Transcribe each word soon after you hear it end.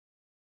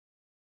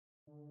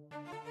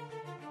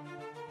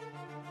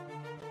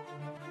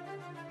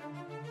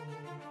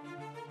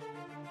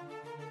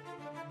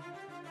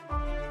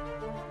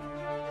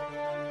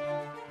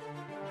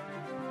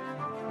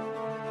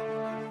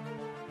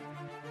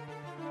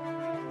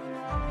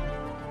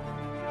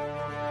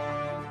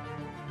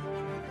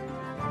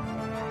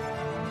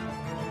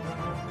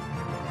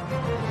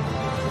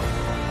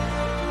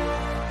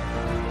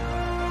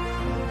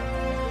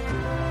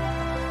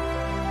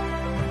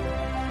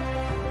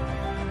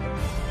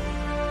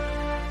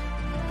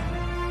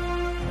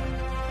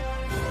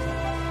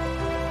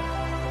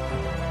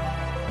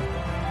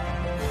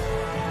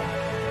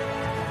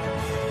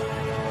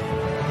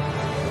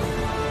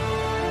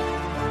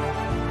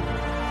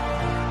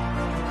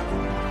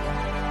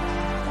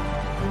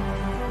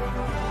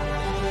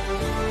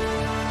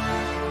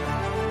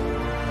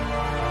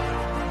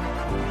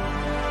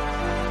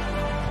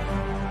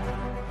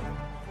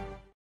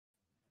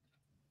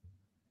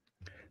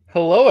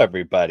Hello,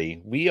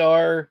 everybody. We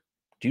are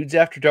Dudes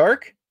After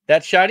Dark.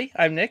 That's Shoddy.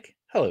 I'm Nick.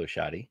 Hello,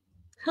 Shoddy.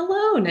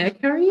 Hello, Nick.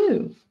 How are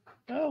you?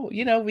 Oh,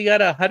 we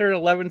got a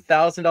 $111,000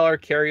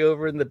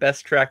 carryover in the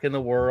best track in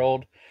the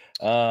world.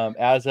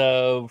 As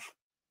of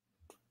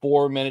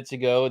 4 minutes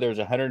ago, there's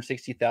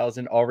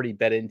 160,000 already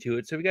bet into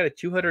it. So we got a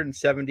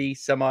 270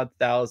 some odd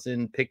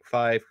thousand pick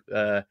five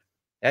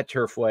at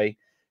Turfway.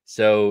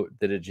 So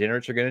the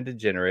degenerates are going to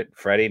degenerate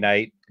Friday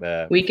night.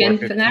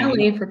 Weekend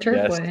finale for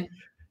Turfway. Yes.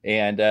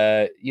 And,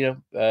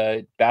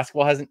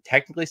 basketball hasn't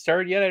technically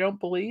started yet, I don't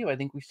believe. I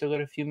think we still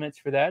got a few minutes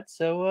for that.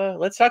 So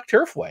let's talk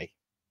Turfway.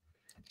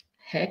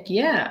 Heck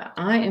yeah,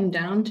 I am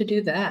down to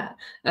do that.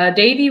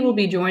 Davey will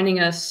be joining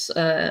us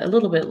a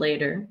little bit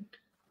later.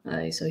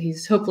 So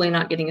he's hopefully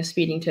not getting a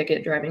speeding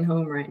ticket driving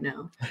home right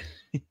now.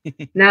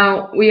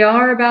 Now, we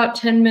are about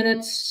 10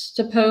 minutes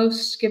to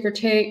post, give or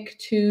take,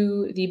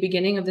 to the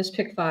beginning of this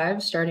pick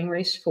five, starting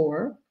race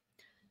 4.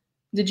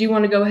 Did you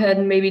want to go ahead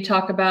and maybe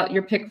talk about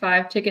your pick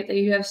 5 ticket that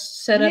you have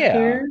set up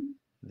here?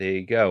 There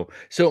you go.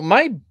 So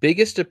my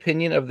biggest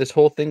opinion of this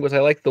whole thing was I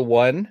like the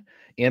 1,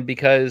 and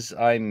because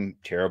I'm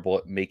terrible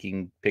at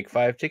making pick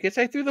 5 tickets,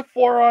 I threw the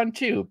 4 on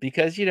too,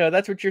 because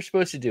that's what you're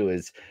supposed to do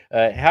is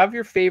have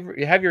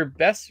your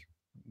best,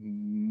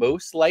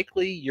 most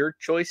likely your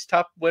choice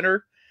top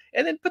winner,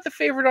 and then put the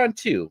favorite on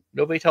 2.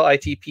 Nobody tell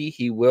ITP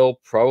he will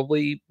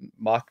probably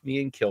mock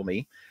me and kill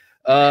me.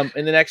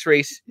 In the next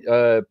race,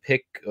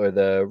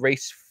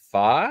 race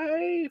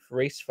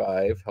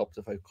 5 helps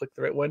if I click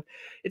the right one.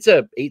 It's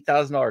a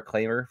 $8,000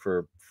 claimer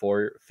for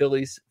 4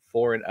 fillies,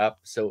 4 and up,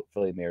 so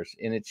filly mares,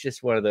 and it's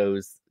just one of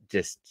those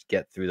just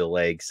get through the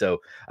leg. So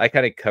I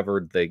kind of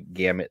covered the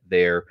gamut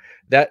there.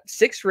 That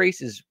 6th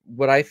race is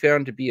what I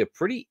found to be a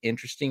pretty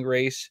interesting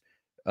race.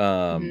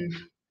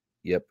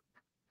 Yep,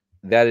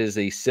 that is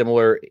a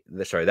similar.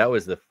 Sorry, that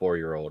was the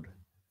 4-year-old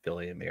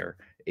filly and mare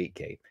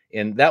 8K,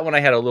 and that one I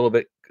had a little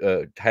bit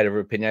tight of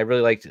opinion. I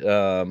really liked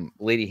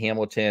Lady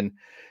Hamilton,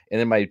 and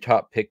then my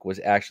top pick was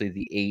actually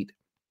the 8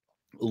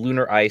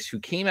 Lunar Ice, who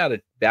came out of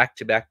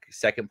back-to-back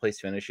second place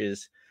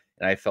finishes,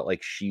 and I felt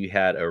like she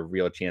had a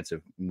real chance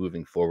of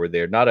moving forward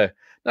there. Not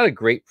a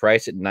great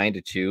price at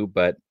 9-2,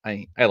 but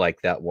I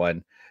like that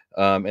one.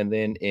 And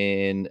then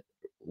in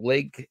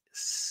leg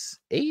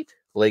 8.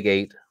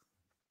 Did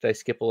I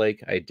skip a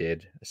leg? I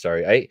did.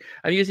 Sorry.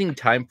 I'm using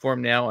Timeform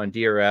now on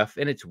DRF,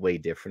 and it's way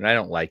different. I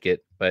don't like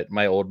it, but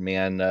my old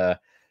man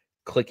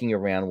clicking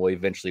around will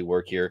eventually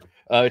work here.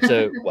 It's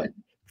a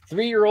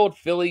 3-year-old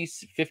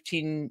fillies,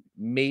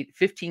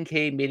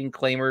 15K maiden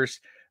claimers.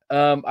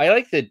 I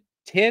like the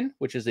 10,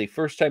 which is a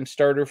first-time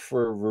starter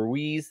for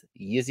Ruiz,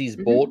 Yizzy's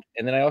Bolt,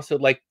 and then I also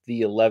like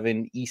the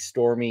 11 East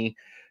Stormy.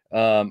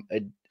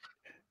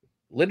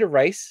 Linda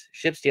Rice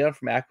ships down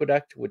from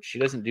Aqueduct, which she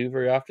doesn't do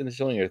very often. This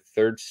is only her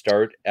 3rd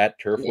start at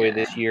Turfway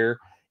this year,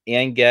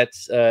 and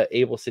gets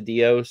Abel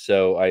Cedillo.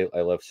 So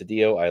I love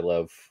Cedillo. I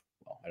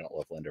don't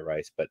love Linda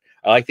Rice, but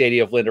I like the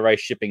idea of Linda Rice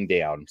shipping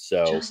down.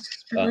 So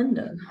Justice for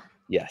Linda.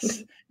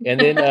 Yes. And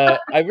then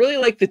I really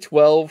like the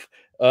 12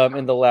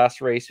 in the last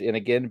race. And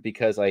again,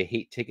 because I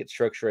hate ticket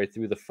structure, I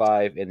threw the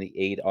 5 and the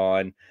 8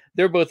 on.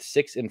 They're both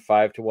 6 and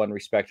 5-1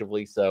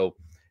 respectively. So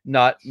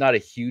not a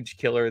huge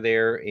killer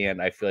there, and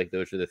I feel like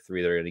those are the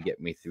 3 that are going to get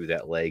me through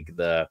that leg.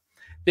 The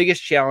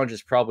biggest challenge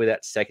is probably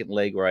that second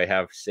leg where I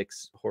have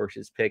 6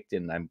 horses picked,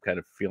 and I'm kind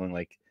of feeling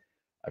like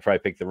I probably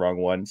picked the wrong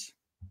ones.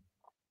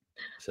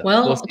 So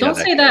well, don't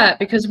say that,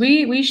 because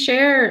we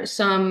share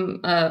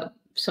some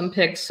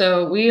picks.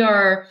 So we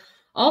are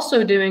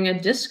also doing a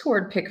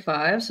Discord pick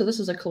 5. So this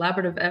is a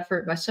collaborative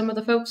effort by some of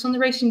the folks on the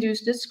Racing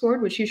Dudes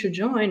Discord, which you should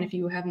join if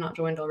you have not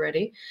joined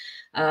already.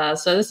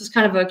 So this is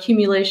kind of an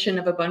accumulation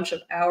of a bunch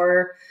of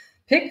our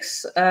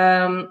picks.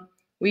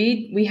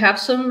 We have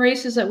some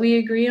races that we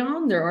agree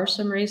on. There are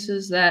some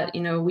races that,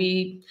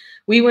 we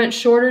went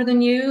shorter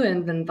than you,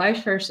 and then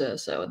vice versa.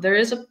 So there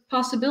is a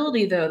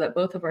possibility, though, that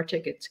both of our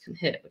tickets can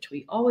hit, which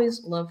we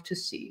always love to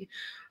see.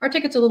 Our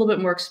ticket's a little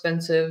bit more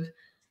expensive.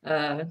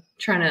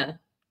 Trying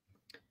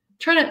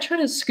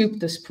to scoop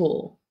this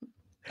pool.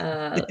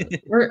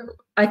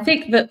 I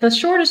think that the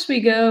shortest we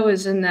go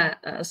is in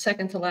that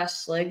second to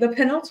last leg, the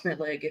penultimate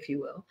leg, if you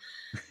will.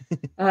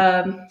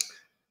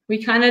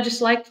 We kind of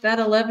just liked that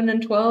 11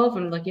 and 12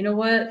 and like, you know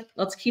what,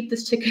 let's keep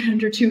this ticket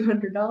under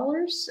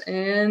 $200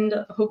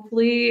 and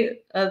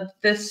hopefully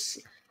this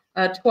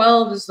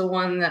 12 is the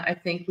one that I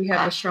think we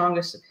have the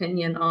strongest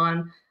opinion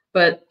on.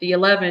 But the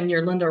 11,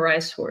 your Linda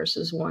Rice horse,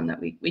 is one that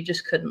we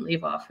just couldn't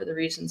leave off for the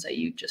reasons that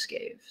you just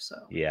gave.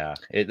 So yeah,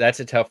 that's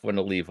a tough one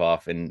to leave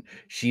off. And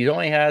she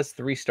only has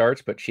 3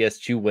 starts, but she has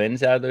 2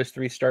 wins out of those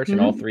 3 starts,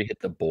 and all 3 hit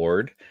the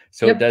board.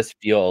 So it does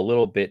feel a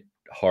little bit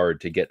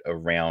hard to get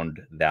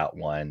around that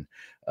one.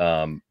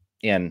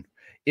 And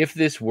if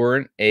this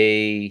weren't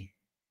a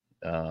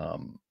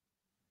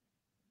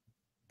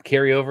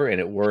carryover and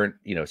it weren't,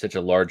 such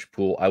a large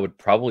pool, I would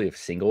probably have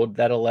singled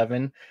that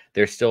 11.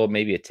 There's still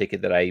maybe a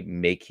ticket that I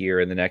make here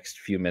in the next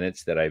few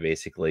minutes that I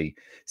basically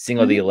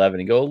single the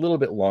 11 and go a little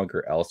bit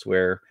longer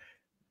elsewhere.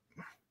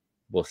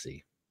 We'll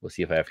see. We'll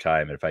see if I have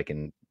time and if I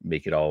can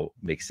make it all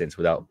make sense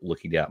without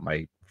looking at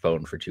my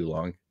phone for too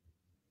long.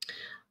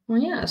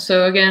 Well, yeah.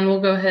 So again,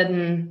 we'll go ahead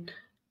and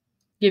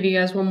give you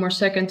guys one more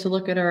second to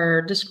look at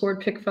our Discord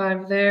pick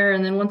 5 there.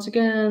 And then once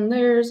again,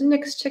 there's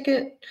Nick's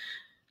ticket.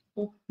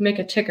 We'll make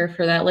a ticker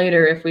for that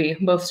later if we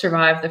both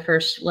survive the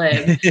first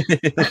leg.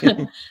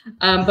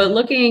 But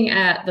looking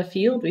at the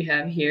field we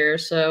have here,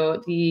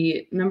 so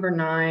the number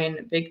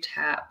 9, Big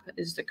Tap,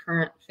 is the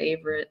current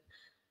favorite.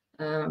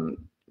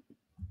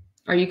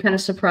 Are you kind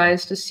of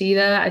surprised to see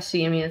that? I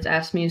mean, it's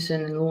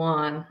Asmussen and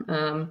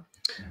Luan,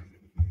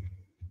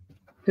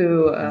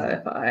 who,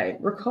 if I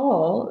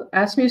recall,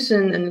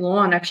 Asmussen and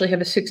Luan actually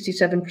have a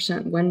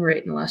 67% win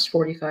rate in the last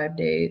 45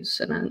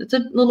 days. And it's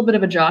a little bit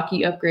of a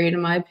jockey upgrade,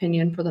 in my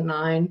opinion, for the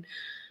 9.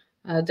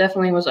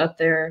 Definitely was up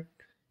there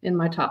in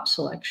my top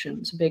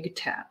selections. Big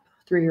Tap,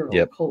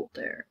 3-year-old colt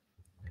there.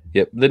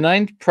 Yep. The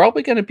 9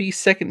 probably going to be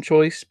second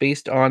choice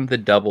based on the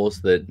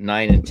doubles. The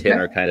 9 and 10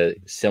 are kind of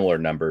similar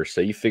numbers.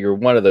 So you figure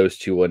one of those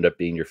two will end up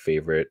being your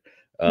favorite.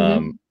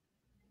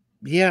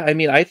 Yeah, I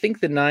mean, I think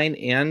the 9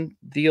 and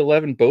the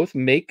 11 both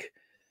make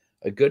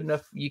a good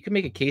enough. You can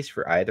make a case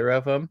for either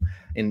of them.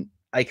 And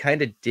I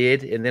kind of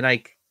did. And then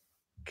I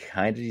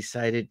kind of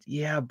decided,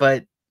 yeah,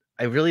 but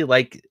I really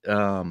like,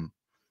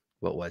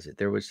 what was it?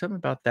 There was something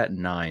about that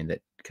 9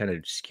 that kind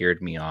of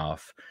scared me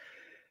off.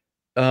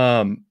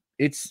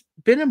 It's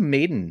been a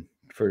maiden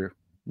for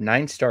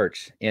 9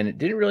 starts, and it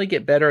didn't really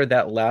get better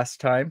that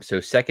last time. So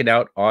second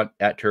out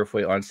at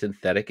Turfway on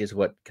synthetic is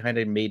what kind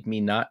of made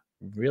me not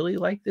really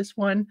like this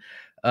one.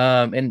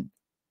 And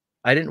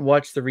I didn't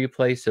watch the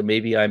replay, so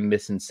maybe I'm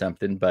missing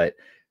something, but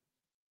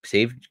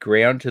saved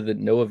ground to the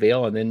no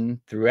avail and then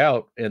threw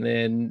out and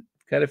then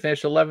kind of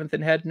finished 11th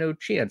and had no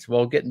chance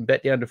while getting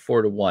bet down to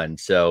 4-1.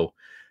 So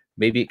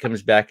maybe it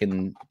comes back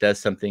and does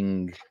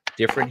something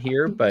different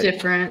here, but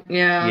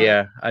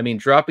yeah, I mean,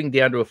 dropping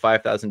down to a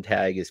 5,000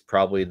 tag is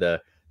probably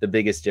the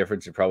biggest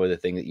difference and probably the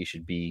thing that you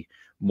should be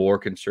more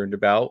concerned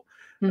about.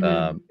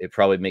 It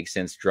probably makes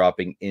sense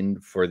dropping in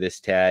for this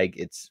tag.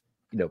 It's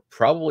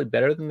probably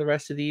better than the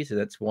rest of these, and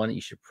that's one that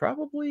you should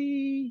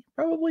probably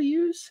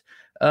use.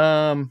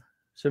 So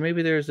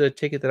maybe there's a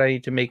ticket that I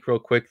need to make real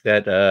quick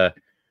that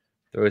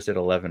throws at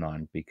 11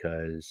 on,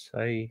 because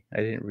I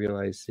didn't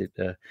realize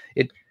it.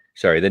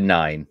 Sorry, the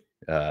 9.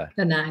 The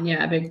 9,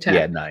 yeah, Big Tap.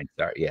 Yeah, 9.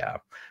 Sorry, yeah.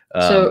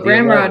 So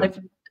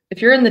Ramrod,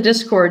 if you're in the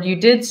Discord, you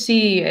did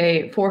see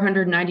a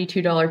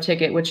 $492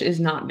 ticket, which is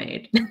not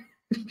made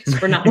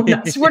because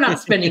we're not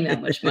spending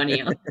that much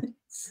money on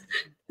this.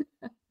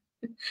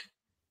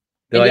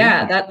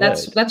 Yeah,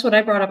 that's what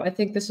I brought up. I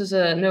think this is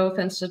no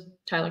offense to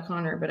Tyler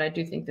Connor, but I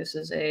do think this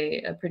is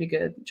a pretty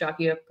good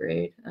jockey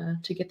upgrade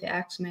to get the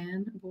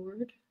Axeman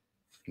aboard.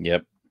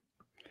 Yep.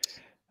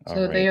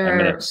 So they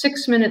are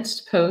 6 minutes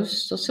to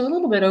post, so a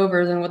little bit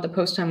over than what the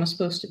post time was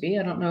supposed to be.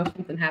 I don't know if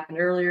something happened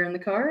earlier in the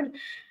card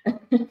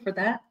for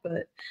that,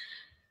 but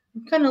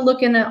I'm kind of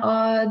looking at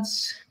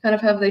odds, kind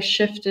of have they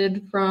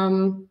shifted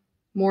from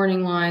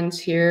morning lines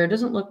here. It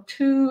doesn't look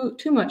too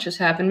much has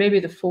happened.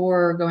 Maybe the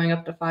 4 going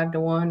up to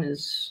 5-1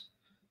 is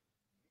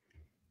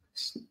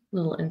a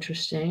little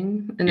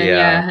interesting. And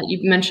then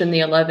you mentioned the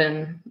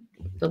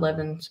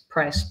 11's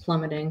price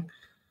plummeting.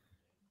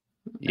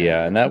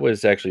 Yeah, and that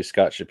was actually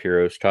Scott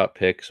Shapiro's top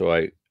pick. So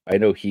I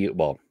know he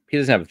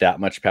doesn't have that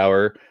much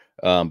power,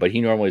 but he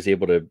normally is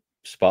able to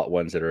spot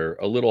ones that are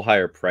a little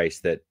higher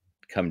price that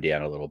come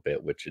down a little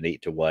bit, which an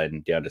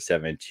 8-1 down to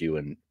 7-2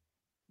 and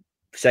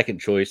second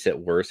choice at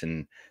worst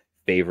and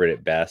favorite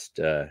at best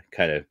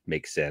kind of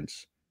makes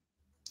sense.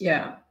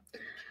 Yeah.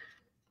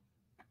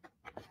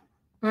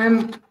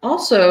 I'm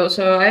also,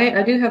 so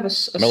I do have a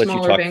smaller I'm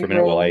gonna let you talk bankroll. for a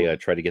minute while I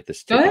try to get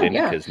this ticket in,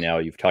 because now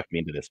you've talked me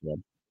into this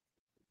one.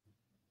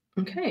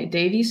 Okay,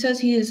 Davey says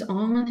he is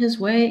on his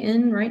way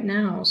in right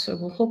now, so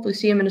we'll hopefully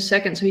see him in a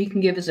second so he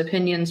can give his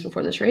opinions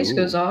before this race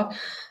goes off.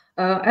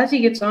 As he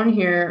gets on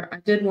here, I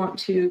did want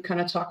to kind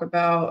of talk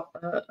about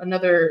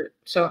another.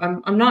 So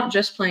I'm not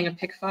just playing a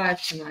pick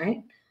 5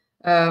 tonight.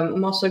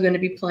 I'm also going to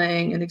be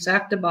playing an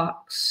exacta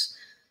box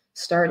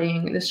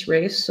starting this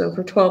race. So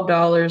for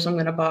 $12, I'm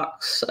going to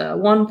box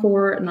 1,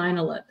 4, 9,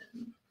 11.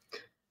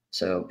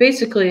 So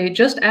basically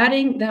just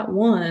adding that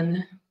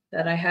 1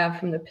 that I have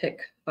from the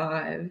pick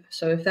 5.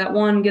 So if that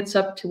 1 gets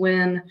up to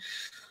win,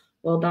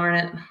 well, darn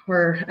it,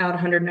 we're out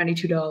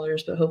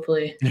 $192, but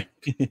hopefully,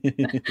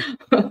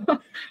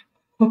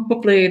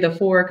 hopefully the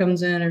 4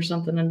 comes in or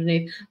something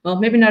underneath. Well,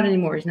 maybe not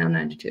anymore. He's now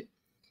 92.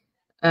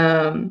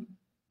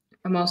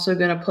 I'm also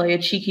going to play a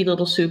cheeky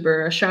little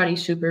super, a shoddy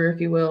super, if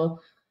you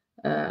will,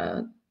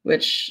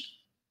 which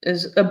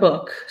is a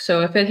book.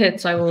 So if it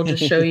hits, I will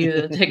just show you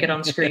the ticket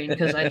on screen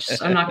because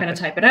I'm not going to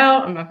type it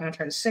out. I'm not going to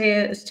try to say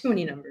it. It's too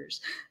many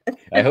numbers.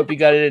 I hope you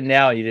got it in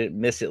now. You didn't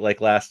miss it like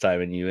last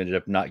time and you ended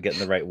up not getting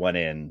the right one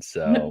in.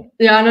 So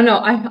yeah, no.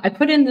 I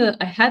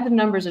had the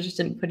numbers. I just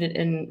didn't put it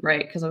in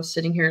right because I was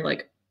sitting here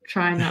like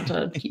trying not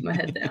to keep my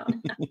head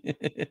down.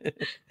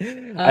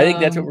 I think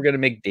that's what we're gonna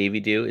make Davey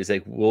do. Is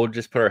like we'll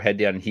just put our head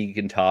down and he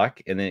can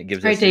talk, and then it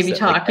gives us Davey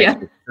talk,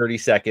 like, 30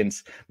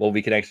 seconds. Well,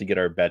 we can actually get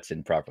our bets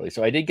in properly.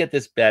 So I did get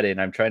this bet in.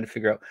 I'm trying to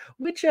figure out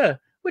which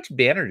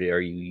banner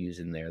are you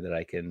using there that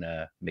I can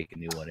make a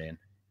new one in.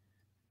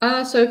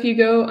 So if you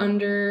go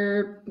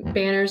under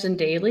banners and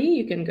daily,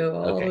 you can go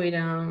all the way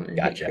down and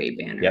hit create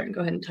banner and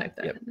go ahead and type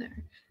that in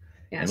there.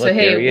 Yeah. And so look,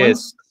 hey, there he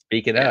is.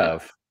 Speaking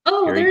of.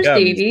 Oh, there's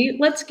Davey.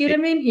 Let's get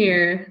him in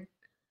here.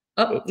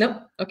 Oh,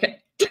 nope. Okay.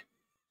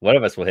 One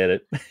of us will hit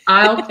it.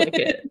 I'll click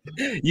it.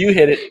 You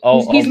hit it.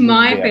 He's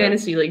my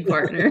fantasy league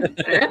partner.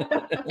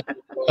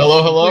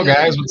 Hello,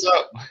 guys. What's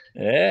up?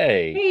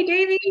 Hey. Hey,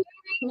 Davey.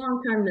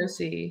 Long time no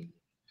see.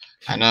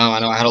 I know.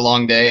 I had a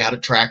long day. Had a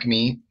track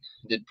meet.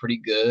 Did pretty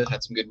good.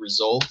 Had some good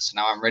results.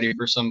 Now I'm ready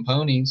for some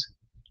ponies.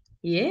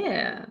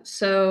 Yeah.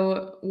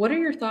 So what are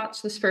your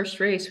thoughts this first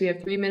race? We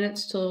have 3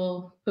 minutes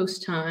till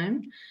post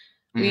time.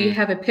 We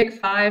have a pick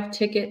 5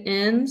 ticket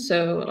in.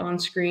 So on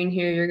screen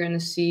here, you're going to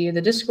see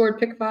the Discord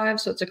pick 5.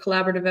 So it's a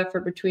collaborative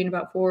effort between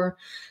about 4 or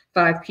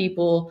 5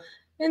 people.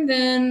 And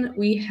then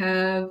we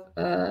have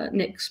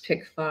Nick's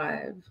pick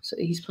 5. So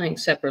he's playing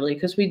separately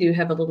because we do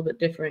have a little bit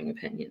differing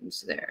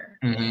opinions there.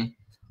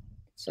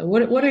 So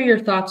what are your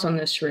thoughts on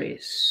this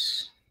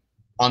race?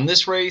 On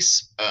this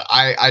race,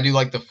 I do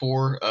like the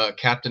 4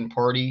 Captain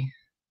Party.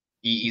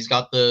 He's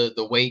got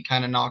the weight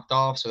kind of knocked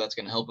off, so that's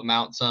going to help him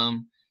out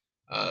some.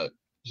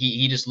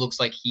 He just looks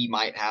like he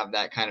might have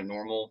that kind of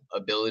normal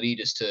ability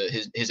just to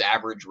his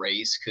average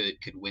race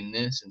could win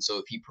this. And so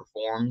if he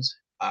performs,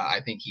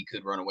 I think he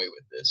could run away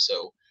with this.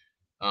 So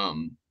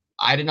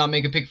I did not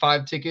make a pick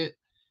 5 ticket,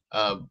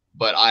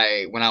 but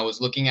when I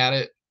was looking at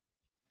it,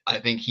 I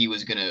think he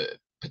was going to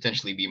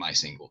potentially be my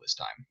single this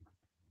time.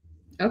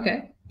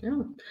 Okay.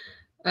 Yeah.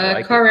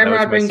 Car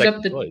Ramrod brings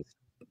up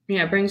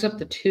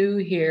the 2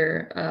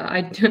 here.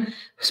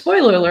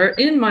 Spoiler alert,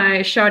 in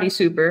my shoddy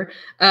super.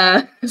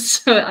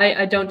 So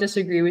I don't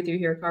disagree with you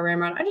here, Car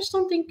Ramrod. I just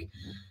don't think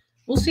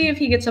we'll see if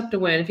he gets up to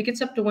win. If he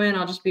gets up to win,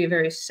 I'll just be a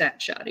very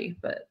sad shoddy.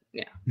 But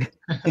yeah.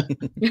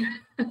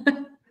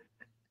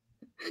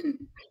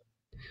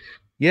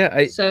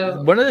 Yeah.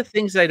 So one of the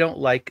things I don't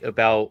like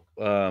about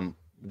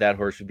that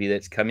horse would be that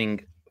it's coming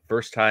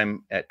first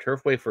time at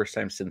Turfway, first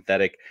time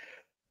synthetic.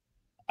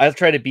 I'll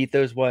try to beat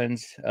those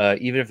ones,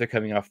 even if they're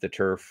coming off the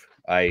turf.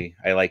 I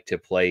like to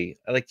play.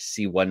 I like to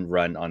see one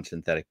run on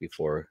synthetic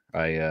before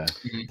I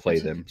play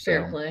them.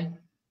 Fair play.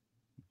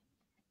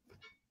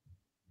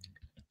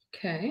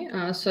 Okay,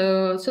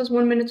 so it says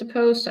 1 minute to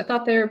post. I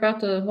thought they were about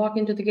to walk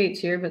into the gates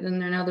here, but then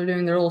they're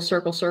doing their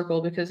little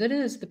circle because it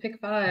is the pick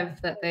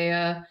 5 that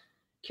they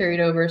carried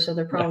over. So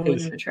they're probably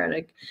going to try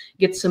to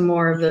get some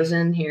more of those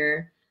in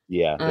here.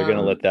 Yeah, they're going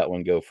to let that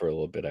one go for a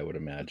little bit, I would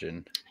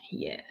imagine.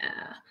 Yeah.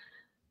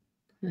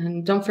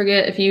 And don't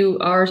forget, if you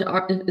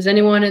is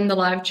anyone in the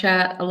live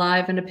chat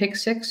alive in a pick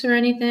 6 or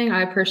anything?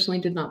 I personally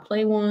did not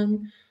play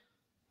one.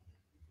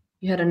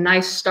 You had a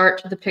nice start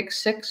to the pick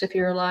 6 if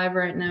you're alive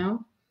right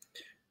now.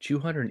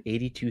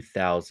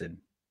 282,000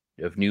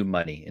 of new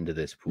money into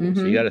this pool.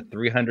 So you got a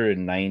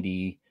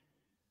 390,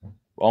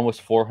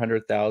 almost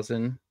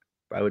 400,000,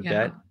 I would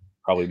bet.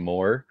 Probably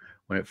more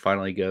when it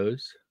finally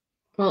goes.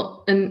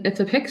 Well, and if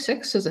the pick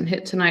 6 doesn't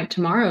hit tonight,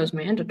 tomorrow's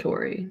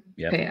mandatory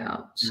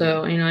payout.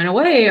 So, in a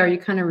way, are you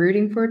kind of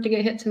rooting for it to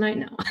get hit tonight?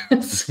 No.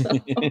 So,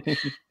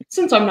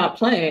 since I'm not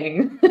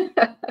playing.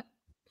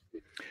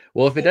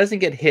 Well, if it doesn't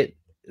get hit,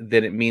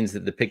 then it means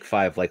that the pick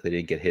 5 likely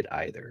didn't get hit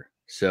either.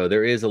 So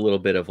there is a little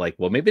bit of like,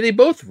 well, maybe they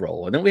both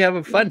roll, and then we have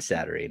a fun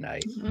Saturday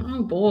night.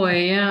 Oh,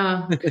 boy,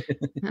 yeah.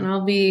 And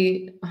I'll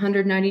be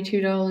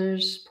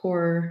 $192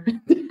 poorer.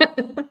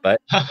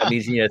 But that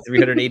means you need a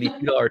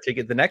 $382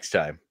 ticket the next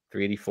time.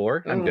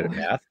 384. I'm good at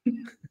math.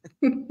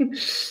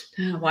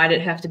 Why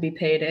did it have to be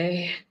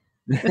payday?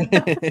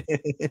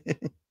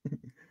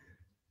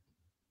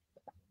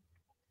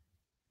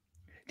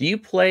 Do you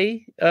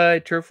play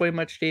Turfway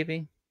much,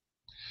 Davey?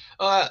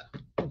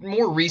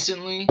 More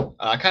recently,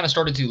 I kind of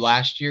started to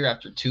last year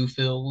after 2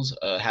 fills,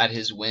 had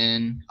his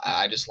win.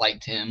 I just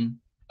liked him.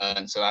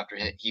 And so after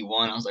he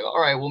won, I was like, all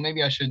right, well,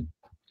 maybe I should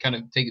kind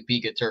of take a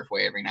peek at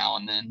Turfway every now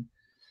and then.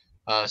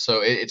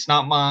 So it's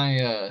not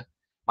my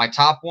my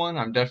top one,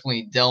 I'm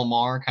definitely Del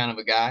Mar kind of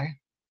a guy.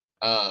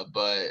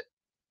 But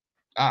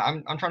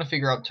I'm trying to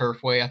figure out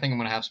Turfway. I think I'm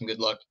gonna have some good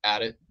luck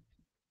at it.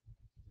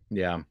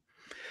 Yeah.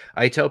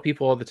 I tell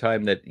people all the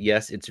time that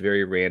yes, it's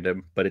very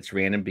random, but it's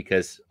random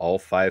because all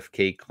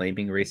 5K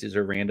claiming races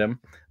are random.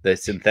 The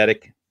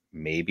synthetic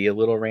may be a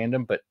little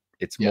random, but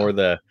it's more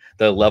the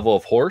level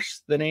of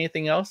horse than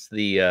anything else.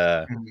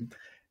 The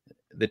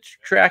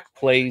track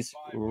plays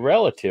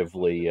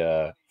relatively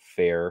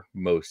fair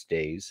most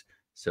days,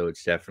 so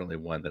it's definitely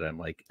one that I'm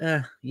like,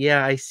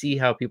 yeah, I see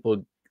how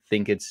people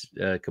think it's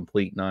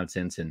complete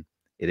nonsense, and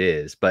it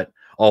is. But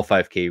all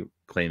 5K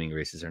claiming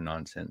races are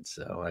nonsense,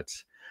 so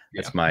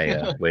that's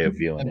my way of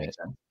viewing it.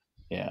 Sense.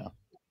 Yeah.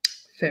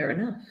 Fair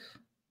enough.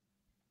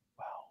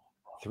 Wow.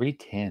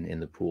 310 in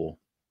the pool.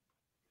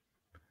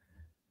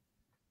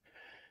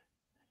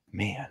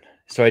 Man.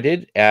 So I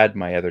did add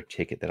my other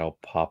ticket that I'll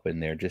pop in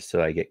there just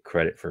so I get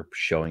credit for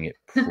showing it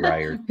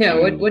prior yeah,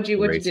 to what'd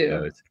you do?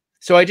 Goes.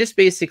 So I just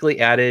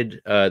basically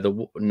added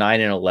the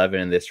 9 and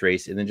 11 in this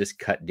race and then just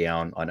cut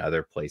down on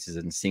other places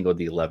and singled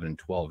the 11 and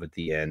 12 at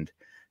the end.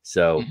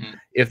 So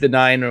if the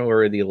 9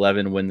 or the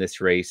 11 win this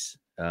race,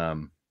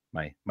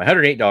 my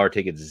 $108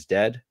 ticket is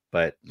dead,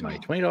 but my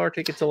 $20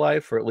 ticket's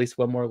alive for at least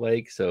one more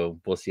leg. So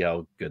we'll see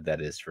how good that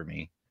is for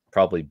me.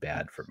 Probably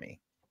bad for me.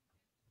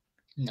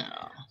 No,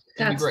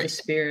 that's the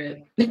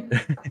spirit.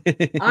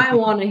 I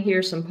want to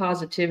hear some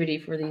positivity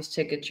for these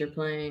tickets you're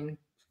playing.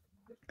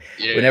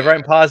 Yeah. Whenever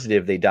I'm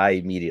positive, they die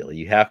immediately.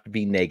 You have to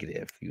be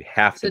negative. You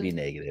have to be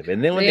negative.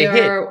 And then when they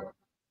hit.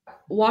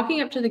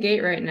 Walking up to the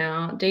gate right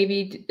now,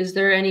 Davey, is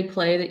there any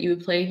play that you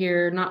would play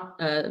here?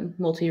 Not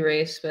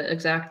multi-race, but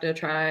exacta,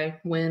 try,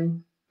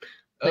 win,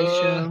 play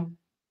show.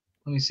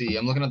 Let me see.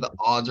 I'm looking at the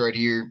odds right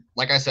here.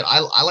 Like I said,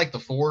 I like the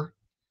 4.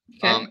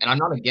 Okay. And I'm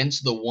not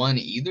against the 1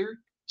 either.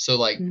 So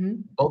like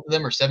both of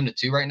them are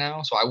 7-2 right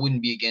now. So I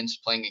wouldn't be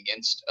against playing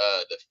against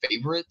the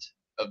favorite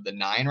of the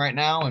 9 right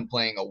now and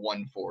playing a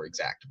 1-4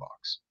 exacta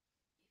box.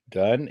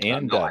 Done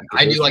and done.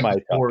 I do like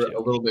the 4 a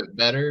little bit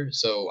better.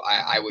 So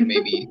I would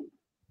maybe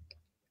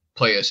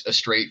play a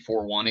straight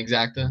 4-1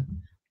 exacta.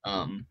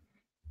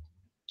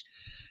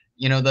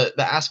 You know, the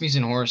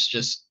Asmussen horse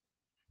just,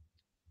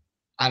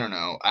 I don't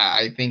know.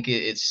 I think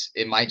it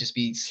might just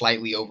be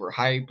slightly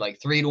overhyped, like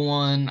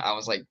 3-1. I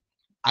was like,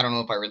 I don't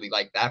know if I really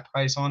like that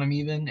price on him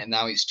even, and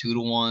now he's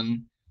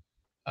 2-1.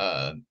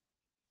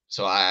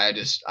 So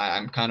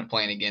I'm kind of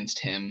playing against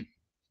him.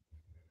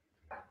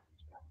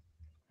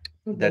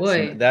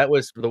 That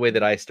was the way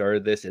that I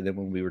started this, and then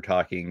when we were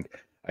talking,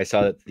 I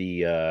saw that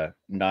the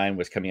 9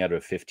 was coming out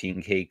of a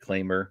 15K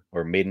claimer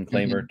or maiden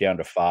claimer down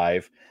to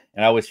 5.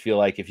 And I always feel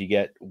like if you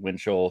get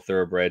Winchell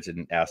Thoroughbreds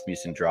and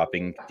Asmussen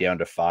dropping down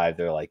to 5,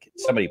 they're like,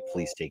 somebody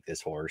please take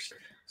this horse.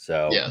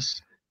 So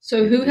yes.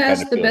 So who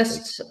has the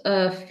best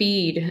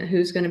feed?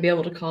 Who's going to be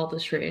able to call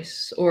this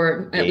race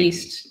or at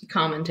least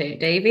commentate?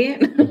 Davey?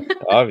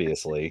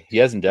 Obviously. He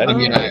hasn't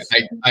done it yet.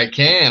 I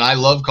can. I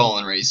love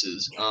calling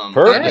races.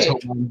 Perfect. I just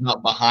hope I'm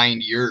not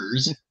behind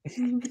yours.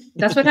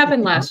 That's what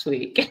happened last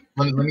week.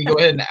 Let me go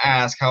ahead and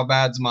ask, how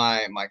bad's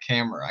my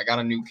camera? I got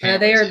a new camera.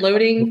 They are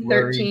loading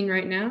 13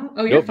 right now.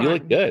 Oh, you're fine. You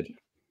look good.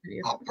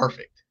 Oh,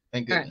 perfect.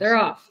 Thank goodness. All right, they're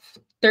off.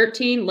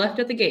 13 left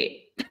at the gate.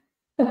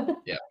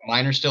 Yeah,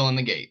 mine are still in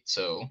the gate.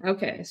 So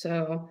okay,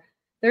 so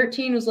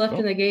 13 was left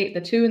in the gate.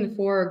 The 2 and the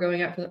 4 are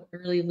going out for the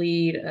early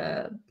lead.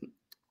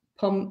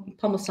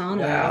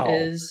 Palmisano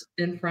is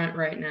in front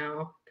right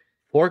now.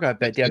 4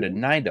 got bet down to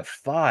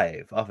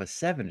 9-5 off of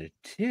 7-2.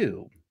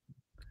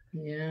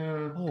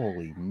 Yeah.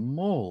 Holy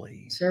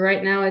moly! So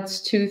right now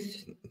it's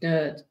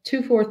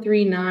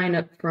 2-4-3-9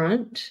 up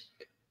front.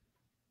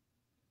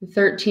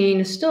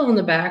 13 is still in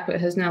the back, but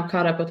has now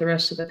caught up with the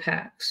rest of the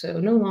pack. So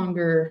no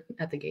longer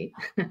at the gate.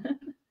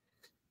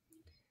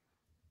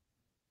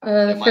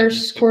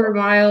 First quarter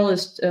mile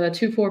is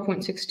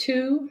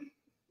 24.62.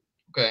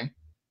 Okay.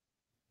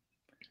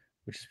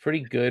 Which is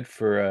pretty good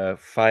for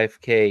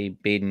 5K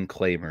maiden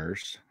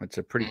claimers. It's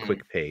a pretty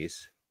quick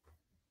pace.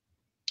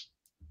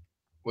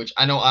 Which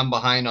I know I'm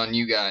behind on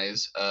you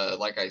guys,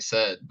 like I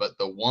said, but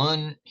the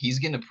 1, he's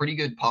getting a pretty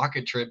good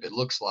pocket trip, it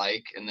looks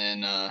like, and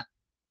then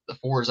the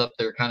 4 is up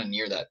there kind of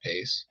near that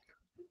pace.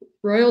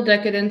 Royal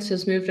Decadence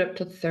has moved up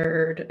to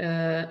 3rd,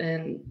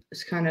 and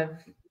it's kind of,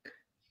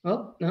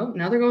 well, no,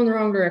 now they're going the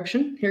wrong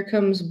direction. Here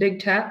comes Big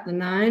Tap, the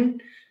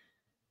 9,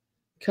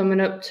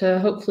 coming up to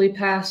hopefully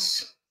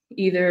pass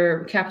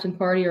either Captain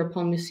Party or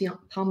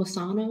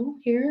Palmisano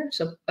here.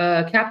 So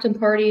Captain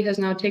Party has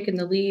now taken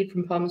the lead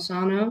from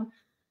Palmisano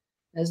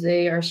as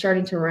they are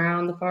starting to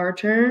round the far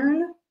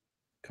turn.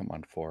 Come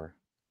on, 4.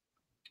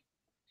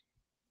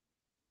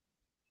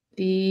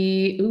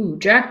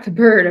 Jack the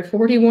Bird at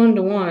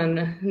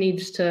 41-1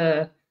 needs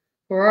to,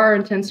 for our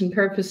intents and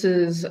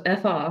purposes,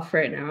 F off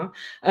right now.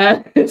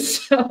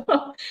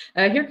 So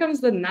here comes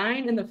the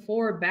 9 and the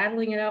 4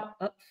 battling it out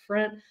up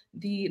front.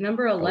 The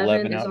number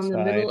 11 is on the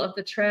middle of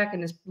the track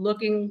and is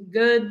looking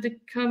good to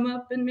come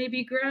up and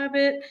maybe grab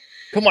it.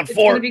 Come on, 4. It's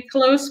going to be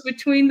close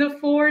between the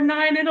 4,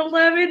 9, and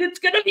 11. It's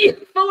going to be a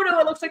photo.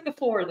 It looks like the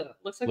 4, though.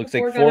 Looks like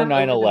 4,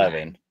 9,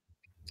 11.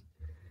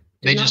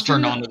 They just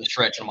turned on to the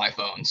stretch on my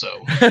phone,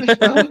 so.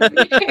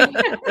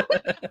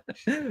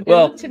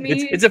 Well, to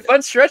me, it's a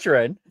fun stretch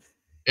run.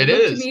 It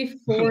is. To me,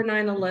 4,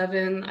 9,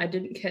 11. I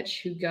didn't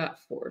catch who got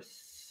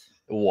 4th.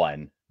 The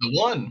one.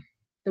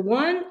 The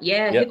one?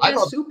 Yeah, Yep. hit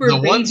that super, the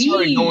baby. one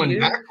started going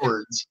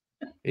backwards,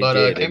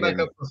 but came back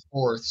up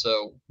for 4th,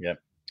 so. Yep.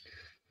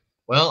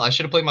 Well, I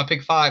should have played my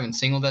pick 5 and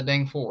singled that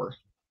dang 4.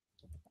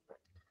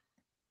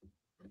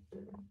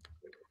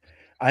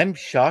 I'm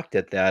shocked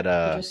at that.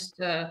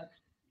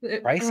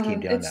 Price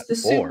came down. It's the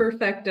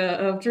superfecta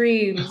of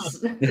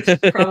dreams.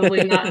 It's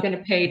probably not going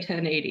to pay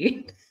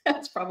 $10.80.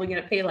 That's probably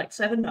going to pay like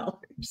 $7.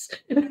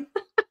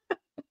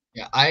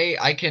 Yeah,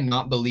 I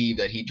cannot believe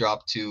that he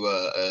dropped to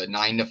a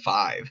 9 to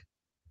 5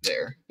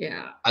 there.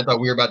 Yeah, I thought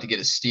we were about to get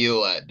a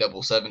steal at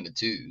double 7 to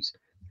 2s,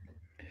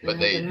 but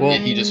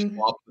he just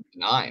flopped with the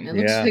 9.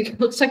 It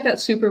looks like that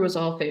super was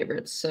all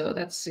favorites, so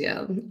that's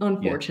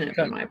unfortunate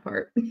for my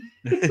part.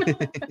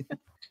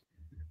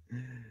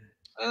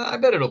 I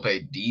bet it'll pay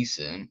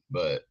decent,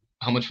 but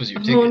how much was your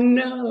ticket? Oh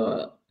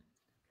no!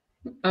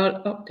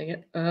 Oh dang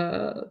it!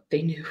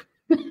 They knew.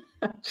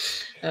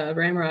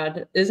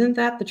 Ramrod, isn't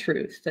that the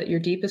truth that your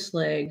deepest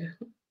leg,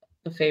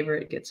 the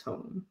favorite gets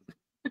home?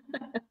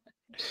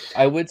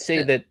 I would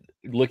say that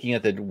looking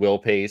at the will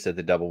pays, at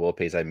the double will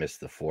pays, I missed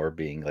the 4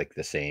 being like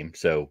the same.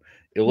 So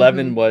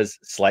 11 was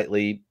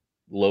slightly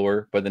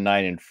lower, but the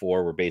 9 and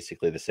 4 were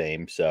basically the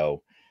same.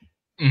 So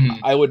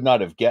I would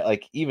not have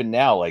like even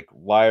now, like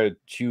why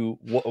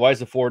is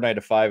the 4 9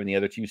 to 5 and the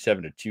other 2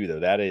 7 to 2 though?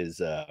 That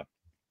is a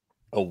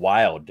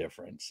wild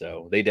difference.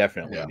 So they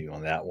definitely knew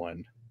on that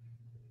one.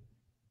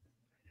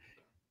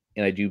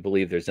 And I do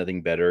believe there's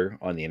nothing better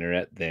on the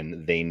internet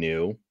than they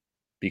knew,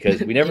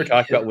 because we never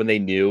talk about when they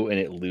knew and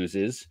it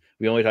loses.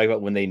 We only talk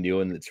about when they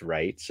knew and it's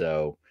right.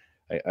 So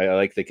I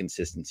like the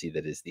consistency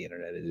that is the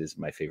internet. It is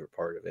my favorite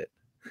part of it.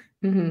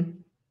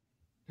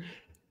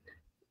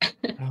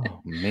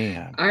 Oh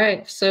man. All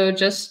right, so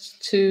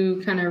just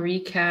to kind of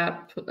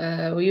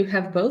recap, we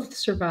have both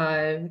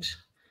survived.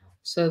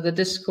 So the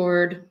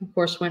Discord, of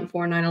course, went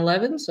 4 9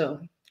 11,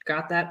 so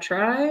got that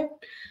try.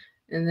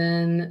 And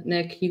then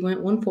Nick, he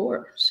went 1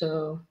 4.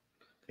 So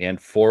and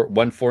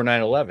 1 4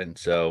 9 11.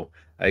 So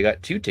I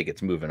got 2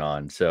 tickets moving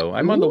on. So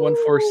I'm on the 1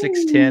 4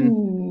 6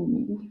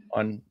 10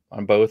 on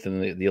both,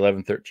 and the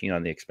 11 13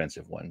 on the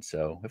expensive one.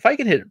 So if I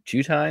can hit it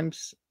 2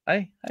 times,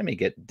 I may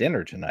get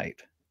dinner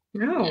tonight.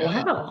 Oh,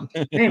 wow.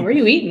 Man, where are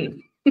you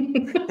eating?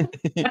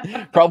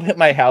 Probably at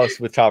my house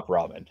with Top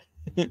Ramen.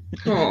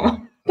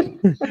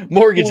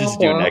 Mortgage is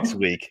due next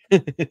week.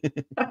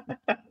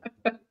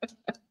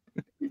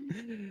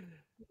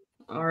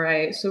 All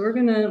right, so we're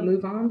going to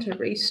move on to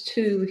race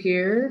 2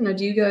 here. Now,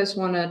 do you guys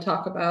want to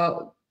talk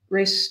about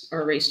leg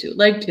 2?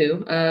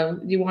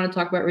 Do you want to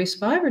talk about race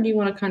 5, or do you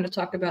want to kind of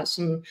talk about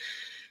some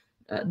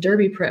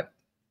derby prep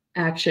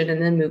action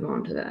and then move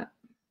on to that?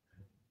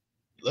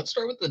 Let's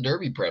start with the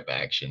derby prep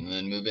action and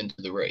then move into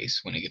the race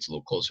when it gets a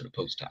little closer to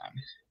post time.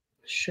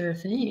 Sure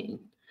thing.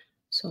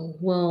 So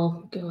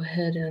we'll go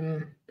ahead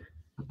and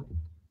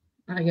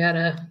I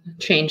gotta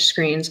change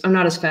screens. I'm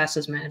not as fast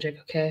as Magic,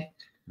 okay?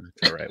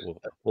 All right,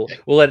 we'll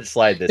let it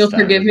slide this time. You'll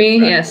forgive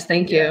me? Yes,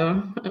 thank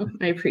you.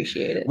 I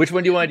appreciate it. Which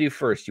one do you want to do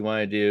first? You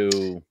want to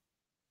do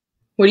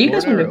what do you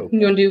guys want to do?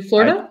 You want to do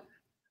Florida?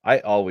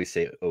 I always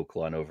say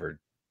Oakland over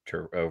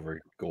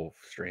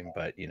Gulfstream,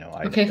 but you know,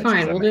 okay,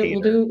 fine. We'll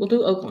do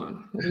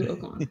Oakland. We'll do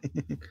Oakland.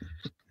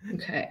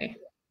 Okay.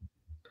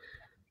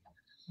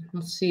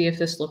 Let's see if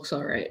this looks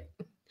all right.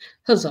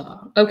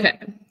 Huzzah. Okay.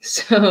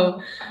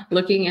 So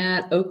looking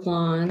at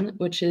Oakland,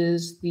 which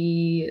is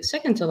the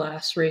second to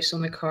last race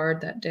on the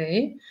card that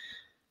day.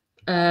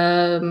 We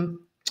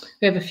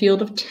have a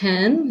field of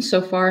 10.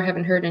 So far, I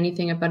haven't heard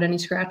anything about any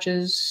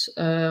scratches.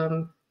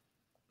 So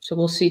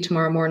we'll see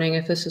tomorrow morning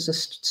if this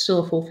is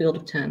still a full field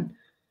of 10.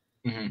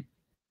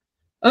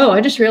 Oh,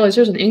 I just realized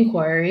there's an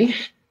inquiry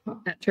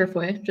at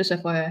Turfway, just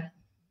FYI.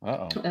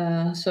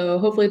 So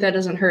hopefully that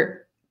doesn't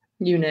hurt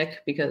you, Nick,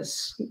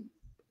 because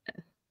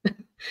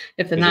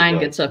if the 9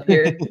 gets up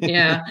here,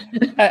 yeah.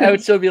 I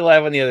would still be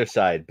alive on the other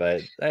side,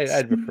 but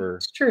I'd prefer.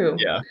 It's true.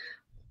 Yeah.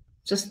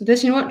 Just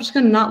this, you know what? I'm just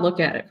going to not look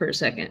at it for a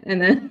second.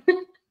 And then,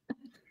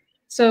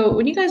 so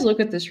when you guys look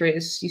at this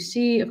race, you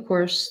see, of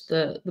course,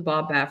 the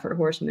Bob Baffert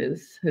horse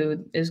Muth,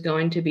 who is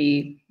going to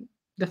be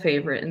the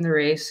favorite in the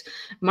race.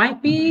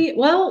 Might be,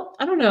 well,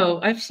 I don't know.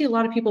 I see a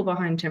lot of people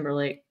behind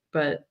Timberlake,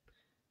 but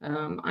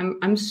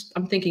I'm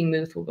thinking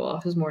Muth will go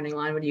off his morning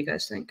line. What do you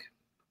guys think?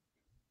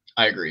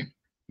 I agree.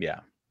 Yeah.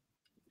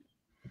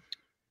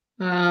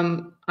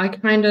 I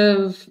kind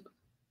of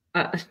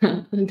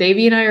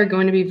Davey and I are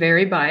going to be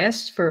very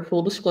biased for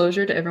full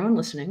disclosure to everyone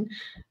listening.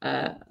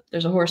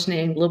 There's a horse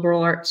named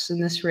Liberal Arts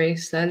in this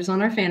race that is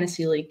on our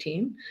fantasy league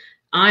team.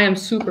 I am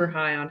super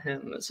high on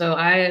him, so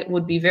I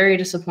would be very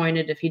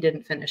disappointed if he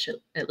didn't finish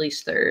at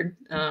least third,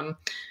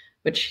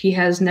 which he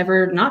has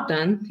never not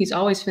done. He's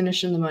always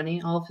finished in the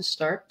money, all of his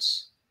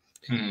starts.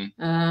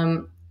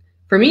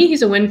 For me,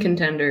 he's a win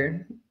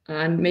contender.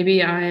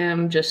 Maybe I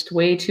am just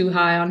way too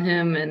high on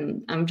him,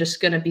 and I'm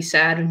just going to be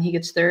sad when he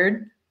gets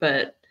third.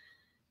 But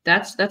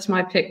that's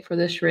my pick for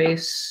this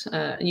race,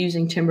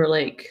 using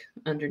Timberlake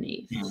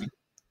underneath.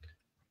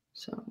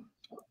 So,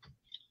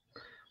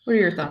 what are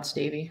your thoughts,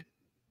 Davey?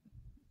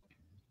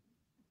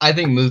 I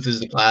think Muth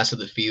is the class of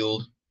the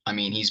field. I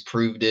mean, he's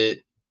proved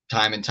it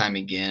time and time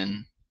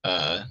again.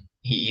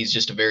 He's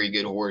just a very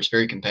good horse,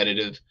 very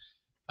competitive.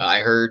 I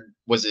heard,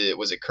 was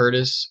it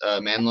Curtis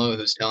Manlow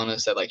who's telling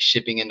us that like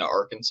shipping into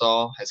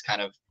Arkansas has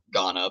kind of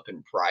gone up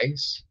in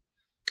price,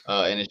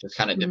 and it's just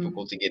kind of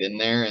difficult to get in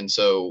there. And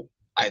so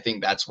I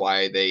think that's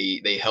why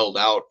they held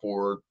out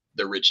for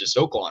the richest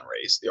Oaklawn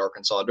race, the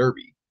Arkansas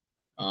Derby.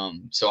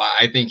 So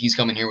I think he's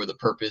coming here with a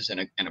purpose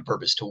and a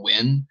purpose to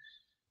win.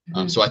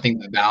 So I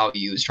think the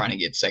value is trying to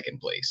get second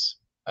place.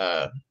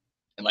 And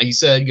like you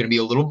said, going to be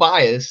a little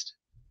biased,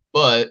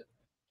 but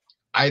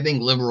I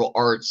think liberal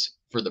arts,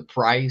 for the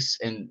price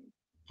and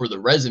for the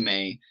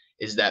resume,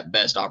 is that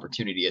best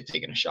opportunity at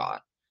taking a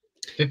shot.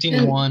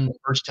 15-1,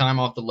 first time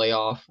off the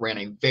layoff, ran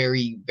a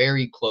very,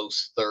 very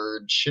close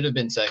third, should have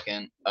been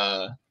second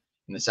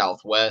in the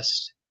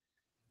Southwest.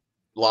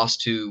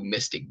 Lost to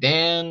Mystic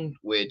Dan,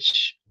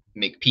 which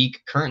McPeak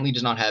currently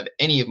does not have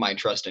any of my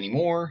trust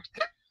anymore.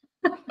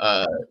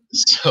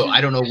 So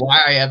I don't know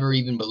why I ever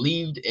even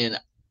believed in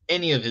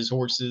any of his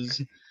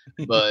horses,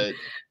 but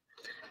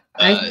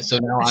so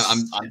now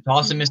I'm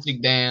tossing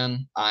Mystic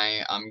Dan.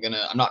 I'm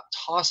not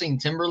tossing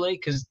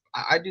Timberlake because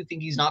I do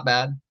think he's not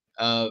bad.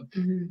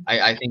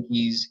 I think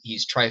he's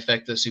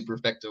trifecta,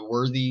 superfecta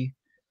worthy.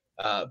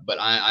 But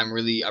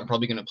I'm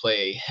probably gonna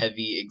play a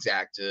heavy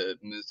exacta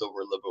Muth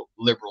over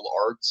liberal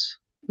arts.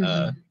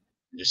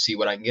 Just see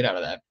what I can get out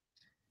of that.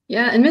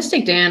 Yeah, and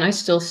Mystic Dan, I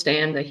still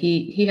stand that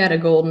he had a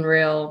golden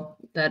rail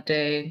that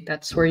day.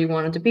 That's where he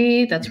wanted to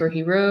be. That's where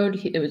he rode.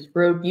 It was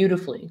rode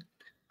beautifully.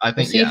 I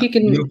think we'll see if he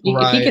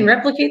can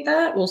replicate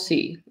that. We'll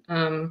see.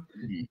 And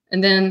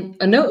then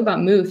a note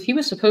about Muth, he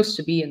was supposed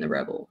to be in the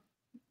Rebel.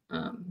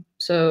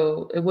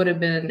 So it would have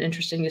been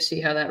interesting to see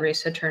how that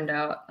race had turned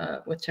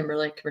out with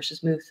Timberlake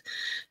versus Muth.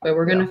 But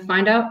we're going to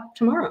find out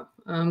tomorrow.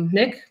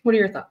 Nick, what are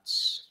your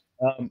thoughts?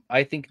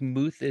 I think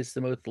Muth is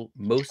the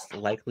most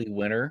likely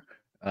winner.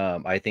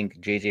 I think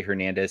JJ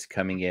Hernandez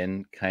coming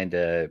in kind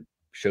of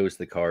shows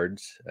the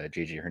cards.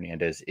 JJ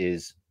Hernandez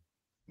is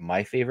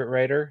my favorite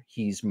rider.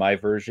 He's my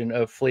version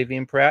of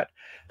Flavian Pratt.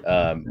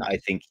 I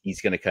think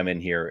he's going to come in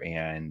here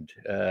and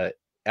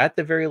at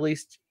the very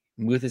least,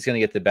 Muth is going to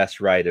get the best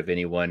ride of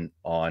anyone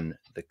on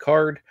the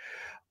card.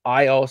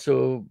 I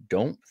also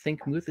don't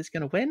think Muth is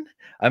going to win.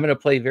 I'm going to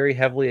play very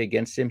heavily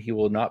against him. He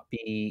will not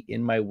be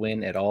in my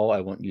win at all. I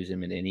won't use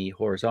him in any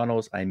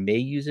horizontals. I may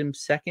use him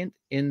second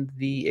in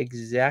the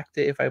exacta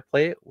if I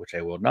play it, which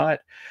I will not.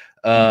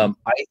 I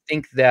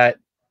think that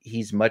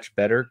he's much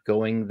better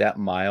going that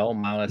mile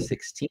and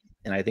 16th.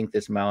 And I think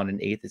this mile and an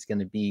eighth is going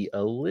to be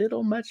a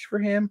little much for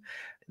him.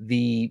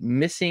 The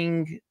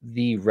missing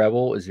the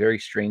Rebel is very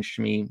strange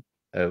to me.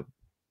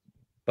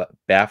 But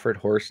Baffert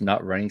horse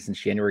not running since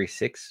January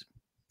 6th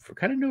for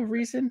kind of no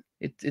reason.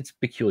 It's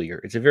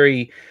peculiar. It's a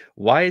very,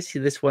 why is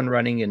this one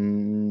running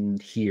in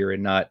here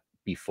and not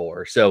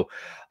before? So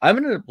I'm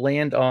going to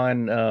land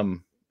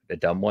on a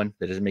dumb one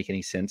that doesn't make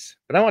any sense,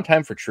 but I want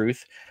Time for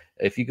Truth.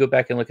 If you go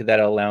back and look at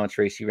that allowance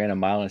race, he ran a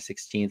mile and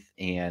 16th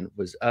and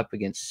was up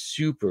against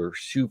super,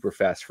 super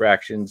fast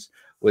fractions,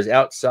 was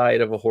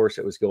outside of a horse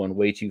that was going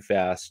way too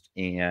fast,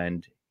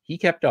 and he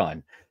kept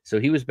on. So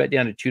he was bet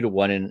down to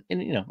 2-1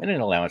 in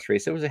an allowance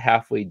race. It was a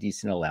halfway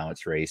decent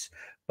allowance race,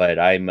 but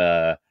I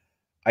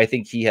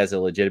think he has a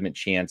legitimate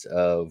chance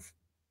of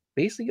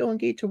basically going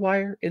gate to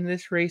wire in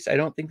this race. I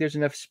don't think there's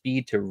enough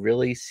speed to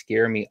really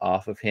scare me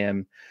off of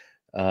him.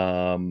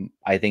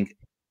 I think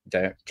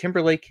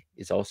Timberlake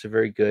is also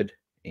very good,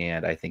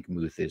 and I think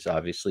Muth is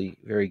obviously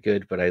very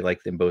good, but I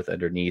like them both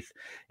underneath.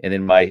 And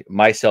then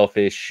my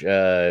selfish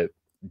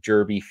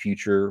Derby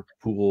future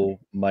pool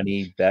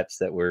money bets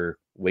that were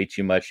way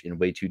too much and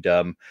way too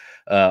dumb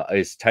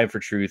is Time for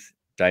Truth,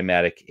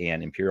 Dymatic,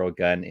 and Imperial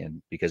Gun.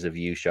 And because of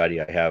you,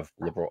 Shadi, I have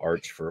liberal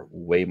arts for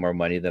way more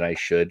money than I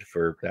should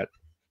for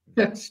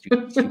that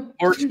stupid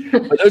horse.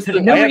 But those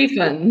are no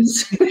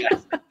refunds.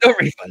 No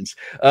refunds.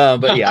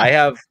 But yeah, I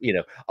have,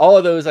 all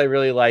of those I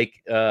really like,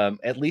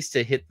 at least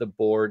to hit the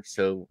board.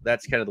 So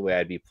that's kind of the way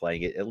I'd be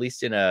playing it, at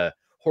least in a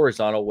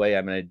horizontal way.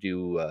 I'm going to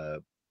do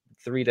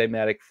 3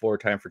 Dymatic, 4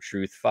 Time for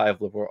Truth,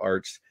 5 liberal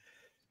arts,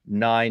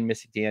 9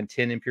 Mystic Dan,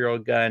 10 Imperial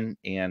Gun,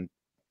 and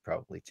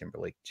probably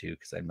Timberlake too,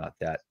 because I'm not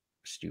that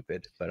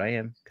stupid, but I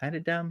am kind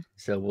of dumb.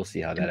 So we'll see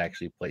how that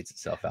actually plays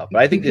itself out.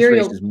 But I think this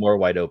race is more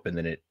wide open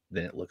than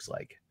it looks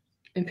like.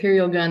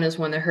 Imperial Gun is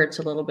one that hurts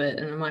a little bit,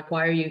 and I'm like,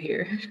 why are you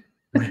here?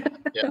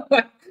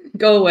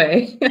 Go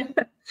away.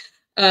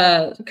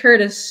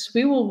 Curtis,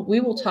 we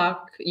will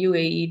talk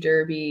UAE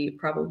Derby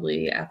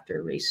probably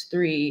after race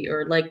 3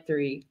 or leg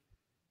 3.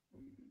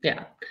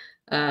 Yeah.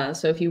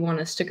 So if you want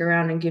to stick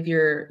around and give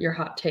your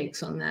hot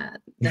takes on that,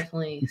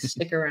 definitely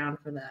stick around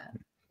for that.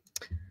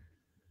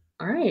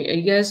 All right.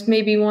 You guys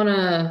maybe want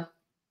to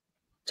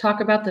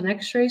talk about the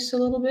next race a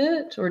little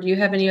bit, or do you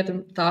have any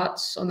other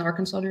thoughts on the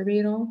Arkansas Derby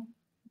at all?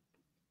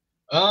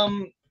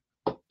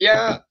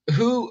 Yeah,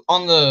 who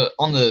on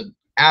the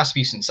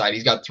Asmussen side?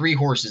 He's got 3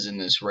 horses in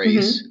this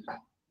race.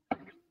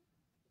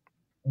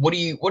 What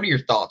are your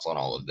thoughts on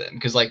all of them?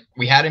 Because like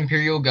we had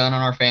Imperial Gun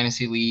on our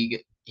fantasy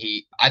league.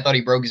 I thought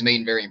he broke his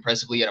maiden very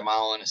impressively at a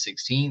mile and a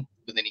 16th,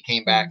 but then he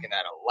came back in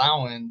that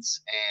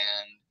allowance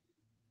and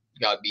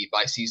got beat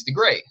by Seize the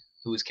Gray,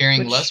 who was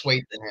carrying less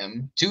weight than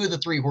him. 2 of the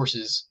 3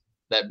 horses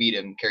that beat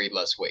him carried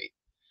less weight.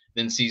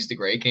 Then Seize the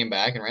Gray came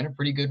back and ran a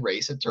pretty good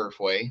race at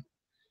Turfway.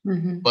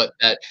 But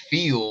that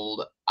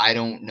field, I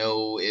don't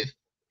know if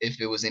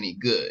it was any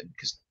good,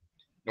 because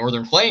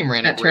Northern Flame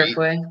ran a great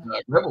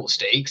Rebel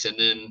Stakes, and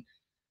then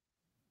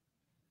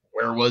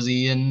where was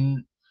he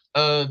in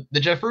the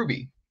Jeff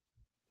Ruby?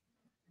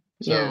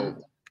 So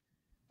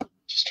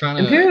just trying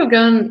to. Imperial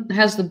Gun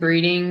has the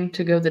breeding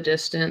to go the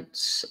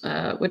distance,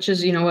 which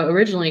is what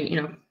originally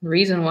the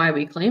reason why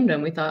we claimed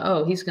him. We thought,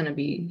 oh, he'll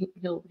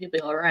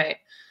be all right.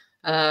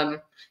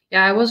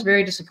 Yeah, I was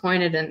very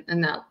disappointed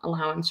in that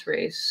allowance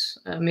race.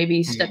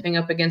 Maybe stepping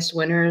up against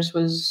winners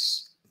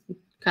was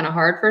kind of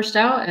hard first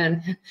out,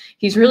 and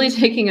he's really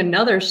taking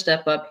another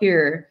step up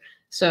here.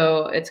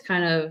 So it's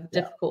kind of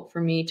difficult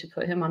for me to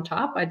put him on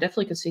top. I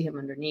definitely could see him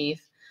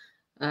underneath.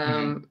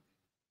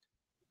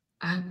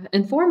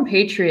 Informed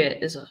Patriot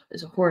is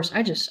a horse.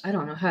 I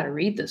don't know how to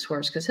read this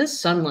horse because his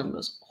Sunland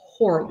was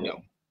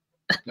horrible.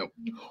 Nope.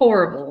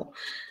 Horrible.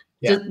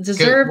 Yeah.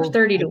 Deserved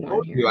 30 to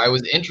 1 here. I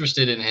was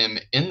interested in him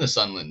in the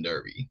Sunland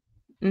Derby.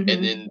 And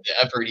then the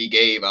effort he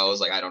gave, I was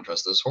like, I don't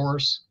trust this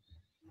horse.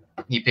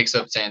 He picks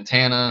up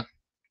Santana.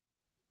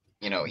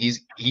 We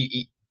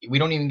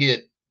don't even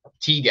get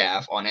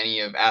T-Gaff on any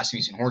of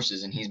Asmussen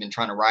horses, and he's been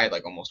trying to ride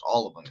like almost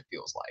all of them, it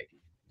feels like.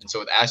 And so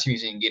with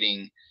Asmussen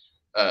getting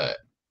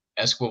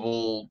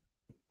Esquivel,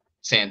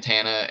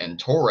 Santana, and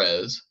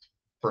Torres,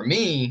 for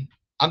me,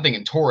 I'm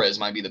thinking Torres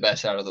might be the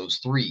best out of those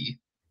 3.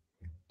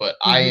 But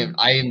I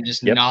am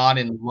just not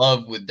in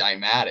love with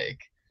Dymatic.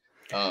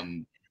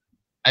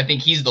 I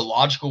think he's the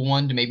logical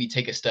one to maybe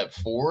take a step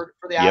forward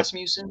for the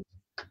Asmussen.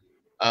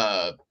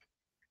 But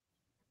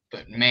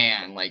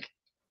man, like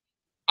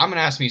I'm an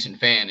Asmussen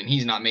fan, and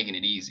he's not making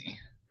it easy.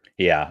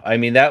 Yeah, I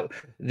mean I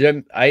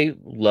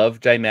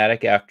love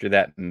Dymatic after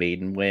that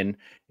maiden win.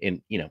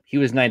 And he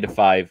was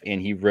 9-5, and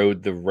he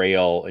rode the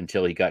rail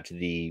until he got to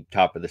the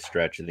top of the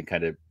stretch, and then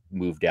kind of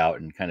moved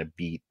out and kind of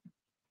beat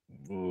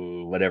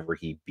whatever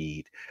he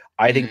beat.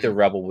 I think the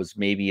Rebel was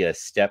maybe a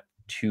step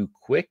too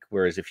quick,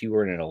 whereas if you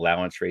were in an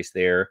allowance race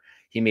there,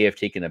 he may have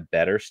taken a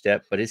better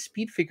step, but his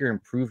speed figure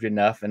improved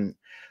enough, and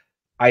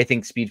I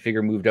think speed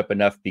figure moved up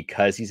enough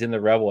because he's in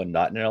the Rebel and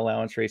not in an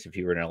allowance race. If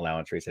he were in an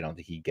allowance race, I don't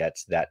think he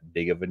gets that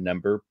big of a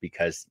number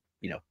because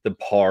the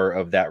par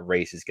of that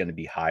race is going to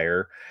be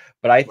higher.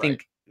 But I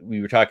think we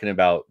were talking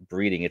about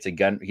breeding. He's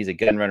a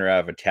gun runner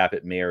out of a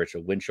Tappet mare. It's a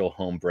Winchell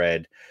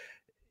homebred.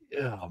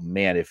 Oh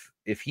man,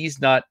 if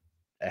he's not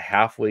a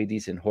halfway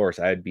decent horse,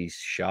 I'd be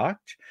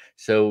shocked.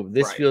 So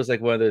this feels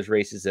like one of those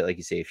races that, like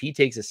you say, if he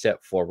takes a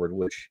step forward,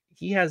 which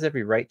he has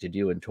every right to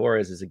do, and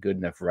Torres is a good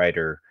enough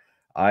rider,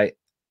 I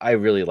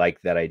really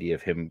like that idea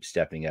of him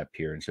stepping up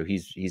here. And so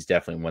he's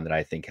definitely one that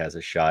I think has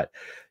a shot.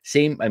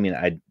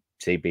 I'd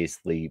say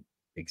basically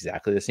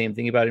exactly the same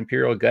thing about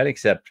Imperial Gun,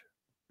 except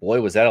boy,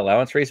 was that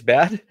allowance race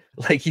bad.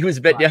 Like he was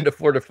bet down to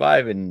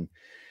 4-5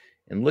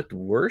 and looked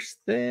worse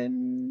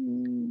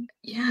than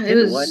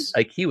it was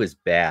like he was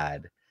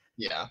bad.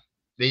 Yeah,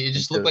 it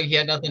just looked like he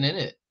had nothing in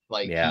it.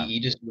 Like he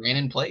just ran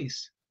in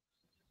place.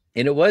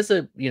 And it was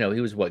he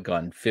was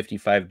gone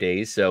 55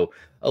 days, so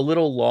a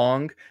little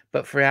long.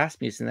 But for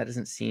Asmussen, that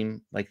doesn't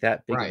seem like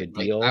that big of a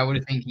deal. Like, I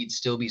would think he'd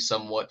still be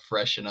somewhat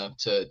fresh enough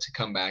to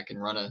come back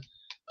and run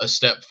a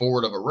step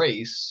forward of a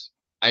race.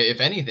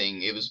 If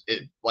anything, it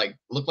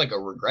looked like a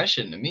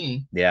regression to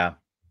me. Yeah.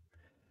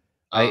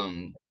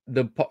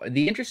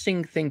 The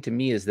interesting thing to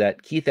me is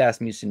that Keith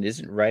Asmussen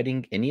isn't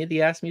riding any of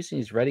the Asmussen.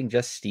 He's riding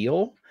just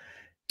Steel.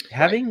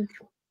 Having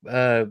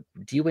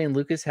Dwayne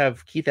Lucas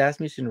have Keith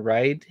Asmussen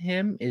ride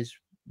him is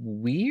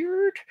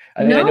weird.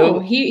 I know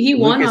he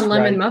won on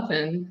Lemon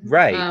Muffin,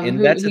 right?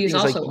 And that's he's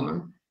also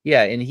won.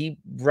 Yeah, and he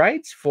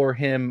rides for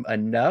him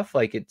enough.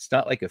 Like it's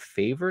not like a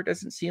favor. It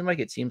doesn't seem like.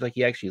 It seems like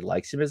he actually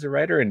likes him as a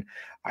rider, and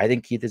I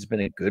think Keith has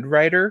been a good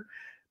rider.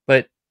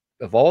 But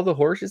of all the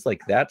horses,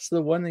 like that's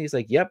the one that he's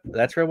like, yep,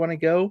 that's where I want to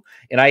go.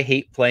 And I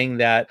hate playing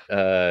that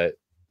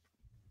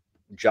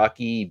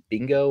jockey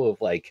bingo of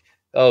like,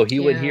 oh, he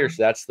went here,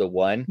 so that's the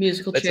one.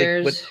 Musical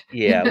chairs.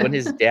 Like, when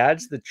his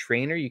dad's the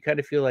trainer, you kind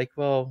of feel like,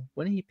 well,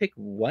 wouldn't he pick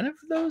one of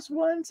those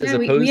ones as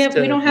opposed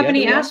to we don't have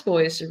any ass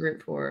boys to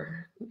root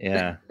for.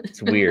 Yeah,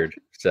 it's weird.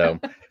 So,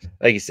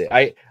 like you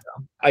say,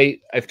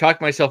 I've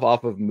talked myself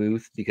off of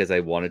Muth because I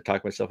want to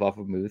talk myself off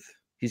of Muth.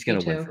 He's going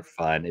to win for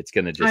fun. It's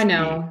going to just be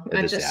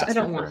a disaster. I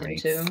don't want him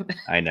to.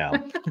 I know.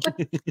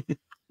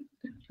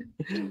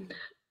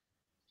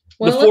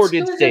 The 4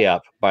 did stay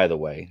up, by the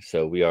way,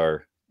 so we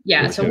are.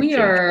 Yeah, so we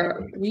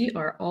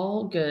are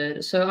all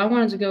good. So I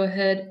wanted to go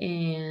ahead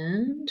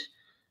and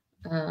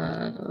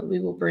we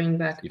will bring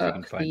back up you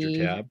can find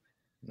your tab.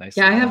 Nice.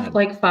 Yeah, I have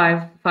like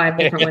five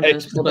different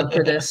windows pulled up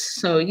for this.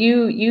 So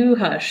you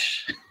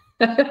hush.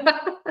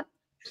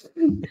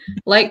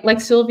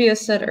 Like Sylvia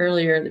said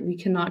earlier, that we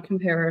cannot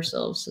compare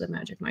ourselves to the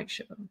Magic Mike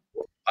show.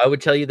 I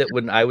would tell you that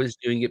when I was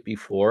doing it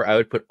before, I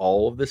would put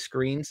all of the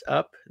screens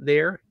up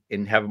there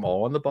and have them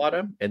all on the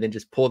bottom, and then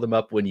just pull them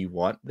up when you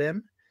want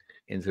them.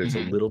 And so it's a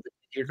little bit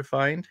easier to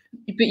find.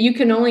 But you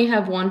can only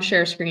have one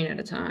share screen at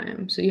a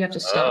time, so you have to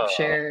stop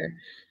share.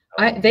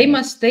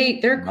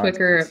 They're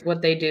quicker at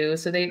what they do,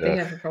 so they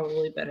have a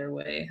probably better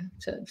way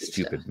to do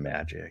Stupid stuff.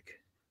 magic.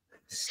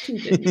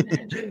 Stupid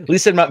magic. At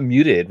least I'm not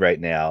muted right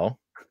now.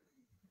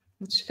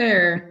 It's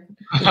fair.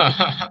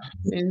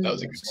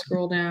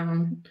 Scroll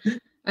down.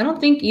 I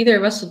don't think either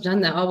of us have done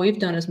that. All we've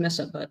done is mess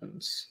up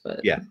buttons. But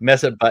yeah,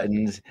 mess up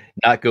buttons,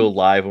 not go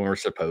live when we're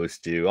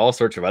supposed to, all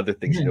sorts of other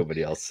things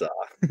nobody else saw.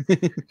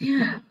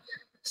 Yeah.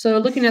 So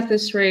looking at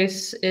this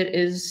race, it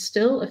is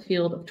still a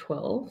field of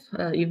 12.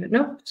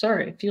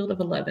 Field of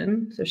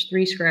 11. There's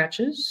 3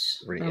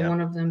 scratches. One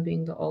of them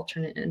being the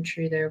alternate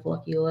entry there of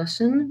Lucky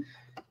Lesson.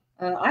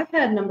 I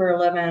had number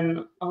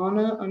 11,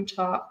 Anna, on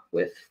top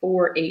with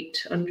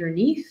 4-8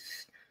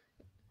 underneath.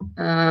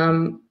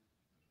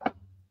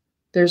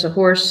 There's a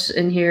horse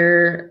in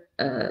here,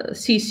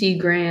 CC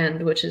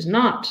Grand, which is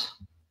not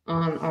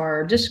on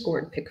our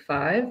Discord pick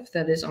 5.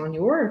 That is on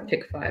your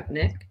pick 5,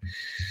 Nick.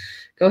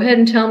 Go ahead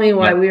and tell me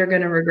why we are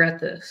going to regret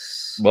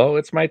this. Well,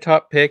 it's my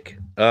top pick.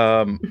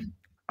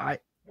 I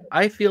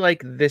feel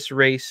like this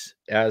race,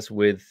 as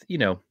with,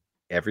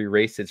 every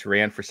race that's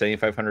ran for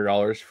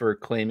 $7,500 for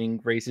claiming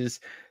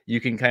races,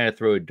 you can kind of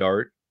throw a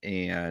dart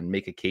and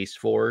make a case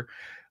for.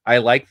 I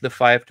like the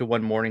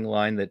 5-1 morning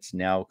line that's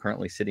now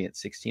currently sitting at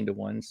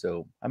 16-1.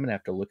 So I'm going to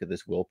have to look at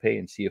this will pay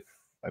and see if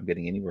I'm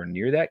getting anywhere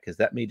near that, because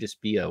that may just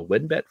be a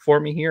win bet for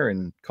me here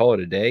and call it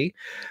a day.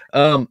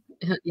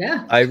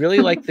 Yeah. I really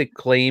like the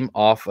claim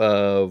off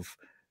of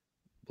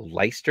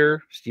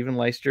Leister. Stephen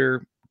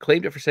Leister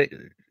claimed it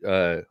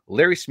for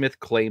Larry Smith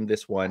claimed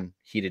this one.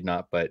 He did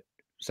not, but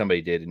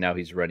somebody did, and now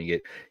he's running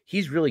it.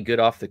 He's really good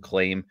off the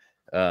claim.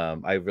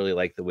 I really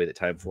like the way that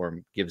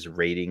Timeform gives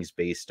ratings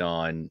based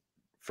on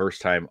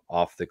first time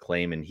off the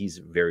claim, and he's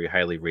very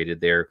highly rated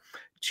there.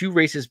 2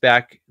 races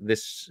back,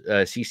 this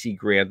CC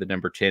Grand, the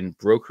number 10,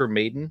 broke her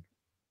maiden.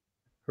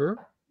 Her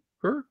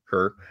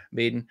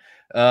maiden.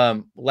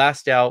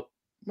 Last out,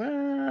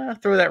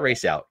 throw that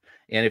race out.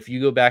 And if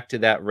you go back to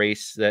that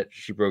race that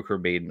she broke her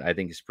maiden, I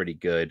think is pretty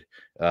good.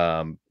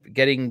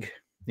 Getting,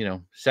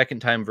 second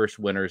time versus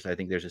winners, I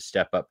think there's a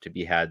step up to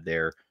be had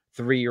there.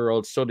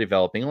 3-year-olds still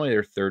developing, only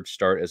their 3rd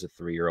start as a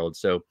 3-year-old.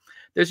 So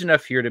there's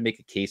enough here to make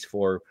a case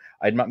for.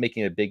 I'm not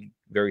making a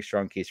very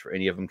strong case for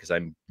any of them because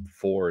I'm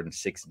 4 and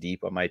 6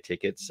 deep on my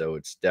tickets. So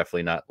it's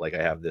definitely not like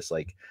I have this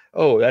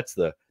that's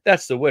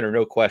the winner,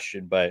 no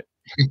question. But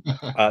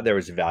there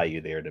was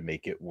value there to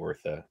make it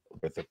worth a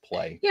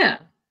play. Yeah.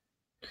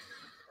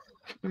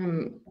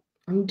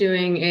 I'm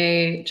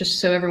doing just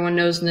so everyone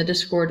knows in the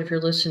Discord, if you're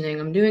listening,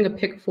 I'm doing a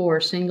pick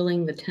 4,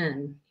 singling the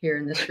 10 here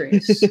in this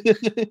race.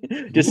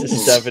 Just a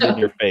 7 in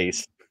your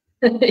face.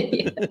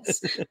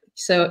 Yes.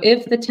 So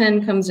if the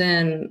 10 comes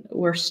in,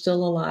 we're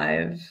still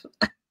alive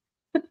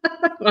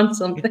on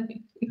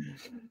something.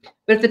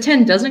 But if the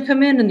 10 doesn't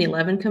come in and the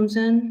 11 comes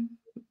in,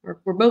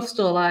 we're both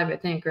still alive, I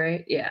think,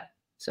 right? Yeah.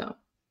 So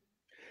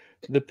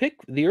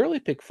the early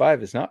pick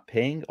 5 is not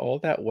paying all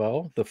that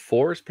well. The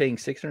 4 is paying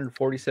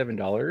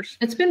 $647.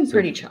 It's been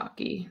pretty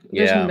chalky.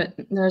 Yeah.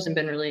 There hasn't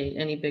been really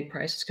any big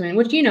prices coming,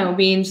 which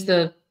means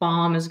the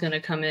bomb is going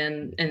to come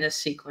in this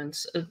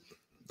sequence of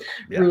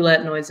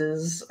roulette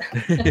noises.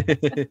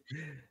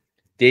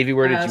 Davey,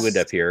 where did you end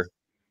up here?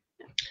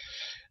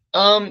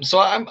 So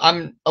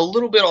I'm a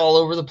little bit all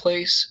over the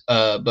place,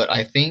 but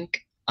I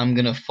think I'm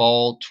gonna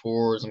fall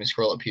towards. Let me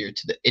scroll up here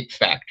to the it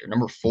factor,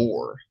 number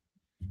 4.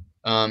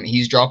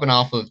 He's dropping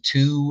off of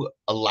 2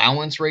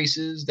 allowance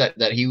races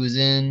that he was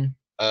in.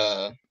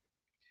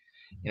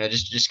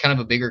 Just kind of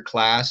a bigger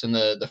class. And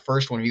the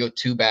first one, if you go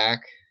 2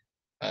 back,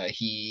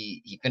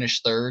 he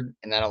finished 3rd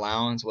in that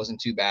allowance. Wasn't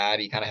too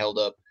bad. He kind of held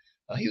up.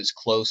 He was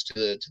close to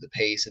the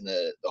pace in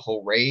the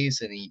whole race,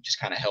 and he just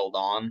kind of held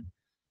on.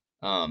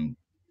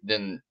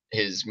 Then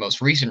his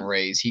most recent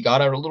race, he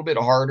got out a little bit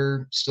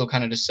harder, still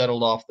kind of just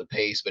settled off the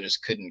pace, but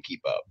just couldn't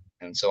keep up.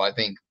 And so I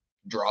think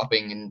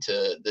dropping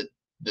into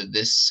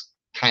this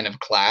kind of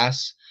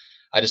class,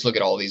 I just look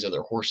at all these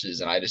other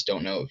horses, and I just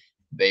don't know if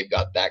they've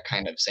got that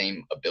kind of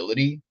same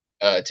ability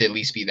to at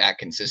least be that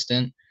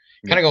consistent.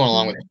 Kind of going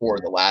along with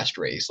the last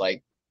race,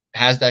 like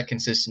has that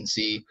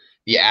consistency.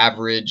 The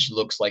average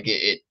looks like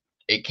it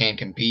can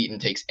compete and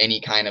takes any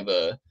kind of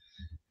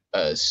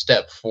a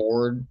step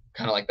forward,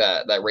 kind of like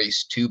that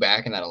race 2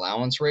 back in that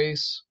allowance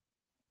race.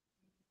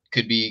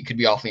 Could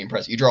be awfully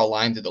impressive. You draw a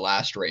line through the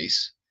last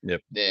race.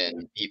 Yep.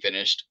 Then he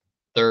finished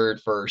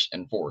 3rd, 1st,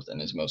 and 4th in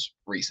his most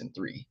recent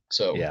 3.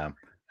 So yeah.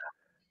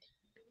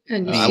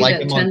 And you I see like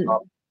that him 10 on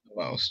top the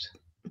most.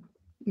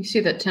 You see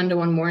that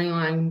 10-1 morning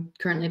line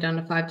currently down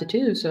to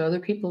 5-2. So other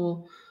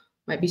people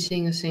might be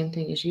seeing the same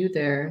thing as you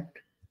there.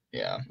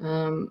 Yeah.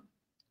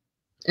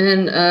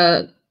 And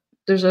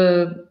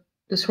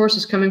this horse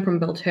is coming from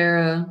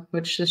Belterra,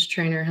 which this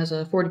trainer has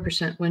a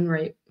 40% win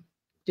rate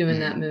doing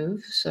that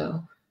move.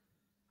 So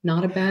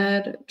not a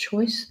bad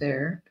choice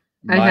there.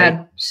 I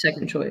had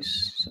second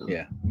choice. So.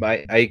 Yeah,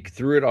 I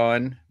threw it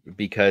on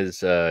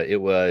because it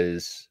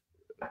was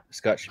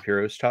Scott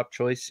Shapiro's top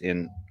choice,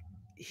 and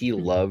he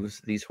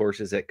loves these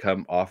horses that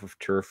come off of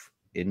turf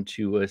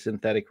into a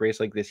synthetic race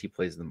like this. He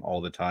plays them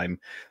all the time.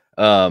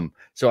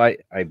 So I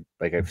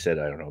like I've said,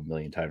 I don't know, a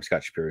million times,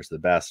 Scott Shapiro is the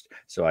best.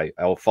 So I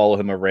will follow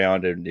him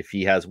around, and if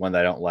he has one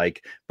that I don't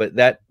like, but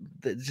that's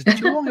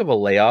too long of a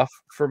layoff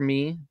for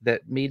me,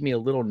 that made me a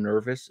little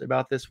nervous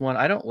about this one.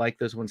 I don't like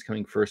those ones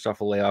coming first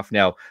off a layoff.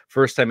 Now,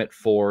 first time at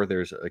 4,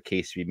 there's a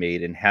case to be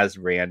made, and has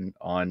ran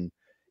on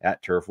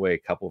at Turfway a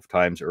couple of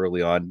times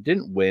early on.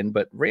 Didn't win,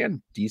 but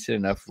ran decent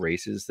enough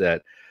races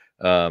that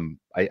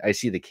I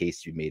see the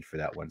case to be made for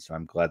that one. So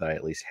I'm glad that I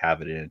at least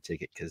have it in a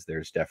ticket, because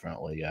there's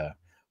definitely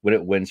when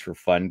it wins for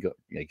fun,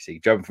 like say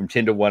jumping from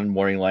 10 to 1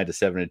 morning line to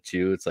 7 to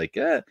 2. It's like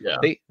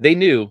they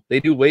knew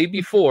way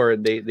before,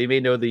 and they may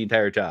know the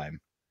entire time.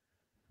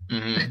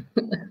 Yeah,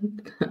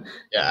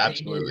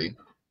 absolutely.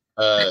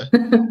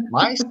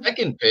 My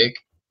second pick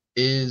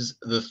is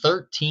the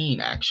 13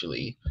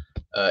 actually.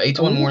 8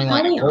 to 1 morning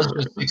line. It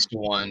was 6 to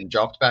 1,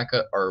 dropped back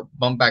up or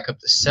bumped back up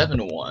to 7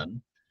 to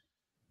 1.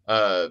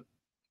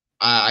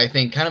 I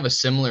think kind of a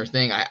similar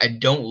thing. I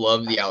don't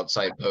love the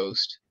outside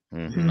post.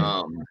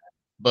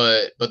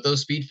 But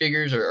those speed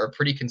figures are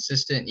pretty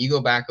consistent. You go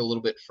back a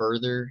little bit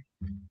further,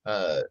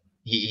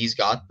 he's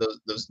got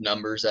those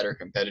numbers that are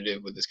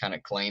competitive with this kind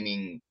of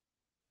claiming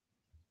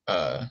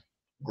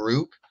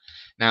group.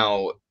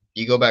 Now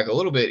you go back a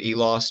little bit, he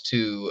lost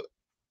to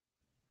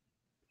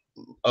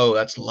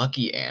that's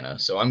Lucky Anna.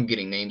 So I'm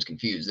getting names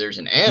confused. There's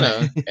an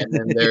Anna, and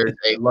then there's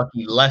a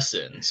Lucky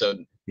Lesson. So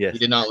he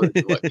did not lose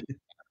to Lucky,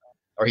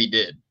 or he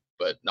did,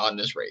 but not in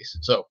this race.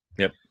 So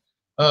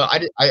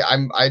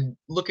I'm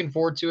looking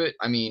forward to it.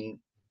 I mean,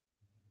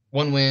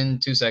 1 win,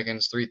 2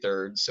 seconds,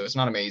 3/3. So it's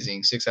not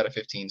amazing. 6 out of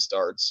 15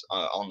 starts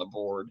on the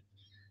board.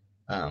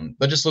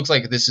 But just looks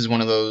like this is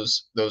one of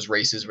those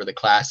races where the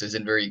class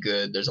isn't very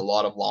good. There's a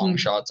lot of long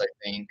shots, I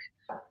think.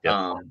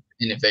 And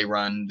if they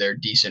run their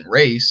decent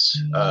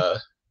race,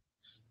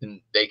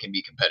 then they can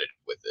be competitive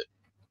with it.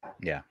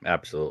 Yeah,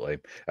 absolutely.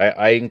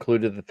 I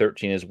included the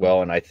 13 as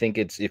well, and I think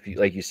it's, if you,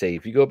 like you say,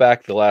 if you go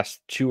back the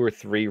last 2 or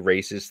 3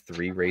 races,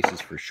 3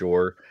 races for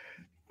sure,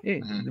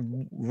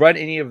 run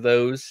any of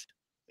those,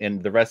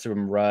 and the rest of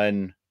them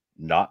run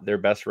not their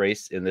best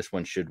race, and this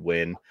one should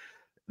win.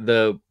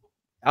 The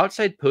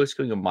outside post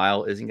going a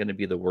mile isn't going to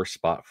be the worst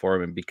spot for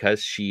him, and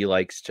because she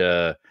likes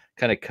to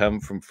kind of come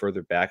from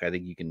further back, I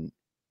think you can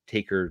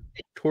take her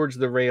towards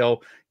the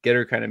rail, get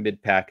her kind of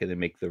mid pack, and then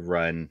make the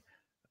run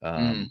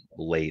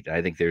late.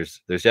 I think there's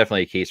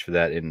definitely a case for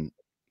that. In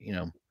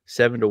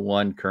 7 to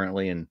 1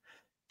 currently, and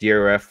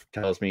DRF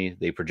tells me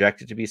they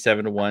project it to be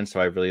 7 to 1,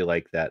 so I really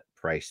like that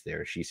price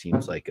there. She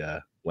seems like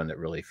one that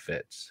really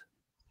fits.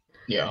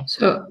 Yeah.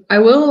 So I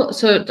want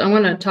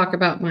to talk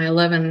about my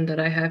 11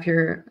 that I have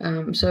here.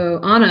 So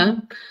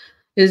Anna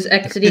is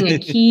exiting a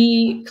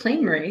key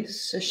claim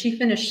race. So she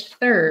finished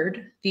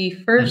 3rd. The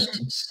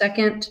 1st,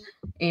 2nd,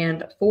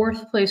 and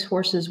 4th place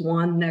horses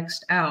won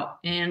next out.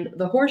 And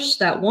the horse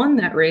that won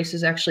that race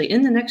is actually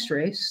in the next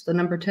race, the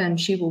number 10,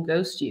 She Will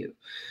Ghost You.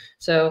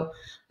 So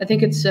I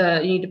think it's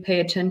you need to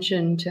pay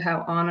attention to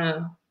how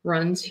Anna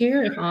runs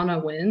here. If Anna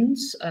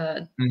wins,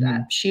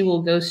 that She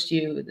Will Ghost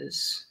You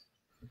is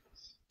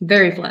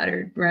very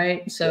flattered,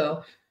 right?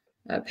 So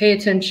pay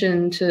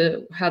attention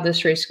to how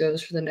this race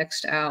goes for the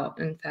next out.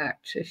 In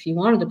fact, if you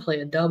wanted to play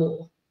a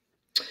double,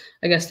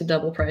 I guess the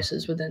double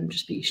prices would then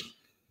just be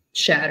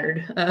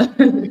shattered.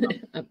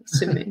 I'm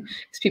assuming,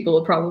 because people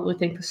will probably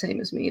think the same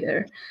as me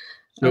there.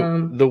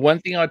 So the one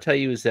thing I'll tell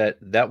you is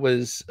that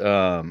was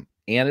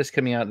Anna's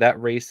coming out.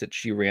 That race that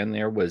she ran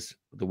there was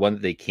the one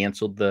that they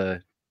canceled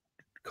the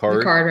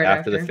card right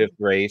after the 5th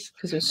race.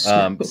 It was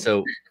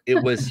so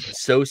it was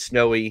so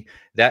snowy.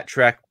 That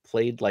track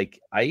played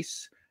like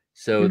ice.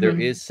 So there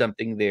is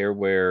something there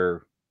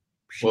where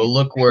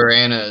look where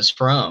Anna is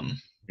from.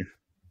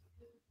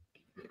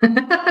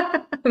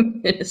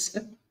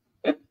 Minnesota.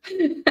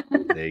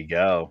 There you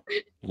go.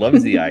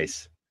 Loves the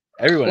ice.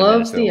 Everyone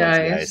loves the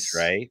ice,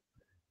 right?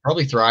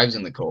 Probably thrives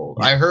in the cold.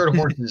 I heard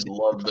horses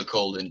love the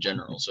cold in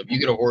general. So if you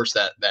get a horse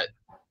that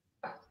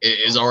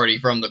is already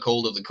from the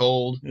cold of the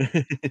cold.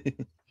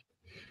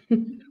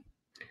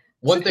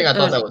 One thing I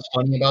thought that was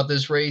funny about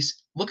this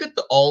race, look at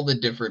all the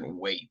different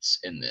weights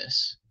in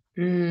this.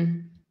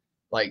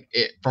 Like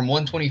from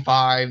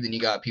 125, then you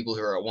got people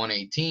who are at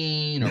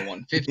 118 or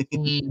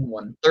 115,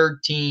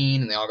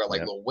 113, and they all got like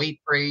little weight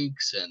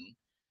breaks, and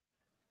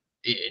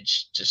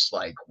it's just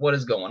like, what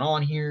is going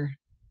on here?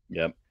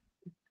 Yep.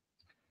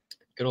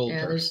 Good old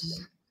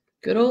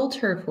Good old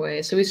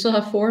Turfway. So we still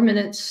have 4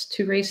 minutes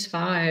to race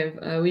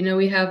 5. We know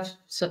we have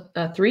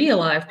 3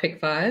 alive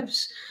pick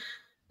 5s.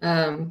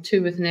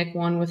 2 with Nick,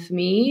 1 with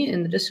me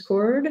in the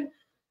Discord.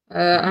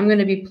 I'm going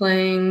to be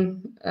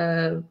playing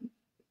a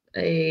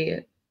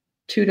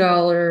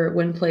 $2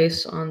 win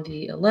place on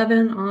the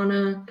 11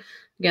 Anna.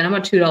 Again, I'm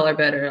a $2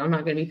 better. I'm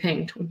not going to be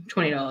paying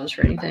 $20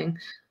 for anything.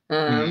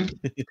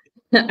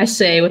 I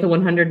say with a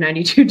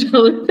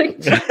 $192 thing.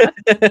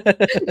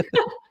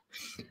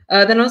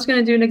 Then I was going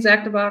to do an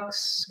exacta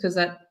box because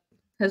that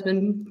has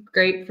been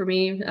great for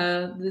me.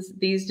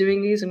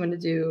 Doing these, I'm going to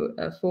do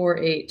a 4,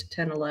 8,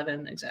 10,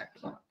 11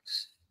 exacta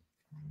box.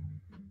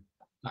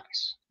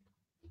 Nice.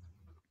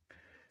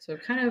 So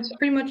kind of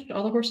pretty much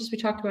all the horses we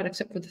talked about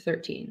except for the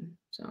 13.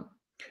 So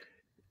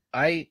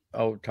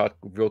I'll talk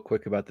real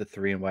quick about the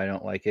 3 and why I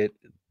don't like it.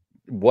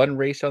 One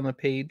race on the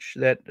page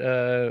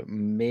that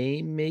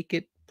may make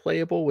it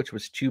playable, which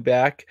was 2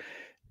 back.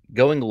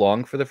 Going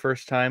long for the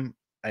first time,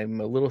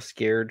 I'm a little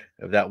scared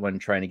of that one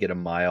trying to get a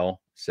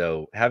mile.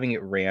 So having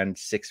it ran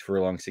 6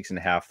 furlong,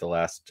 6.5 the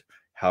last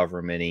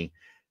however many.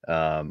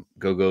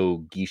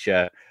 Go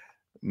Geisha,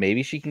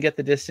 maybe she can get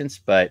the distance,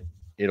 but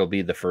it'll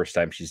be the first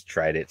time she's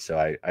tried it.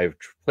 So I've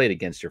played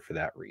against her for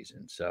that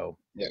reason. So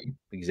yeah,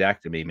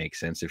 exact to me makes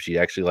sense. If she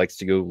actually likes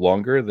to go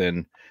longer,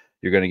 then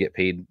you're going to get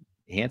paid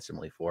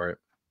handsomely for it.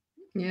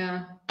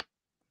 Yeah.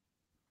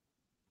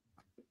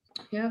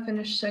 Yeah,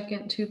 finished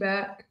second, 2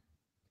 back.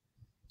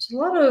 It's a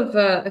lot of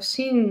I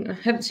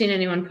haven't seen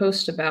anyone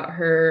post about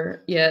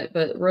her yet,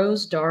 but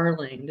Rose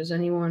Darling. Does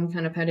anyone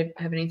kind of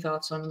have any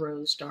thoughts on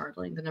Rose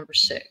Darling, the number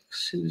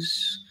 6,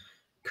 who's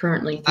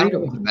currently 3 to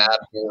 1? Bad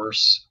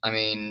horse. I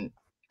mean,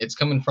 it's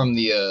coming from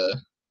the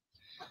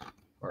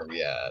where are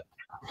we at?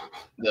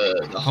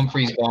 The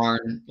Humphreys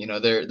barn. You know,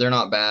 they're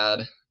not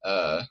bad.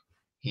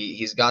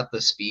 He's got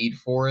the speed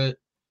for it,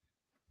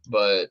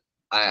 but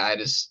I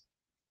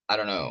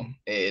don't know.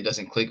 It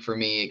doesn't click for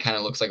me. It kind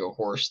of looks like a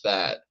horse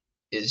that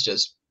is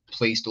just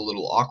placed a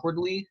little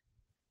awkwardly.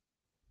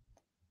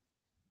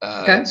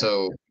 Okay.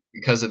 So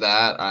because of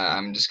that,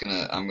 I'm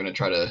gonna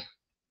try to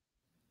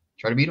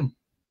beat him.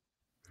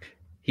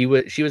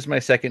 She was my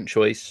second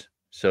choice,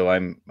 so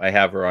I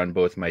have her on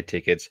both my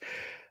tickets.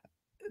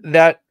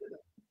 That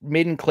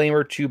maiden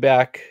claimer 2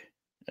 back,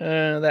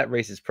 that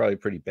race is probably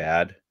pretty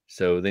bad.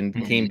 So then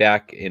came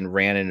back and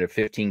ran in a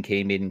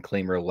 15K maiden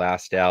claimer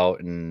last out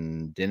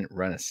and didn't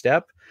run a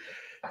step.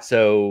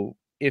 So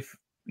if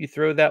you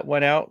throw that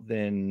one out,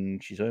 then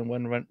she's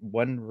only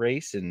one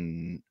race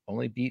and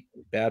only beat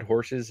bad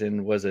horses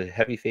and was a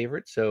heavy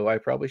favorite. So I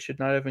probably should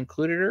not have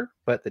included her,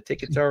 but the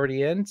ticket's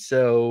already in.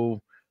 So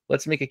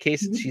let's make a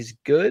case that she's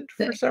good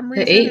for some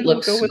reason. The 8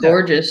 looks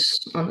gorgeous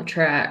on the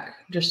track,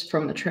 just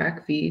from the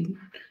track feed.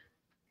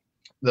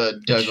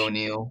 The Doug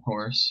O'Neill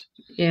horse.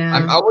 Yeah.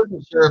 I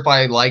wasn't sure if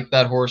I liked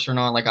that horse or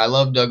not. Like, I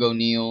love Doug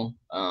O'Neill.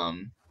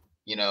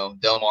 You know,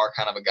 Del Mar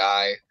kind of a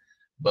guy.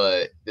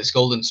 But this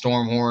Golden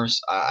Storm horse,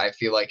 I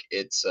feel like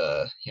it's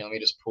let me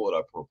just pull it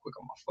up real quick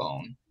on my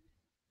phone.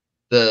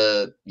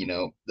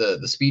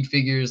 The speed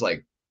figures,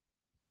 like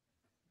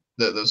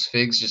those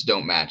figs just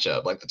don't match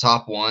up. Like the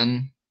top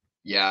one,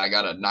 yeah, I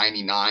got a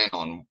 99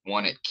 on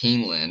one at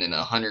Keeneland and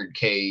a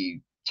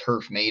 100K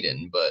turf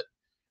maiden, but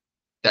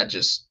that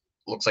just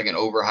looks like an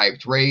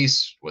overhyped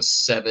race. Was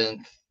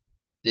 7th,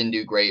 didn't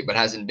do great, but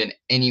hasn't been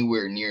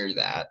anywhere near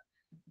that.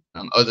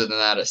 Other than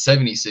that, a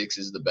 76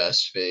 is the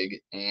best fig,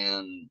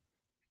 and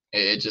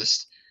it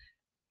just,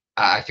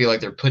 I feel like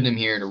they're putting him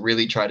here to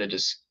really try to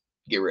just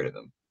get rid of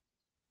him.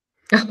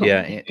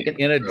 Yeah,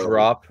 in a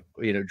drop,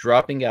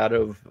 dropping out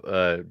of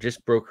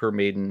just broke her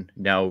maiden,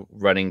 now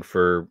running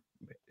for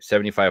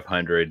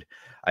 7,500.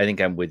 I think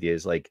I'm with you.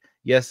 Is like,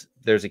 yes,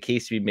 there's a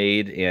case to be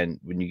made,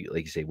 and when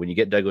you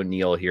get Doug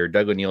O'Neill here,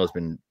 Doug O'Neill has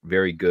been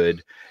very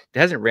good. It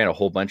hasn't ran a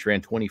whole bunch, ran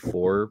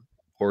 24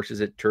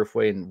 horses at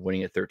Turfway and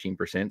winning at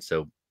 13%.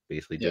 So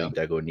basically doing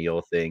Doug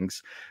O'Neill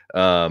things.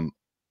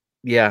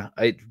 Yeah,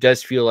 it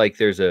does feel like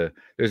there's a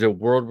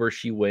world where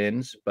she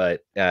wins,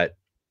 but at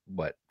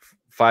what,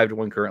 5 to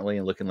 1 currently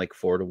and looking like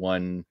 4 to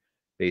 1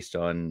 based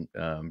on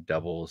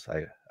doubles,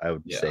 I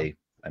would say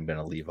I'm going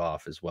to leave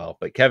off as well.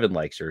 But Kevin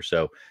likes her,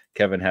 so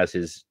Kevin has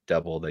his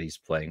double that he's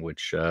playing,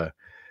 which I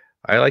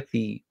like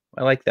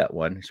that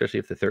one, especially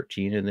if the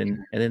 13 and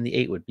then the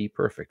 8 would be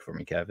perfect for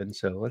me, Kevin.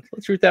 So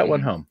let's root that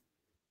one home.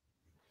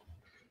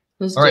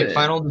 All right,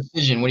 final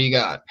decision. What do you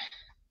got?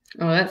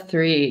 Oh, that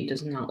 3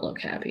 does not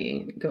look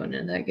happy going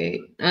into that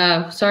gate.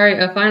 Sorry,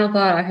 a final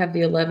thought. I have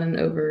the 11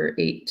 over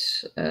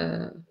 8.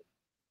 Over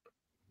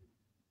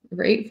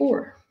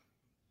 8-4.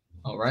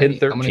 All right.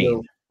 10-13. I'm going to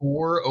go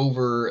 4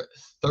 over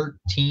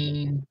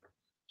 13.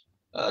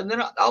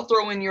 Then I'll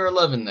throw in your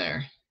 11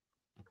 there.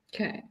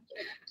 Okay.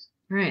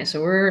 All right.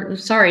 So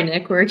sorry,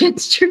 Nick. We're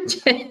against your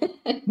 10.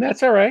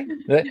 That's all right.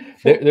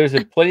 There's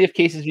plenty of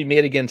cases you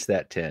made against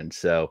that 10.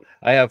 So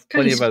I have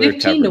plenty of other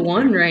 15 to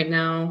 1 right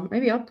now.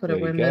 Maybe I'll put a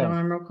win bet on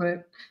him real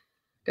quick.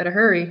 Gotta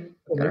hurry.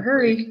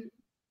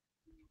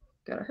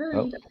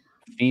 Oh,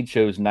 feed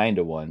shows 9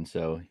 to 1,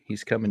 so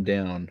he's coming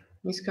down.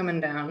 He's coming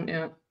down.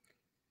 Yeah.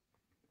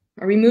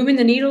 Are we moving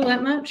the needle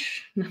that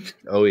much?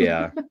 Oh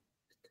yeah.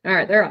 All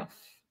right, they're off.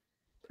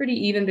 Pretty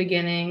even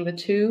beginning. The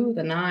 2,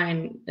 the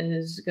 9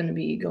 is going to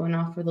be going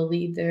off for the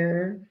lead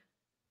there.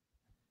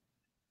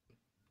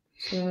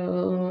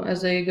 So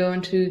as they go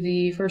into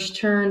the first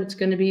turn, it's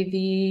going to be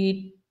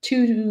the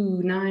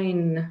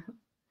 2-9.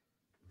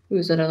 Who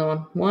is that other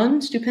one?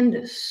 1,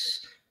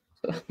 Stupendous.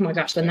 Oh my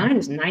gosh, the 9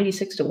 is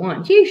 96 to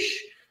 1. Yeesh.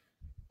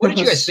 What did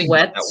you guys think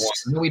about that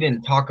one? We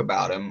didn't talk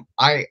about him.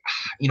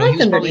 He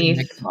was probably the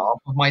next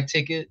off of my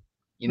ticket.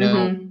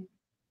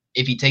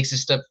 If he takes a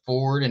step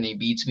forward and he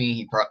beats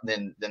me,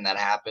 then that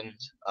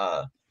happens.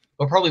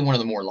 But probably one of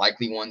the more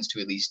likely ones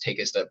to at least take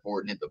a step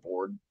forward and hit the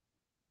board.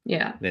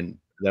 Yeah. Then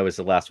that was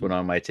the last one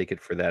on my ticket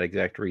for that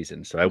exact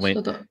reason. So I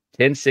went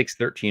 10, 6,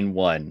 13,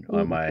 1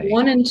 on my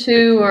 1 and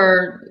 2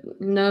 are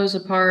nose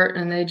apart,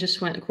 and they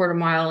just went a quarter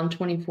mile and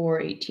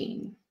 24,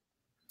 18.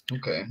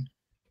 Okay.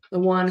 The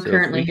one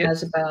currently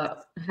has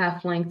about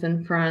half length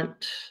in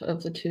front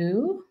of the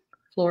 2,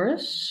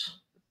 Flores.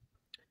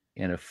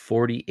 And a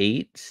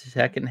 48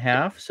 second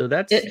half. So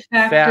that's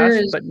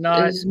fast, but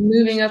not is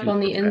moving up on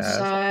the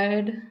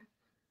inside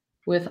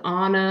with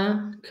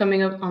Anna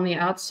coming up on the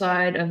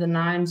outside of the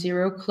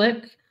 9-0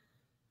 click.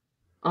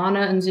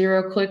 Anna and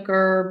 0 click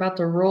are about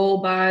to roll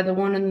by the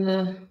 1 and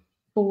the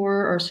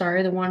 4, or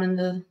sorry, the 1 and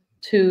the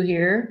 2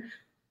 here.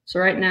 So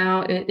right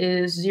now it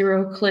is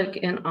 0 click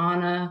and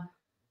Anna.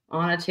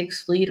 Anna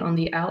takes lead on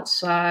the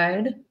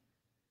outside.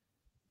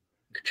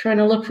 Trying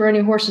to look for any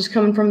horses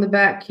coming from the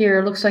back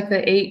here. Looks like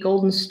the 8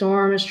 Golden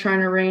Storm is trying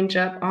to range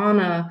up.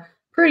 Anna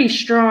pretty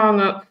strong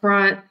up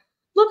front.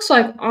 Looks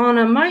like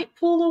Anna might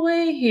pull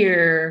away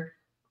here.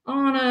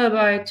 Anna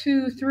by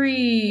 2,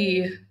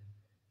 3,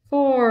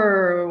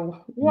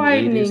 4,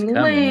 widening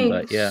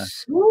lengths. Yeah.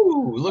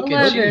 Ooh, look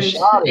 11, at you,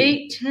 Shotty.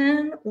 8,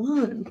 10,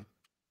 1.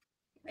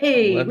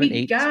 Hey, 11, we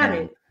 8, got 10.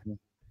 it.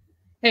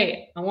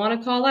 Hey, I want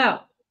to call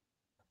out.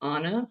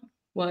 Anna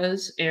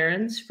was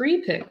Aaron's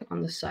free pick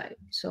on the site.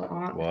 So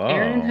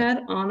Aaron had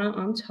Anna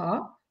on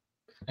top.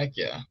 Heck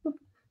yeah.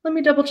 Let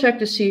me double check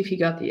to see if he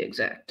got the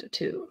exacta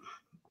too.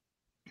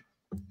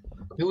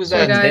 Who was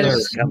that?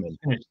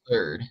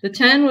 Third. The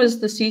 10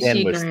 was the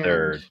CC Grand.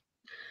 Third.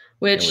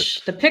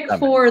 Which the pick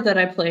 4 that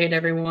I played,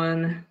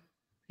 everyone.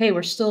 Hey,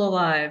 we're still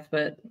alive,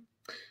 but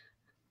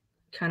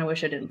kind of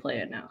wish I didn't play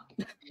it now.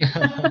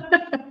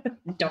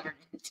 Darn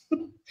it.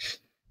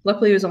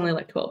 Luckily, it was only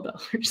like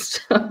 $12.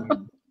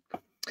 So.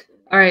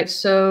 All right,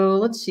 so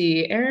let's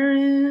see.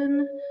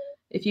 Aaron,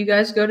 if you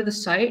guys go to the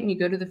site and you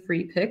go to the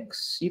free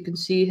picks, you can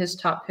see his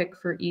top pick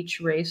for each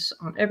race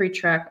on every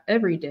track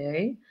every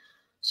day.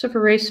 So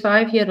for race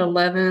 5, he had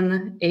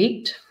 11,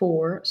 8,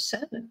 4,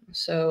 7.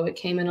 So it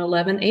came in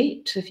 11,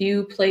 8. If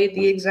you played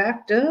the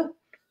exacta,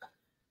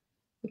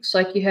 looks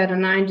like you had a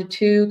 9 to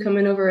 2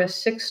 coming over a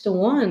 6 to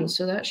 1.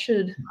 So that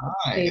should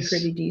pay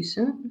pretty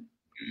decent.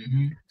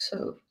 Mm-hmm.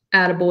 So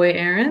attaboy,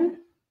 Aaron.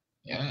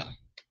 Yeah.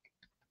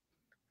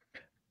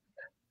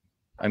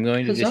 I'm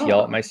going to just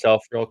yell at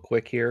myself real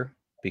quick here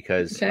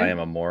because I am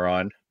a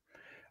moron.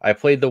 I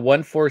played the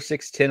 1, 4,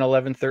 6, 10,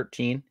 11,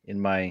 13 in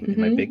my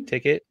big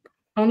ticket.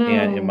 Oh no.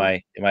 And in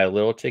my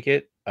little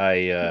ticket,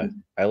 I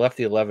left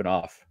the 11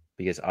 off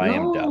because I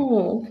am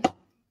dumb.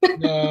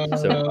 No.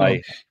 So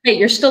hey,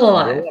 you're still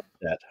alive.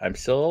 I'm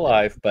still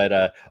alive,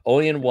 but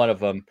only in one of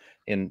them,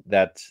 and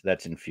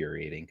that's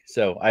infuriating.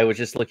 So I was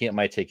just looking at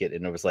my ticket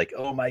and it was like,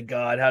 oh my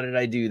god, how did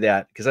I do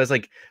that? Because I was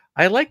like,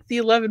 I like the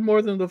 11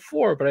 more than the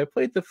 4, but I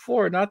played the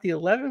 4, not the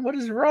 11. What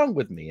is wrong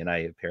with me? And I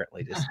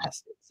apparently just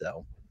missed it.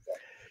 So,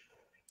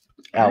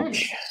 ouch.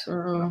 Right,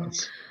 so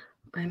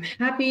I'm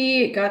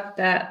happy. Got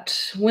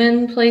that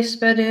win place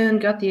bet in.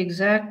 Got the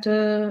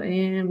exacta,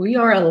 and we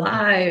are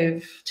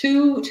alive.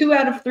 Two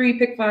out of 3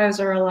 pick 5s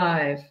are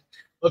alive.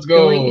 Let's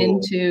go. Going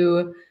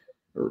into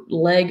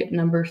leg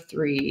number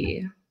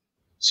 3.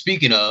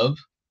 Speaking of,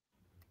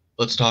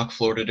 let's talk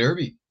Florida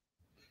Derby.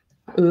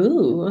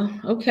 Ooh,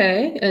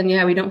 okay. And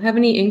yeah, we don't have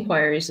any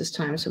inquiries this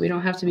time, so we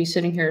don't have to be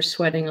sitting here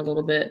sweating a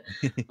little bit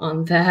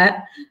on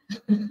that.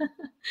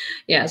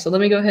 Yeah, so let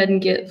me go ahead and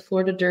get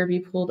Florida Derby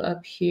pulled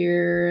up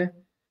here.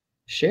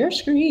 Share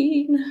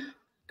screen,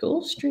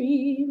 goal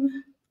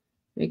stream.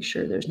 Make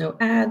sure there's no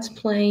ads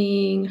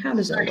playing. How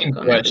does that look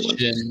on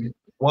question?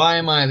 Why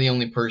am I the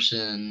only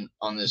person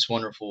on this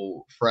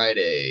wonderful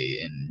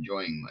Friday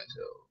enjoying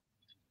myself?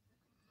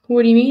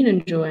 What do you mean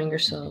enjoying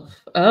yourself?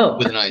 Oh.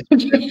 With a nice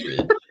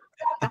beverage.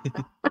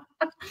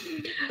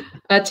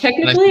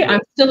 Technically,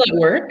 I'm still at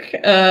work.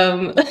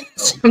 So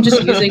I'm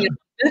just using it for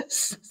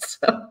this.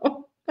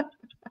 So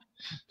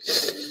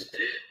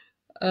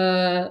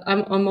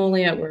I'm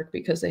only at work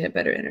because they have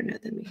better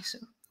internet than me. So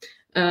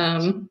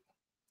and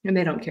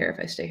they don't care if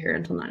I stay here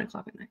until 9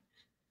 o'clock at night.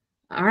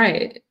 All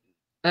right.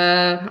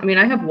 I mean,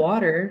 I have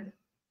water.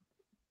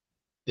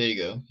 There you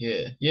go.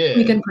 Yeah. Yeah.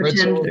 We can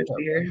pretend there's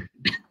beer.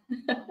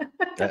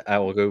 I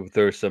will go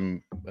throw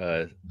some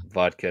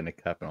vodka in a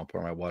cup and I'll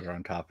pour my water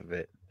on top of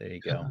it. There you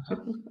go.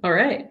 All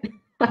right.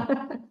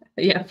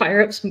 Yeah,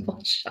 fire up some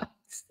bull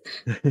shots.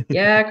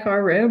 Yeah,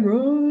 car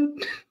ramrod.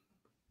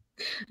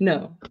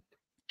 No.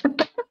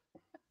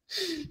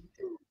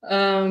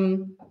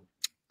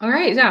 All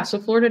right, yeah, so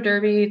Florida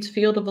Derby, it's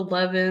field of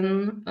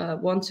 11.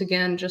 Once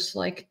again, just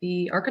like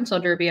the Arkansas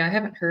Derby, I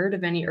haven't heard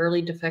of any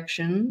early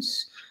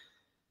defections.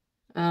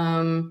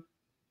 We're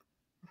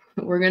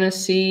going to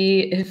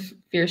see if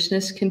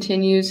Fierceness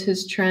continues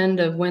his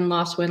trend of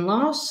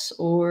win-loss,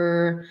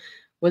 or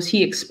was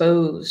he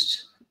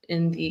exposed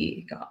in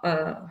the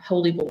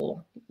Holy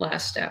Bull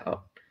last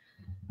out.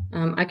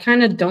 I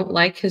kind of don't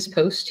like his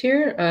post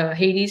here.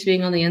 Hades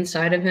being on the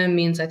inside of him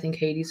means I think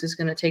Hades is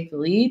going to take the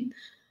lead.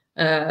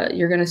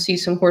 You're going to see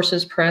some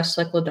horses press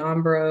like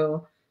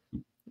Ladombro.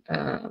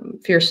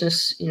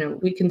 Fierceness,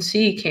 we can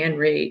see can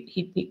rate.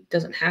 He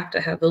doesn't have to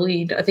have the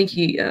lead. I think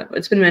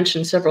it's been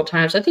mentioned several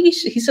times. I think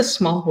he's a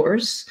small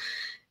horse,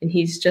 and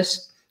he's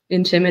just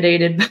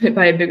intimidated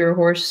by a bigger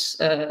horse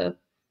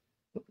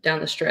down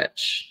the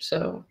stretch.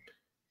 So,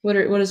 what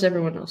is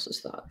everyone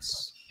else's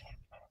thoughts?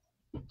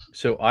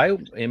 So I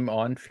am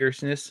on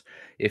Fierceness.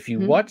 If you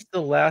watch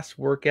the last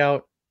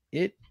workout,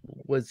 it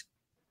was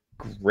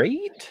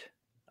great.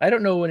 I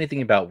don't know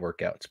anything about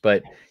workouts,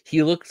 but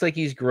he looks like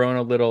he's grown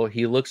a little.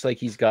 He looks like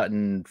he's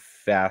gotten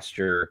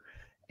faster,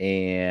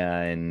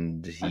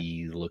 and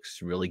he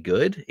looks really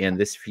good. And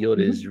this field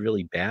is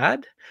really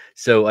bad.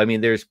 So, I mean,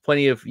 there's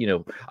plenty of,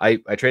 I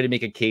try to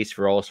make a case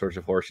for all sorts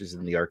of horses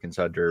in the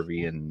Arkansas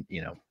Derby, and,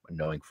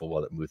 knowing full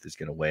well that Muth is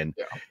going to win.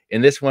 Yeah.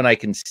 In this one, I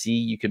can see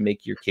you can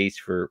make your case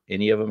for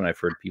any of them. And I've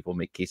heard people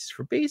make cases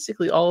for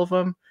basically all of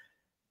them.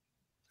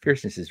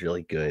 Fierceness is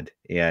really good.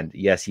 And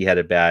yes, he had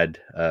a bad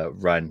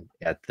run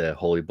at the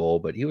Holy Bull,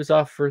 but he was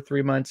off for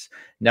 3 months.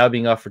 Now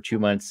being off for 2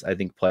 months, I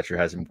think Pletcher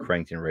has him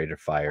cranked and ready to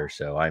fire.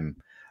 So I'm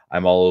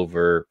all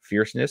over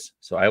Fierceness.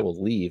 So I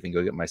will leave and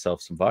go get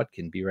myself some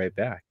vodka and be right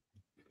back.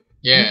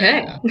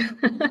 Yeah. Okay.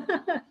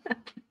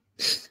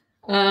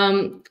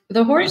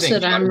 The horse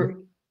that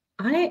I'm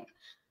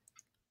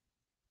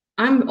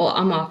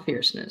off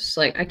Fierceness.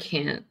 Like I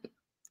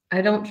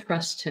don't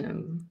trust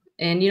him.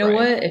 And you know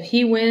what? If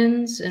he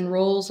wins and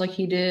rolls like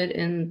he did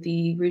in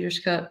the Breeders'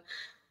 Cup,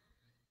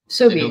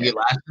 so be it. He'll get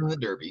last in the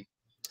Derby.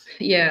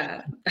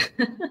 Yeah.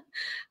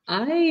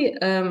 I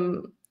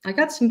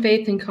got some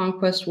faith in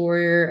Conquest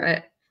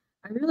Warrior.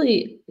 I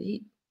really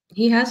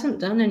he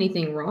hasn't done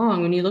anything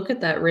wrong. When you look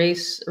at that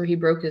race where he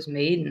broke his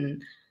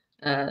maiden,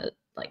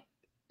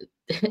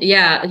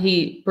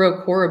 he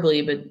broke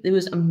horribly, but it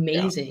was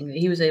amazing that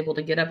he was able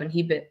to get up and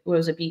he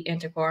beat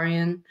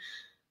Antiquarian.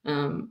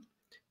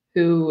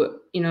 Who,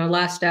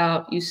 last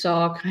out you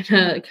saw kind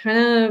of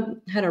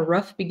had a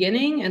rough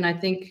beginning. And I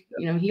think,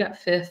 he got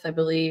 5th, I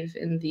believe,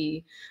 in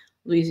the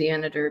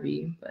Louisiana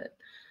Derby. But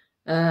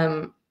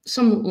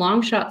some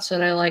long shots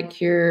that I like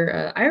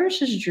here,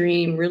 Irish's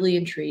Dream really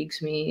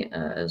intrigues me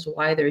as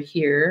why they're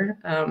here.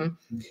 And,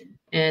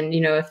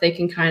 if they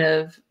can kind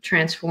of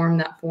transform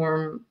that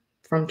form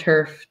from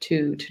turf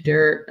to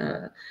dirt,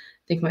 I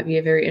think might be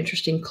a very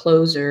interesting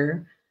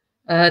closer.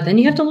 Then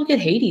you have to look at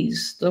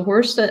Hades, the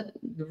horse that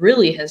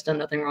really has done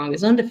nothing wrong,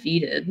 is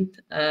undefeated.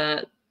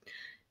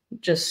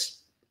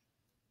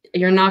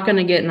 You're not going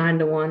to get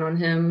 9-1 on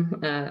him.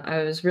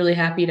 I was really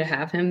happy to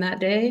have him that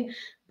day,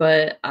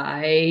 but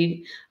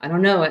I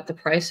don't know, at the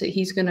price that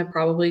he's going to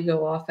probably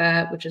go off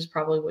at, which is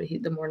probably what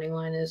the morning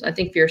line is. I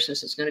think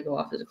Fierceness is going to go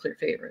off as a clear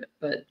favorite,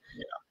 but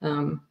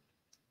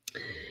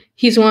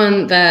he's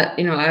one that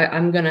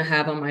I'm going to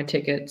have on my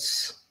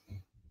tickets.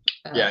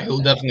 He'll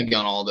definitely be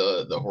on all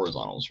the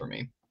horizontals for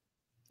me.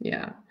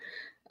 Yeah.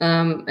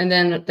 And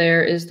then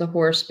there is the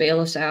horse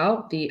Bayless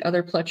Out, the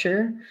other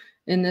Pletcher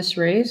in this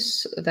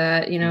race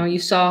that, you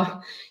saw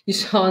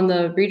in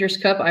the Breeders'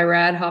 Cup,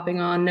 Irad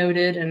hopping on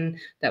noted, and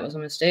that was a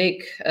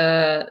mistake.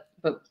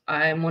 But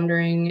I'm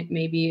wondering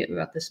maybe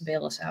about this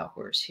Bayless Out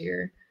horse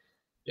here.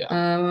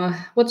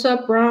 Yeah. What's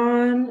up,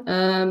 Ron?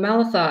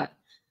 Malathot.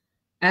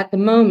 At the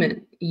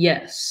moment,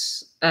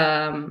 yes.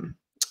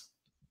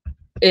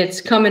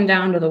 It's coming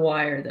down to the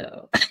wire,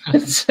 though.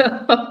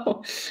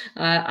 So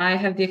I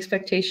have the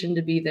expectation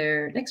to be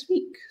there next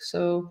week.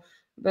 So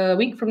a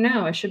week from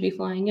now, I should be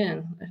flying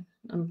in.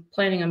 I'm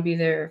planning on be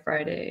there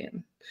Friday.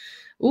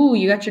 Ooh,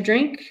 you got your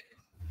drink?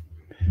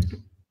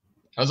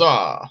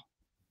 Huzzah!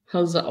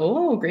 Huzzah!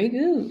 Oh, Grey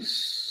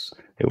Goose.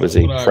 It was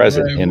a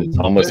present, and it's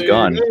almost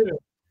gone.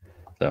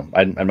 So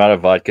I'm not a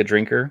vodka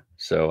drinker,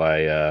 so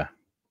I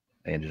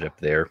ended up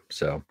there.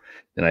 So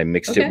then I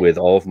mixed it with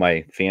all of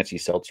my fancy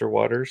seltzer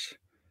waters.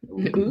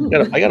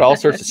 I got all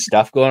sorts of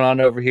stuff going on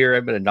over here.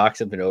 I'm going to knock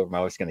something over. My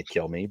wife's going to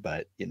kill me,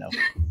 but Hey,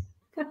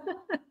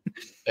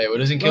 what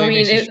doesn't kill you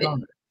makes you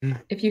stronger.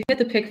 If you hit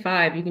the pick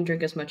 5, you can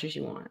drink as much as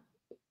you want.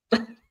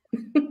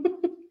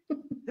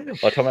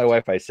 I'll tell my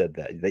wife I said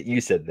that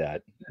you said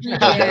that.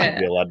 That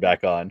would be allowed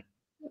back on.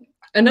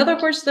 Another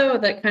horse, though,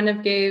 that kind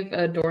of gave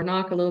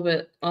Dornoch a little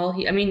bit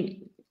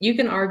you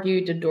can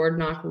argue, did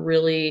Dornoch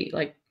really,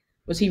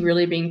 was he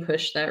really being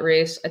pushed that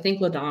race? I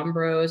think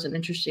Ladombro is an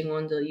interesting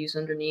one to use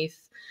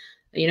underneath.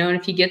 And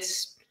if he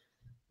gets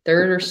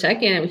 3rd or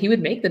 2nd, he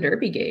would make the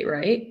Derby gate,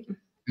 right?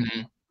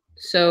 Mm-hmm.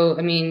 So,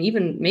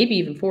 maybe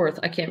even 4th.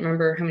 I can't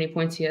remember how many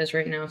points he has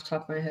right now off the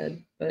top of my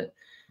head. But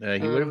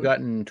he would have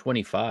gotten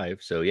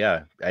 25. So,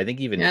 yeah, I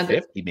think even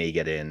 5th he may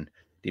get in,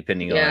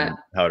 depending on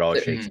how it all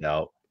shakes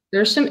out.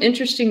 There's some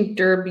interesting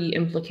Derby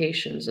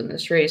implications in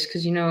this race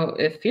because,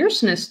 if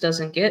Fierceness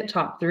doesn't get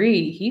top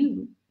 3,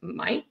 he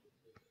might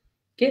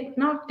get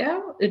knocked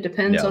out. It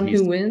depends on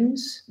who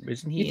wins.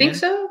 Isn't he? You think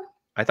so?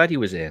 I thought he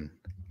was in.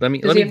 Let me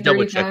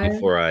double check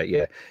before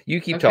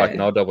you keep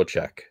talking. I'll double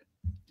check.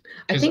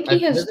 I think he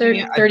has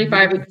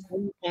 35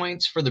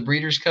 points for the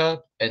Breeders'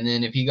 Cup, and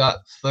then if he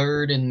got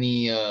third in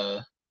the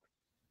what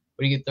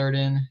do you get third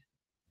in?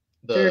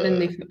 Third in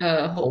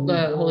the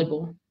Holy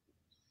Bull.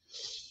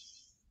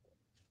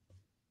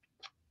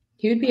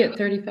 He would be at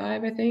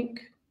 35, I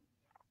think.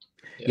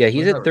 Yeah,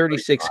 he's at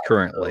 36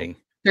 currently.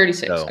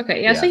 36. So,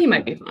 okay, yeah, so he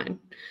might be fine.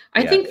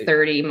 I think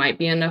 30 might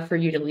be enough for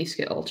you to at least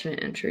get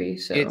alternate entry.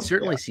 So it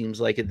certainly seems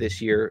like it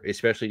this year,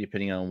 especially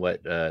depending on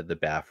what the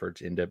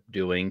Baffords end up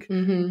doing.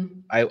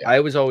 I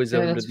was always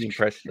under the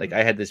impression, like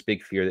I had this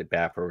big fear that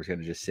Baffert was going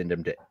to just send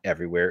him to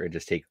everywhere and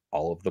just take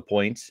all of the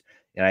points.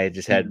 And I had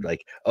just had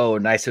like, oh,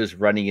 Niso's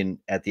running in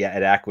at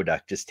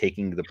Aqueduct, just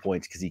taking the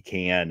points because he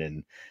can,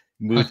 and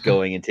Muth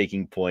going and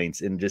taking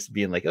points and just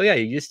being like, oh yeah,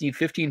 you just need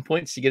 15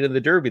 points to get in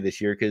the Derby this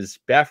year because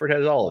Baffert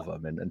has all of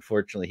them. And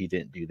unfortunately, he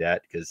didn't do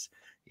that because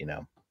he's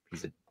a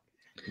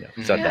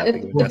it's not that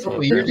big of a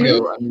couple years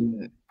ago. I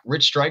mean,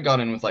 Rich Strike got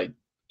in with like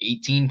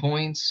 18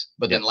 points,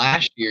 but then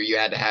last year you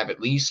had to have at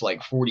least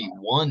like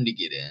 41 to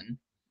get in,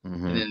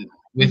 and then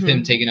with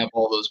him taking up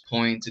all those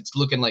points, it's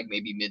looking like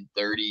maybe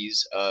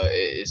mid-30s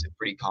is a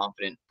pretty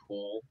confident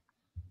pool.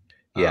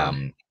 Yeah,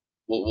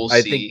 we'll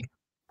see. Think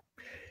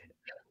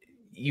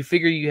you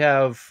figure you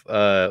have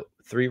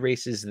 3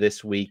 races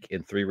this week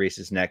and 3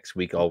 races next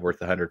week, all worth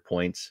 100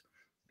 points,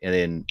 and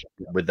then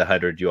with the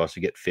 100 you also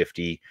get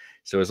 50.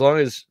 So as long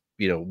as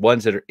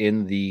ones that are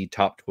in the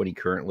top 20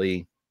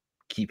 currently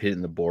keep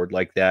hitting the board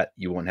like that,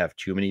 you won't have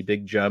too many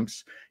big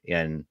jumps,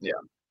 and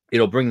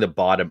it'll bring the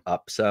bottom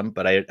up some.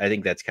 But I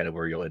think that's kind of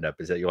where you'll end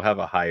up, is that you'll have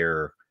a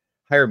higher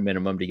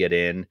minimum to get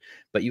in,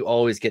 but you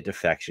always get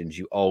defections,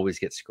 you always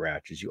get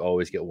scratches, you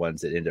always get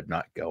ones that end up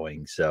not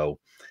going. So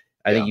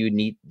I think you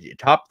need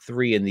top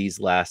 3 in these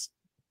last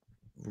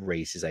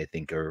races. I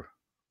think are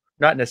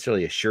not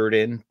necessarily assured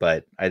in,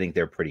 but I think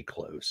they're pretty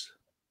close.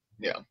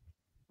 Yeah.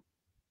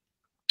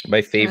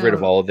 My favorite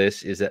of all of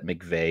this is that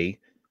McVeigh,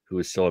 who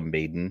is still a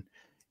maiden,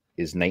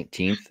 is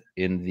 19th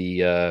in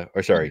the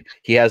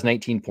he has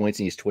 19 points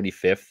and he's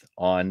 25th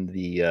on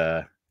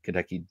the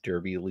Kentucky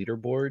Derby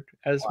leaderboard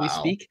as we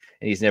speak,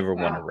 and he's never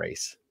won a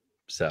race.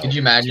 So could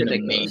you imagine a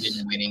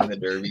maiden winning the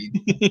Derby?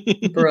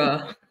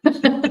 Bruh.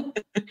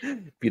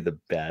 Be the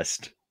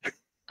best.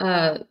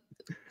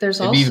 There's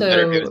It'd also be even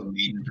better if it was a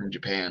maiden from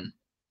Japan.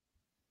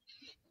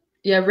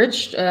 Yeah,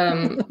 Rich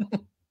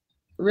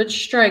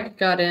Strike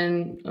got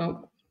in.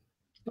 Oh,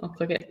 I'll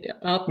click it. Yeah.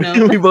 Oh,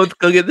 no. We both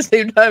click at the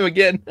same time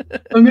again.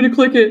 I'm gonna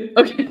click it.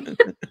 Okay.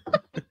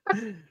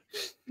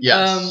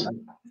 Yes.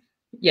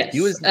 Yes.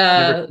 He was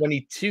number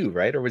 22,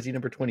 right? Or was he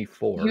number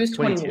 24? He was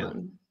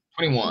 21.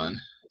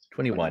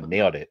 21.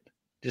 Nailed it.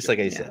 Just like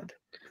I said.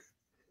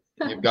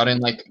 You've got in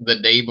like the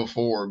day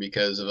before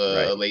because of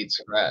a late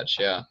scratch.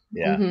 Yeah.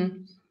 Yeah.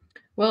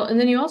 Well, and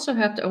then you also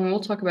have to, and we'll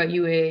talk about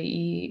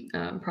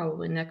UAE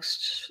probably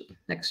next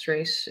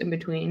race in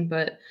between,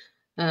 but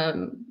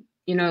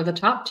the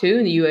top 2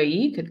 in the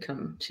UAE could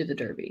come to the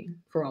Derby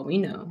for all we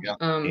know. Yeah.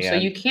 So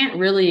you can't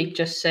really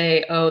just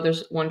say, oh,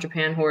 there's one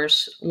Japan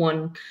horse,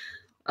 one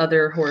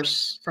other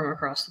horse from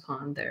across the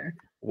pond there.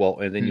 Well,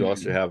 and then you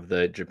also have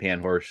the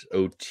Japan horse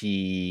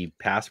OT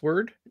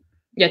Password.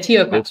 Yeah,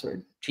 TO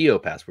Password. TO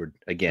Password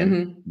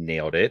again,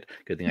 nailed it.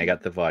 Good thing I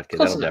got the vodka.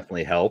 That'll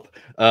definitely help.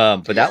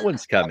 But that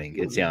one's coming,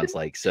 it sounds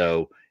like.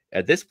 So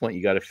at this point,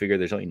 you got to figure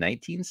there's only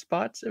 19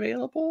 spots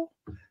available.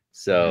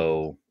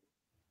 So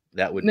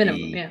that would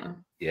minimum, be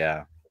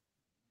yeah.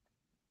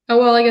 Oh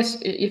well, I guess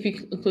if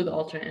you include the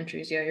alternate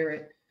entries, yeah, you're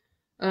right.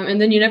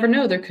 And then you never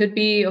know. There could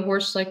be a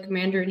horse like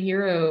Mandarin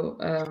Hero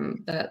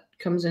that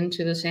comes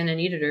into the Santa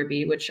Anita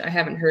Derby, which I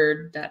haven't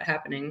heard that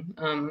happening.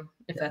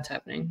 If that's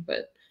happening,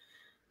 but.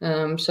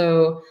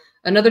 So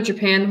another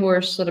Japan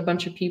horse that a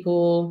bunch of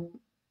people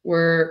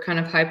were kind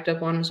of hyped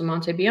up on was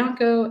Monte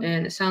Bianco,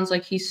 and it sounds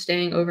like he's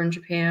staying over in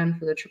Japan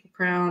for the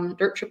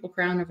Dirt Triple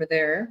Crown over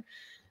there.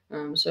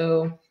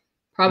 So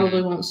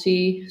probably won't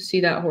see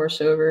that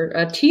horse over.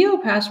 TO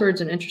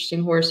Password's an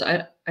interesting horse.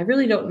 I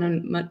really don't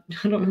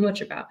know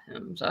much about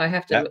him, so I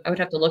would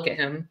have to look at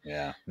him.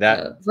 Yeah,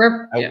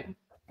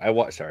 I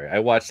watched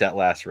that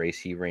last race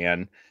he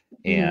ran,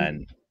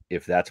 and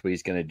if that's what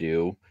he's going to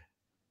do,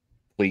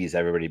 please,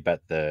 everybody bet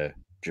the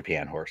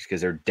Japan horse,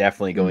 because they're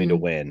definitely going to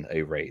win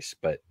a race.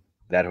 But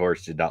that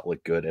horse did not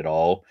look good at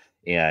all,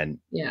 and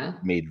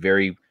made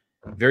very,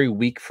 very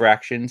weak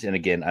fractions. And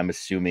again, I'm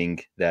assuming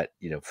that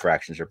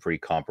fractions are pretty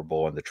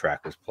comparable, and the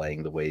track was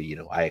playing the way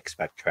I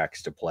expect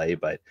tracks to play,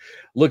 but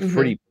looked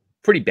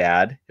pretty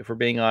bad, if we're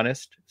being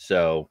honest.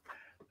 So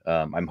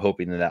I'm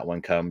hoping that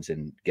one comes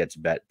and gets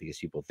bet, because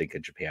people think a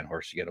Japan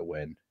horse is going to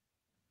win.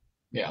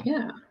 Yeah.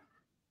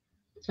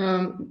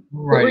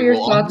 What were your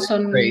thoughts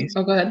on race?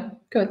 Oh, go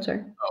ahead.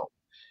 Sorry.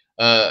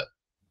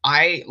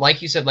 I, like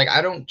you said, like,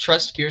 I don't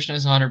trust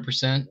Kirshner's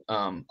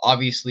 100%.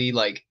 Obviously,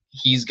 like,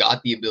 he's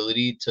got the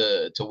ability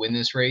to win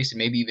this race and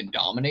maybe even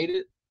dominate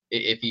it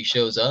if he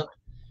shows up.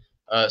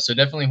 So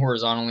definitely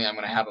horizontally, I'm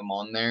going to have him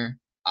on there.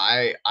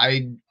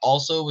 I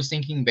also was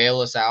thinking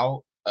Bail Us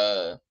Out,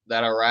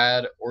 that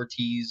Arad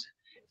Ortiz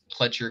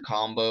Pletcher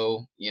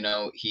combo. You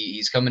know,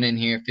 he's coming in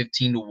here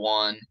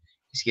 15-1.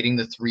 He's getting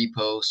the 3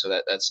 post,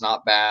 so that's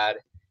not bad.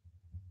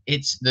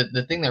 It's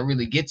the thing that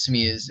really gets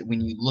me is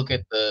when you look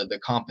at the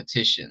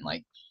competition.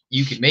 Like,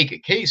 you can make a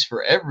case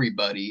for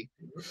everybody,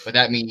 but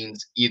that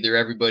means either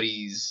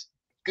everybody's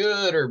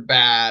good or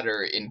bad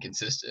or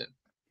inconsistent.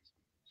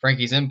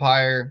 Frankie's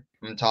Empire,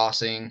 I'm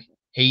tossing.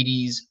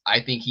 Hades, I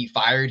think he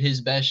fired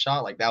his best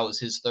shot. Like, that was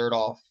his third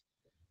off,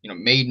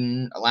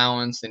 maiden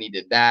allowance. Then he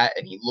did that,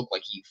 and he looked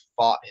like he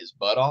fought his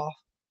butt off.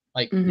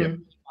 Like, he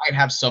might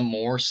have some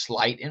more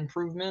slight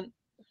improvement,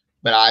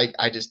 but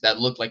I just, that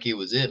looked like it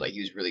was it. Like,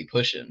 he was really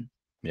pushing.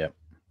 Yep.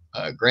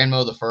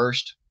 Grandmo the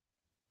First,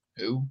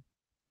 who?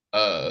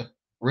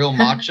 Real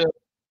Macho.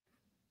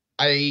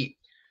 I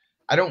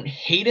don't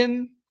hate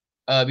him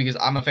because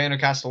I'm a fan of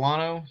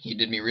Castellano. He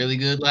did me really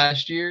good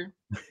last year.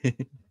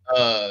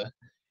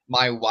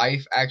 My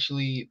wife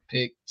actually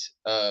picked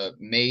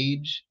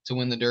Mage to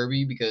win the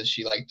Derby because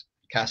she liked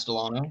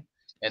Castellano,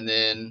 and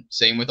then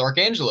same with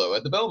Arcangelo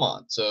at the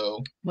Belmont.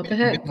 So what the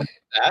heck?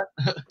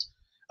 That.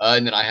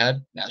 And then I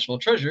had National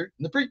Treasure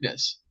in the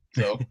Preakness.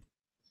 So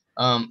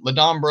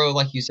Ladombro,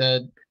 like you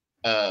said,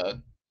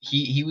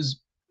 he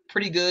was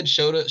pretty good.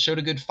 Showed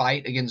a good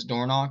fight against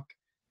Dornoch.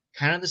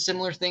 Kind of the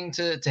similar thing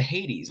to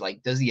Hades.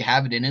 Like, does he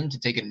have it in him to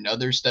take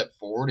another step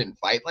forward and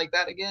fight like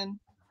that again?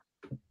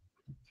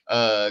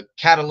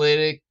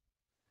 Catalytic.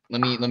 Let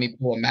me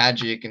pull a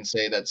magic and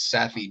say that's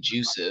Safi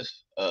Jusuf.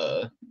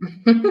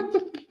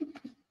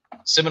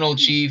 Seminole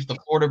Chief, the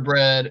Florida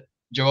bred,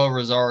 Joel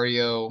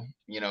Rosario.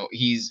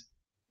 He's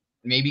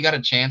maybe got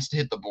a chance to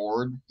hit the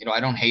board. I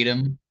don't hate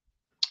him.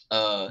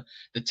 The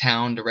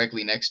town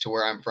directly next to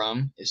where I'm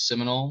from is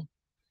Seminole.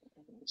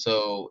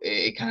 So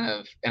it kind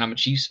of, and I'm a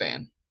Chiefs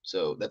fan.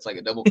 So that's like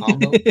a double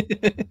combo.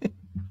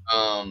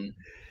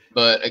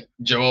 But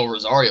Joel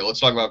Rosario, let's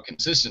talk about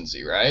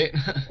consistency, right?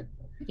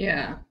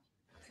 Yeah.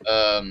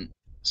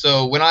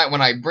 So when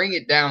I bring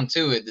it down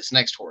to it, this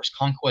next horse,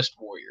 Conquest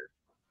Warrior,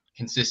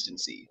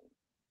 consistency,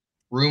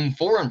 room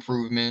for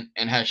improvement,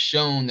 and has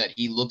shown that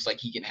he looks like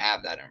he can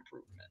have that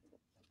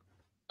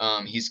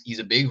improvement. He's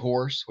a big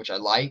horse, which I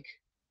like,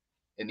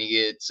 and he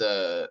gets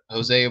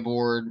Jose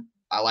aboard.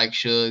 I like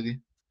Shug,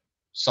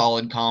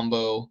 solid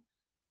combo,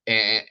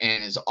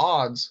 and his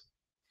odds.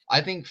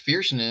 I think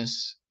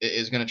Fierceness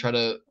is going to try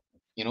to,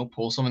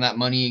 pull some of that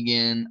money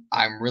again.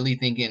 I'm really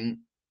thinking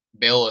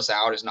Bail Us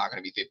Out is not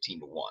going to be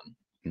 15-1.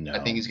 No.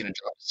 I think he's going to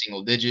drop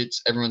single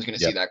digits. Everyone's going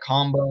to see that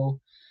combo,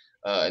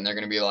 and they're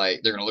going to be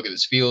like, they're going to look at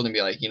this field and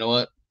be like, you know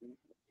what,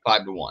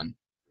 5-1.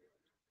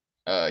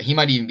 He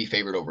might even be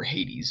favored over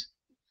Hades.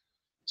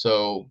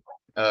 So,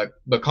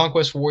 but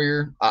Conquest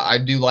Warrior, I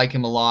do like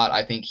him a lot.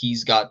 I think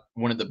he's got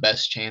one of the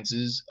best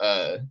chances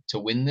to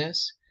win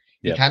this.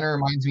 He kind of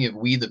reminds me of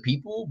We the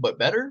People, but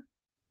better.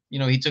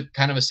 He took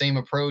kind of a same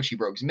approach. He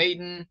broke his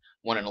maiden,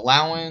 won an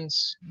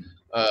allowance,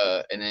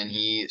 and then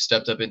he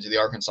stepped up into the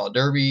Arkansas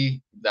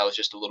Derby. That was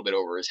just a little bit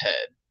over his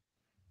head.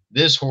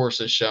 This horse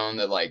has shown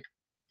that, like,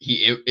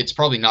 it's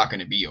probably not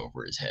going to be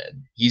over his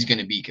head. He's going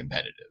to be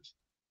competitive.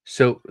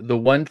 So the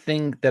one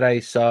thing that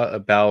I saw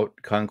about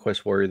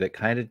Conquest Warrior that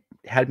kind of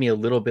had me a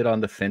little bit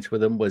on the fence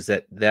with him was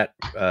that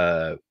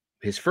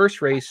his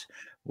first race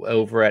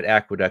over at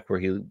Aqueduct, where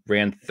he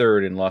ran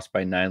third and lost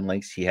by 9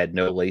 lengths, he had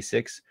no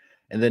Lasix.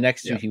 And the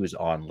next two, he was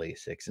on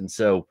Lasix. And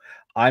so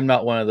I'm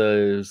not one of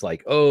those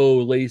like,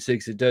 oh,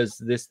 Lasix, it does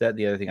this, that, and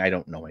the other thing. I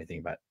don't know anything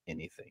about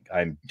anything.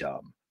 I'm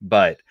dumb.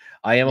 But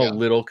I am a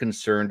little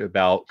concerned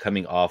about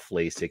coming off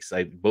Lasix.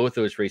 Both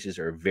those races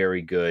are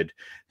very good.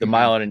 The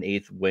mile and an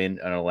eighth win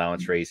an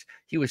allowance race,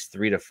 he was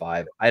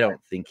 3-5. I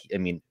don't think,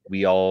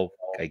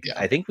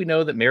 I think we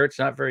know that Merritt's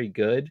not very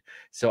good.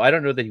 So I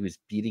don't know that he was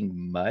beating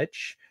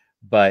much,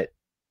 but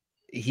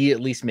he at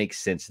least makes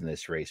sense in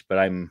this race. But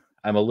I'm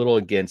a little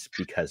against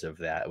because of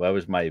that. That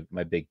was my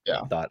big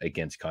thought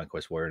against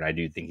Conquest Warrior, and I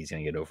do think he's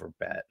going to get over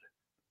bet.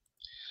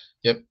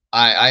 Yep,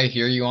 I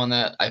hear you on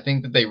that. I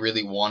think that they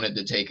really wanted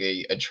to take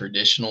a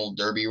traditional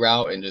Derby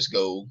route and just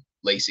go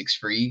Lasix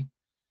free.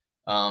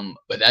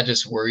 But that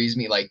just worries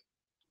me. Like,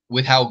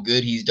 with how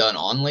good he's done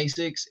on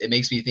Lasix, it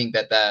makes me think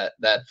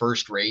that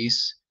first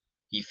race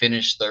he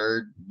finished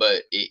third,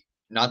 but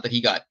not that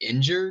he got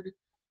injured,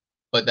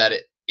 but that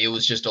it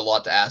was just a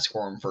lot to ask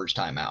for him first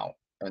time out.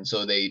 And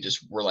so they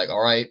just were like,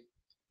 all right,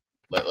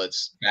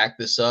 let's back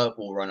this up.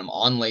 We'll run him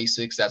on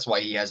Lasix. That's why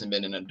he hasn't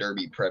been in a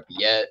Derby prep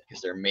yet,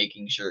 because they're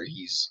making sure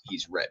he's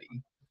ready.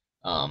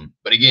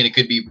 But again, it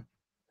could be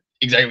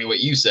exactly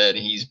what you said,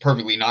 and he's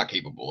perfectly not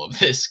capable of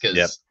this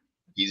because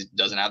he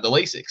doesn't have the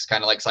Lasix,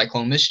 kind of like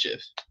Cyclone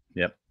Mischief.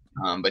 Yep.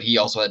 But he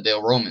also had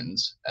Dale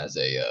Romans as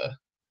a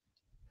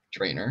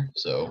trainer,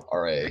 so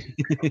RA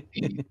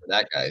for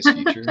that guy's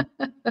future.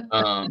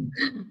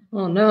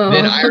 Oh no.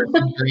 Then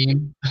Iris's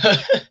Dream.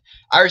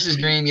 Iris's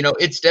Dream,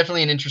 it's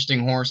definitely an interesting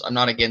horse. I'm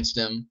not against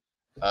him.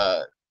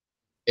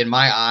 In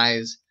my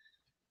eyes,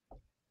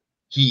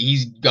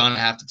 he's gonna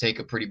have to take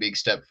a pretty big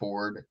step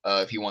forward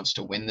if he wants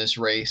to win this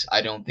race.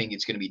 I don't think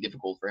it's gonna be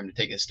difficult for him to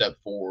take a step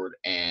forward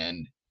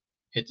and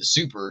hit the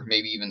super,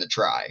 maybe even the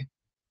try.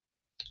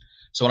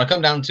 So when I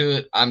come down to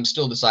it, I'm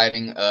still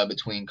deciding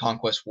between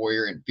Conquest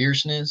Warrior and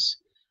Fierceness.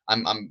 I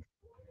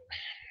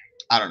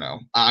don't know.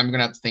 I'm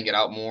gonna have to think it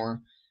out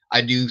more.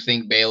 I do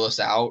think Bail Us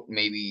Out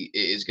maybe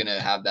is gonna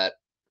have that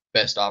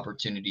best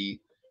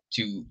opportunity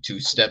to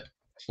step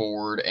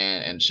forward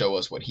and show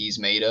us what he's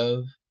made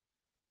of,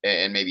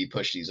 and maybe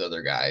push these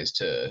other guys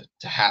to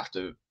have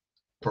to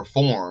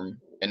perform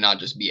and not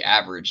just be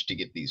average to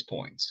get these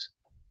points.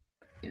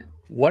 Yeah.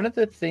 One of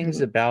the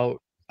things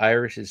about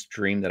Iris's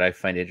Dream that I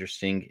find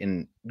interesting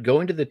in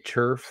going to the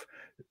turf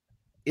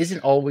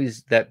isn't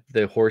always that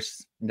the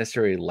horse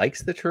necessarily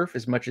likes the turf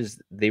as much as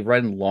they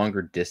run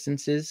longer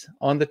distances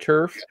on the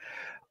turf.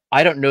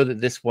 I don't know that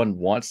this one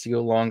wants to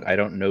go long. I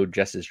don't know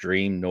Jess's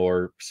Dream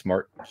nor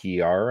Smart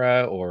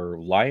Kiara or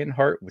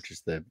Lionheart, which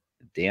is the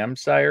dam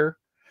sire.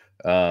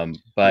 But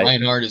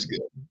Lionheart is good.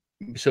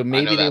 So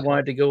maybe they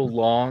wanted to go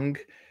long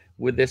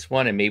with this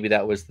one, and maybe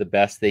that was the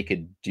best they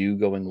could do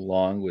going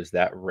long was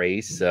that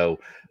race. So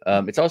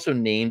it's also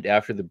named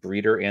after the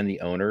breeder and the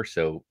owner.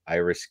 So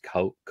Iris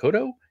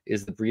Koto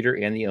is the breeder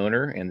and the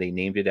owner, and they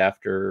named it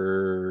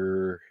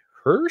after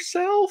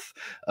herself,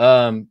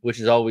 which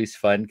is always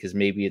fun because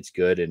maybe it's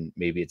good and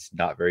maybe it's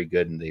not very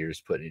good, and they're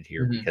just putting it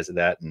here because of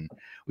that. And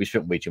we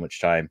spent way too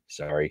much time,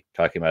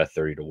 talking about a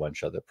 30-1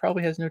 show that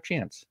probably has no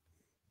chance.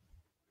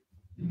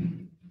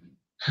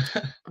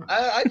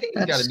 I think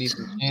he's got a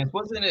decent chance.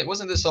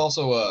 Wasn't this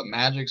also a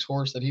Magic's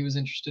horse that he was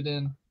interested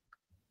in?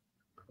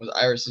 Was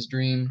Iris's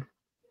Dream?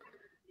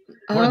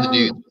 One of the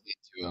dudes was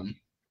into him.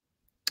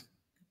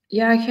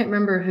 Yeah, I can't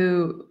remember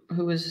who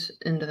was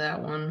into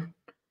that one.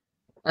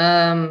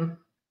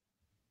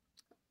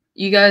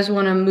 You guys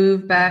want to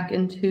move back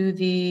into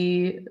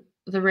the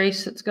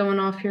race that's going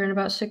off here in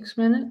about 6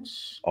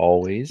 minutes?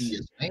 Always.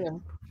 Yes,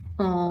 ma'am.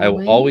 I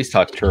will always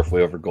talk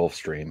Turfway over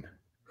Gulfstream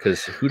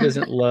because who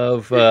doesn't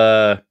love, what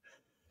are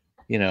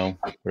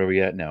we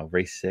at now?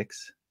 Race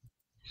 6?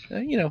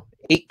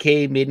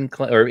 8K maiden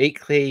or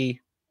 8K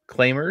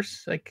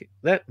claimers like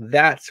that.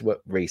 That's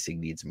what racing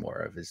needs more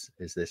of is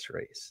this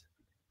race.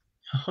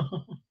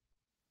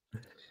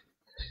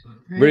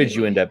 Where did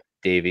you end up,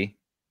 Davey?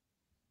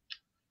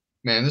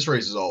 Man, this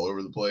race is all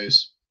over the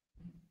place.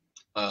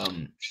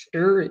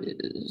 Sure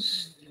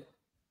is.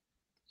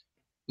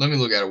 Let me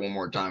look at it one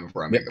more time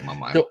before I make up my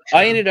mind. So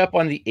I ended up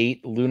on the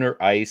 8 Lunar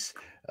Ice,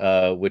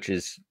 which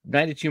is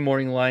 92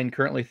 morning line,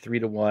 currently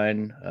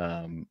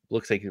 3-1.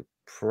 Looks like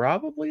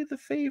probably the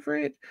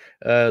favorite.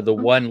 The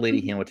 1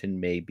 Lady Hamilton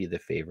may be the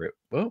favorite.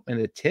 Well, and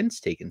the 10's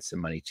taking some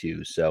money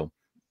too. So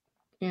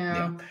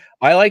yeah.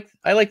 I like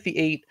the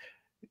 8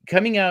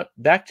 coming out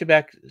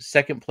back-to-back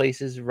second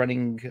places,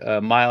 running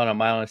a mile and a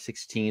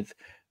 16th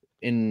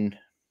in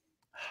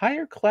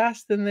higher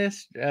class than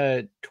this,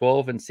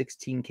 12 and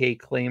 16K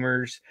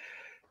claimers.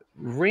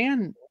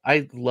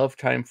 I love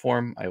Time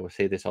Form. I will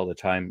say this all the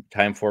time.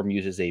 Time Form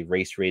uses a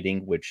race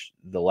rating, which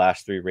the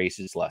last 3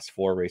 races, last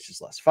 4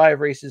 races, last 5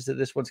 races that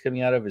this one's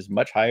coming out of is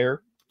much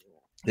higher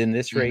than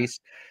this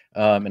race.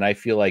 And I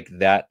feel like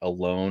that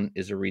alone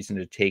is a reason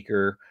to take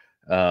her.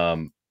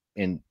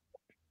 And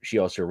she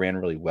also ran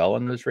really well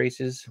in those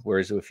races.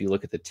 Whereas if you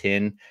look at the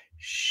 10,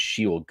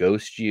 she will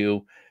ghost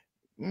you.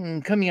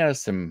 Coming out of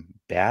some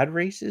bad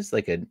races,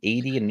 like an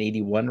 80 and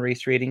 81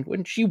 race rating,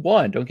 when she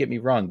won, don't get me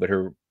wrong, but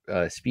her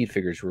speed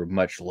figures were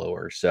much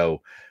lower.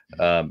 So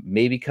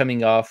maybe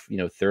coming off,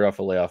 third off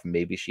a layoff,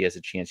 maybe she has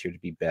a chance here to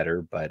be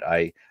better. But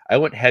I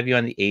went heavy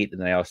on the 8,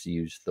 and I also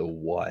used the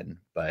 1.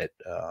 But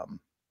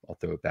I'll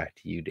throw it back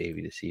to you,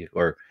 Davey, to see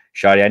or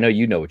Shadi. I know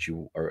you know what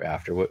you are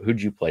after.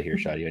 Who'd you play here,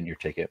 Shadi, on your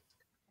ticket?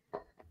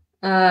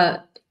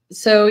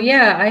 So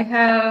yeah,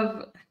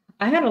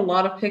 I had a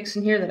lot of picks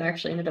in here that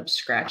actually ended up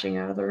scratching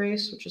out of the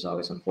race, which is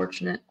always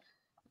unfortunate.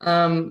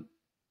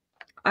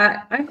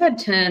 I had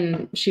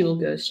 10 She Will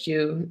Ghost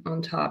You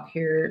on top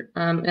here.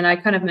 And I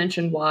kind of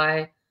mentioned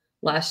why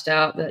last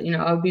out that,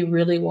 I would be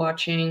really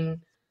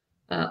watching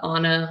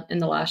Anna in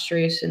the last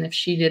race. And if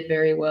she did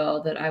very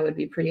well, that I would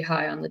be pretty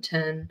high on the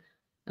 10.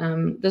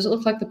 Doesn't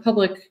look like the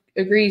public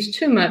agrees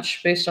too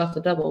much based off the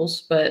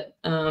doubles, but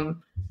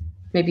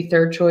maybe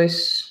third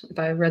choice, if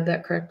I read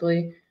that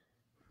correctly.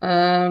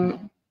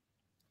 The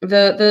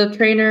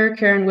trainer,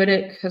 Karen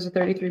Whittick, has a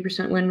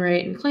 33% win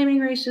rate in claiming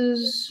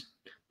races.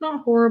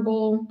 Not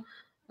horrible.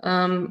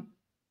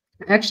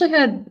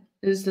 Actually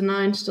is the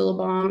 9 still a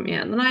bomb?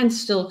 Yeah, the 9's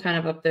still kind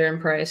of up there in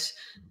price.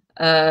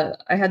 I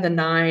had the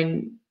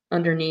 9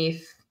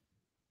 underneath.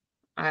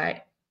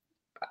 I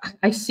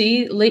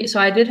see so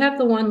I did have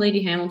the 1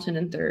 Lady Hamilton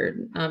in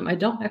third. I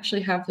don't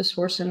actually have this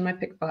horse in my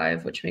pick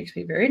 5, which makes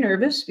me very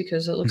nervous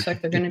because it looks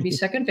like they're going to be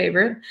second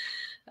favorite.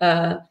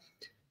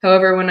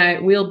 However, when I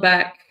wheeled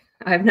back,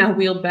 I've now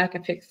wheeled back a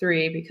pick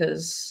 3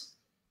 because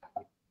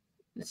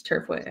it's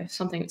Turfway.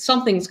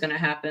 Something's going to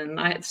happen.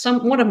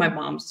 One of my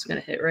bombs is going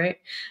to hit, right?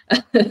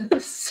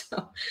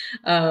 So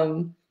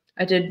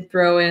I did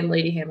throw in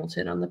Lady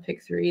Hamilton on the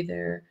pick 3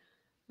 there.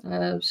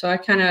 So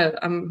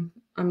I'm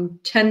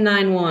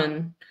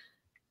 10-9-1.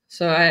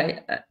 So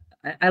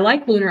I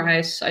like Lunar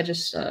Ice. I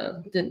just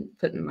didn't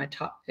put in my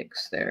top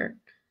picks there.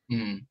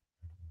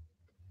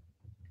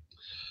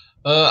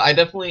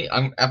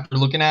 I'm after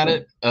looking at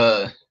it.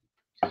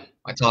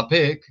 My top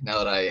pick, now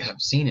that I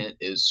have seen it,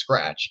 is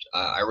Scratched.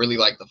 I really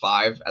liked the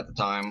 5 at the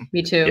time.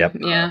 Me too. Yep.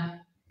 Yeah.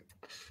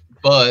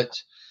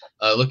 But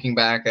looking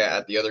back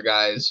at the other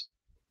guys,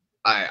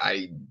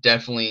 I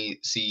definitely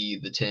see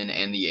the 10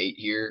 and the 8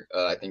 here.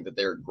 I think that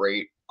they're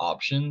great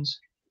options.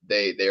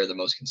 They are the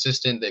most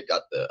consistent. They've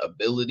got the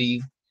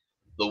ability.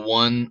 The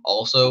 1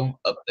 also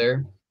up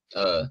there,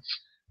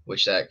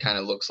 which that kind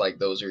of looks like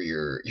those are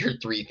your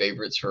 3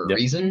 favorites for a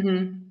reason.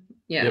 Mm-hmm.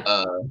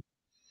 Yeah.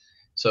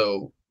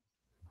 So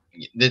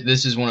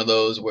this is one of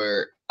those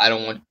where I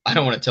don't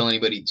want to tell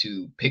anybody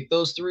to pick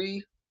those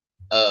 3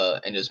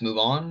 and just move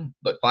on.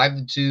 But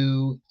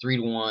 5-2,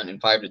 3-1,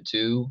 and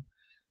 5-2.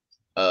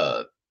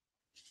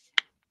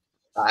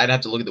 I'd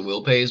have to look at the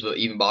will pays, but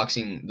even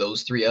boxing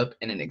those 3 up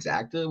in an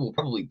exacta will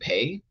probably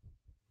pay.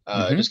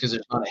 Just because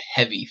there's not a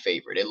heavy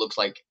favorite. It looks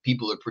like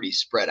people are pretty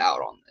spread out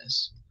on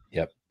this.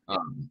 Yep.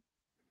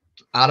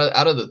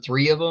 Out of the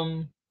 3 of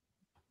them,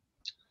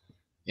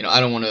 I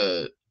don't want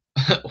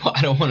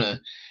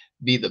to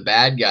be the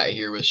bad guy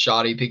here with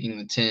Shoddy picking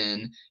the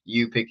 10,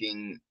 you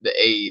picking the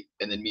 8,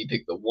 and then me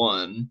pick the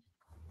 1.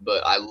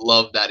 But I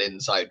love that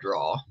inside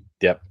draw.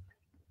 Yep.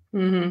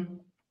 Mm-hmm.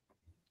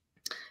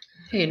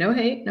 Hey, no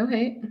hate, no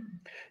hate.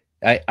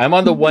 I'm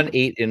on the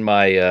 1-8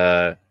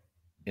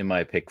 in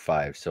my pick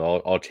 5,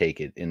 so I'll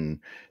take it. And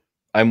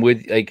I'm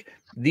with, like,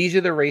 these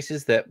are the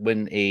races that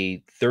when a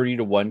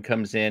 30-1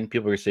 comes in,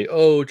 people are gonna say,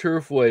 "Oh,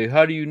 Turfway,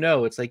 how do you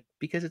know?" It's like,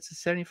 because it's a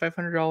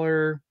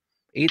 $7,500,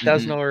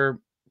 $8,000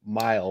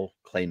 mile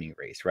claiming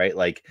race, right?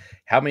 Like,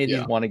 how many of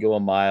these want to go a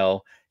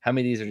mile? How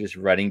many of these are just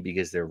running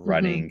because they're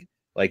running?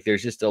 Like,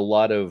 there's just a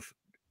lot of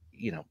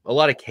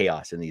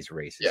chaos in these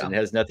races, and it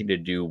has nothing to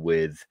do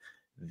with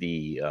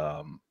the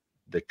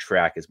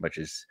track as much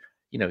as,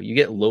 you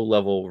get low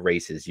level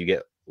races, you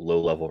get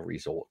low level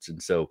results.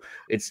 And so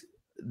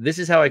this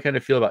is how I kind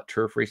of feel about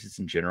turf races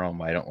in general, and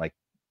why I don't like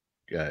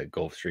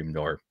Gulfstream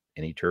nor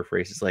any turf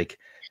races. Like,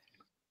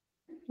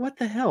 what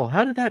the hell?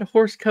 How did that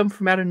horse come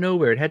from out of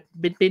nowhere? It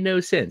made no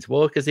sense.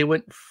 Well, because they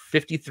went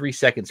 53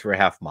 seconds for a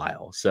half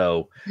mile.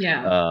 So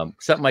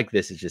something like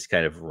this is just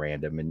kind of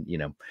random. And,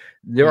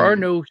 there are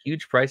no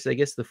huge prices. I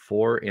guess the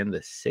 4 and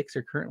the 6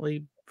 are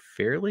currently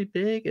fairly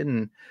big.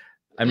 And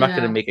I'm not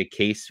going to make a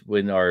case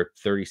when our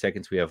 30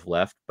 seconds we have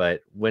left.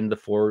 But when the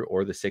 4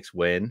 or the 6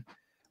 win,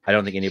 I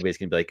don't think anybody's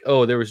going to be like,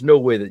 "Oh, there was no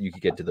way that you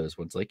could get to those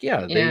ones." Like, they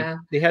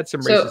had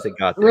some races that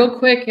got there. Real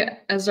quick,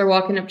 as they're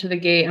walking up to the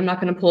gate, I'm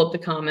not going to pull up the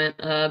comment,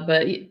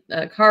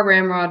 but Car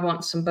Ramrod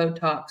wants some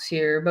Botox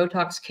here.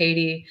 Botox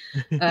Katie.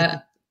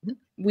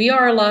 We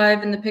are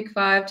alive in the pick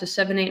 5 to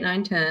 7, 8,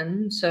 9,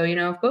 10. So,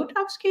 if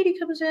Botox Katie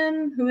comes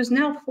in, who is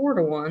now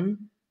 4-1,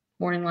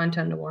 morning line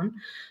 10-1,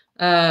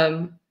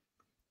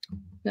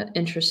 that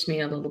interests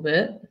me a little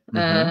bit.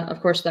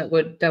 Of course, that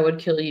would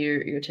kill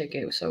your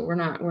ticket. So we're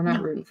not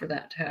rooting for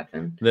that to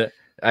happen.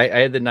 I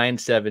had the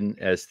 9-7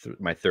 as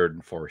my third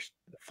and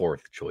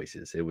fourth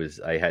choices.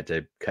 I had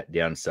to cut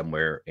down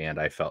somewhere, and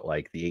I felt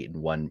like the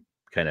 8-1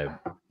 kind of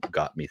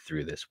got me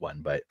through this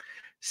one. But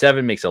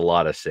 7 makes a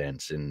lot of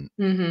sense, and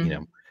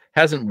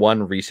hasn't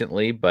won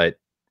recently. But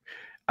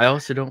I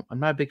also I'm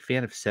not a big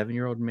fan of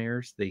 7-year-old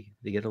mares. They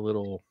get a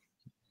little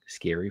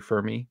scary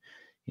for me.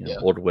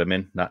 Old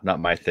women, not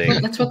my thing. Well,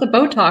 that's what the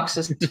Botox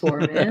is for,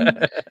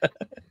 man.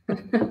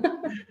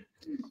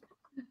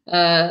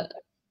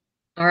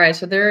 All right,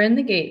 so they're in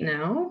the gate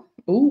now.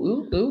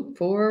 Ooh.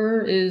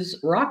 4 is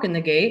rocking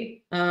the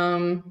gate.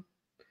 I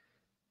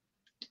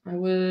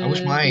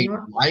wish my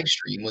live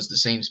stream was the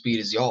same speed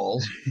as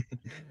y'all's.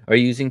 Are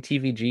you using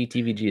TVG?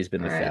 TVG has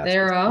been the fastest.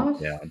 They're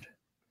off.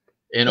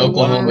 In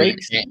Oklahoma,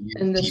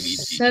 and the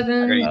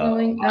 7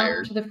 going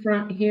out to the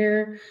front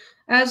here.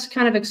 As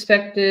kind of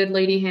expected,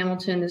 Lady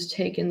Hamilton is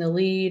taking the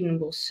lead and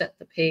will set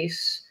the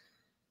pace.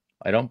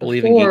 I don't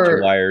believe in gate to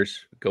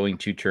wires going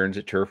 2 turns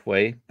at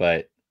Turfway,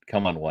 but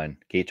come on,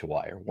 gate to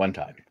wire one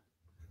time.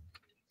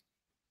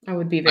 I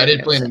would be very I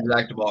did play upset. an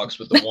exacta box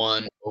with the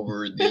 1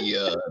 over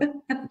the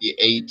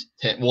 8,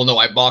 10. Well, no,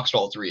 I boxed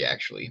all 3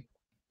 actually.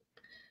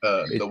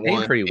 The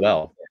 1 pretty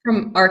well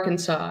from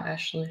Arkansas,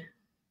 Ashley.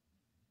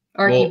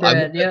 Well,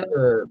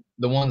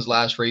 the one's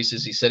last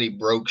races, he said he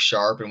broke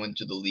sharp and went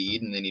to the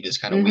lead, and then he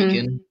just kind of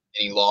weakened, and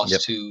he lost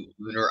to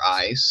Lunar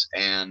Ice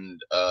and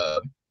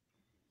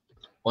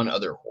one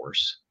other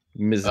horse.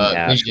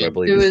 Mizzen-Ash, I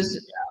believe.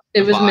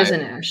 It was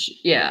Mizzen-Ash,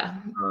 yeah.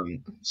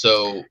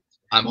 So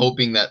I'm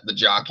hoping that the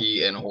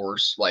jockey and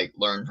horse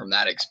learn from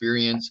that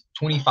experience.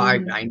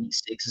 25.96,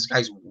 this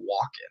guy's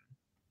walking.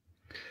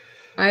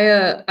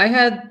 I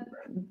had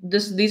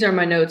these are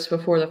my notes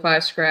before the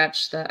 5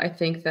 scratch, that I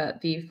think that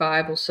the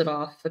 5 will sit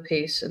off the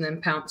pace and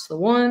then pounce the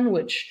 1,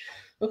 which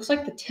looks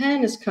like the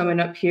 10 is coming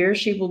up here.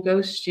 She will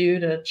ghost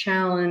you to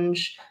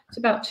challenge. It's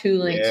about 2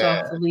 lengths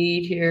off the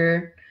lead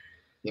here.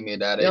 Give me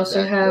that. We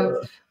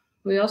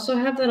also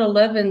have that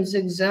 11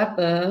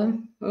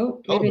 Zigzappa.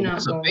 Oh, maybe not.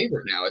 It's a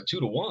favorite now at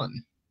 2-1.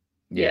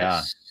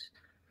 Yeah. Yes.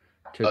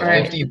 All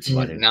right.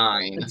 50.9.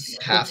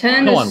 The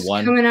 10 is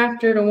coming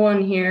after the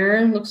 1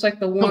 here. Looks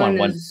like the 1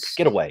 Come on, is...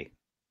 Get away.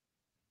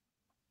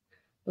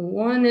 The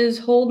one is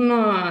holding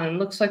on.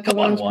 Looks like the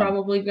one's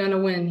probably going to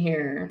win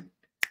here.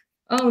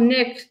 Oh,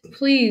 Nick,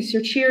 please.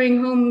 You're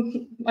cheering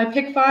home my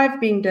pick 5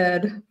 being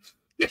dead.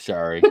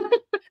 Sorry.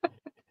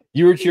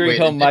 You were cheering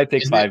home my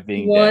pick 5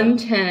 being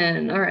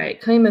 110. All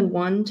right. Came in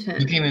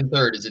 110. You came in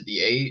third. Is it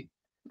the 8?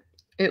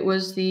 It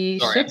was the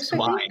 6,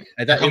 I think.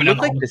 I thought it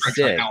looked like the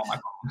 6.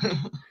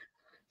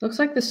 Looks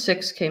like the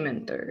 6 came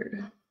in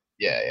third.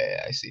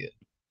 Yeah. I see it.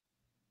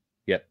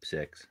 Yep,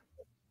 6.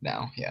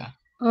 Now, yeah.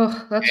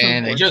 Oh, that's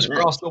and they just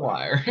crossed the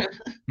wire.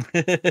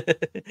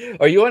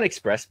 Are you on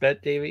Express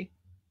Bet, Davey?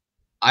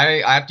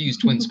 I have to use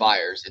Twin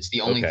Spires. It's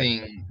the only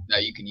thing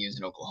that you can use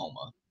in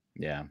Oklahoma.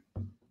 Yeah.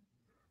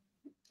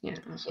 Yeah.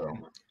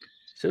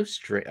 So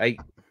straight. I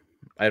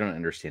don't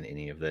understand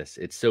any of this.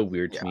 It's so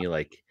weird to me.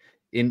 Like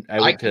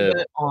I can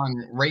bet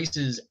on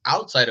races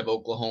outside of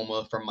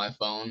Oklahoma from my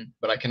phone,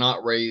 but I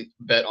cannot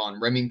bet on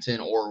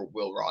Remington or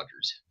Will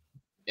Rogers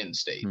in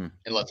state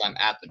unless I'm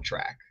at the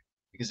track,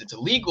 because it's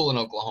illegal in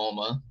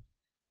Oklahoma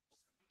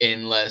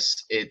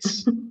unless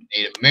it's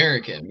Native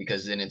American,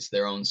 because then it's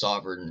their own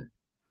sovereign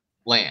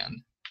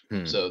land.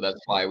 So that's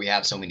why we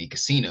have so many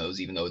casinos,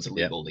 even though it's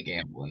illegal to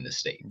gamble in this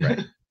state. Right.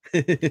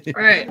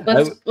 All right,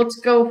 let's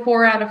go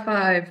 4 out of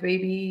 5,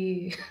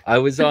 baby. I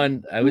was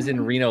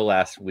in Reno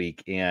last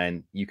week,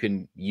 and you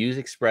can use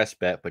Express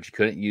Bet, but you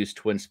couldn't use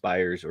Twin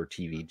Spires or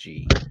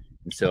TVG.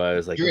 And so I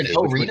was like, "You're in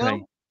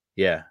Reno?"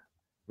 Yeah,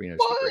 Reno's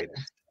the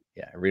greatest.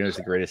 Yeah, Reno's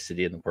the greatest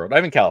city in the world.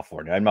 I'm in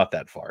California. I'm not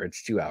that far.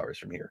 It's 2 hours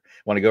from here.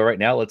 Want to go right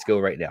now? Let's go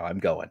right now. I'm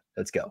going.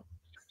 Let's go.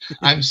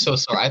 I'm so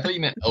sorry. I thought you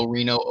meant El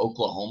Reno,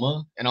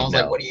 Oklahoma, and I was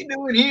like, "What are you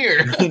doing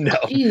here?" No,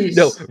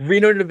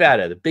 Reno,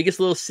 Nevada, the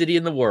biggest little city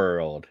in the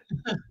world.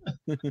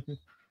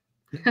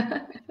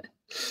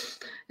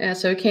 Yeah,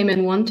 so it came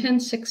in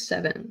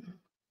 110.67.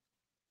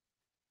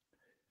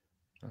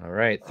 All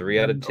right, 3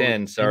 out of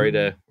 10. Sorry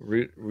to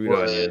root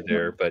on you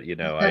there, but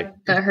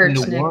that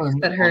hurts, Nick.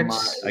 That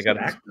hurts. I got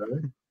it.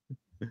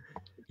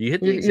 You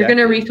hit You're going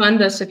to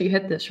refund us if you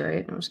hit this,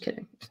 right? I'm just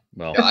kidding.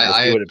 Well,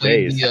 I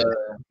played the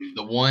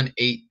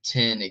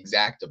 1-8-10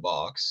 exacta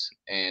box,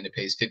 and it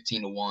pays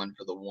 15 to 1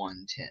 for the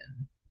 110.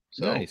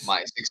 So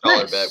my $6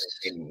 bet was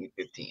giving me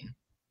 15.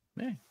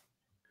 Yeah.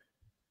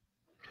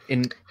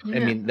 And I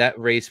mean, that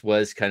race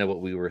was kind of what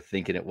we were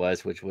thinking it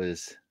was, which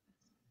was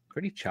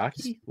pretty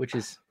chalky, which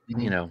is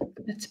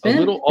it's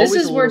been this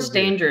is where it's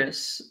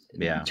dangerous.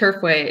 Yeah,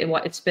 Turfway.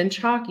 It's been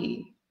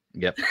chalky.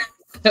 Yep.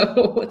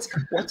 So what's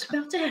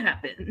about to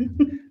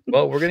happen?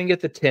 Well, we're gonna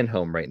get the 10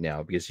 home right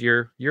now because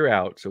you're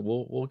out, so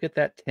we'll get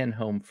that 10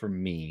 home for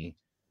me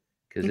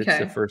because it's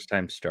the first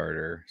time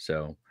starter.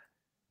 So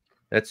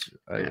that's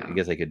I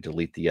guess I could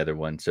delete the other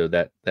one. So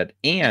that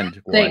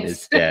one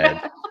is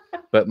dead.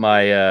 But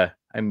my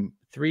I'm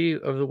 3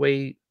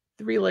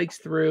 legs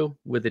through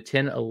with a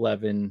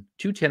 10-11,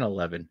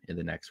 2-10-11 in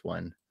the next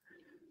one.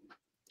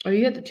 Oh,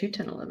 you had the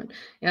 2-10-11.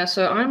 Yeah,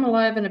 so I'm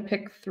alive in a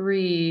pick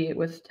 3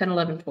 with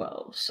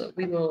 10-11-12. So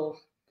we will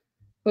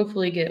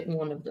hopefully get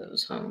one of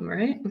those home,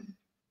 right?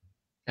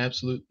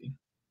 Absolutely.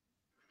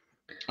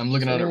 I'm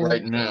looking at it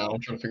right now.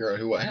 I'm trying to figure out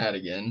who I had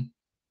again.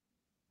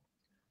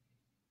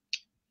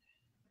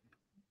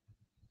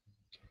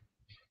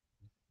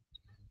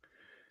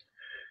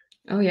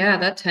 Oh, yeah,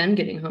 that 10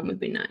 getting home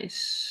would be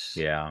nice.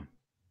 Yeah.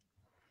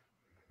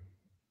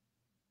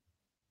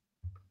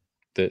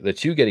 The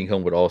 2 getting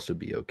home would also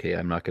be okay.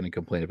 I'm not going to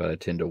complain about a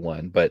 10 to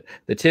 1, but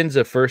the 10's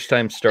a first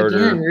time starter.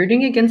 Again,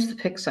 rooting againt the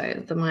pick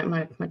side,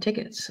 my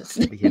tickets.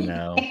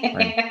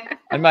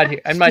 I'm not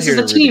here. This is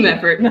a team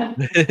effort.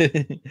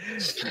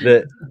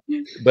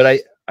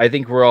 But I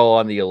think we're all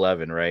on the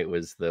 11, right?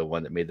 Was the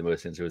one that made the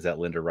most sense. It was that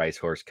Linda Rice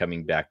horse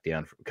coming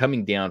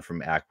down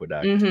from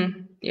Aqueduct.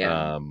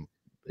 Yeah.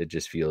 It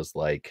just feels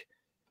like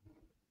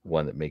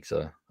one that makes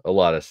a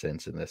lot of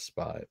sense in this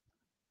spot.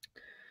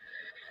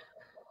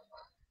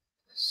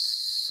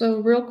 So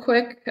real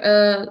quick,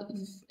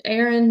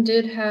 Aaron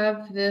did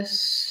have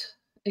this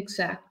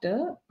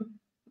exacta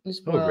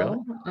as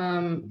well.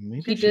 Oh,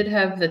 really? He did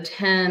have the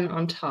 10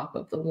 on top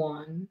of the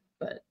 1,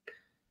 but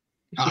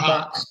if you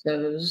box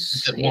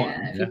those,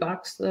 if you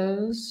box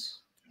those,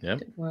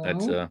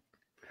 that's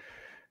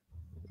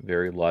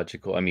very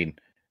logical. I mean,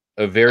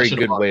 a very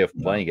good way of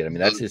playing it. I mean,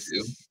 that's his.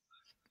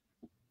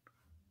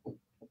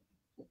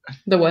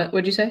 The what?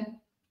 What'd you say?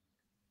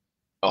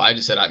 Oh, I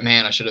just said,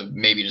 I should have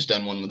maybe just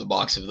done one with a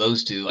box of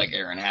those 2 like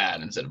Aaron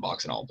had instead of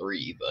boxing all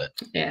 3, but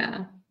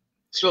yeah,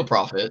 still a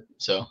profit.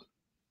 So,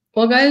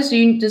 well, guys,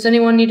 does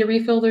anyone need to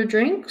refill their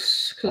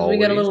drinks? Because we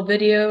got a little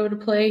video to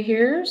play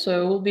here,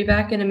 so we'll be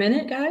back in a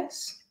minute,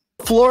 guys.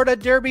 Florida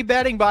Derby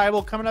Betting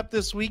Bible coming up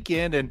this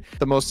weekend, and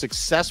the most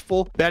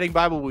successful betting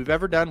Bible we've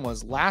ever done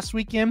was last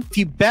weekend. If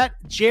you bet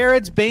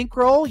Jared's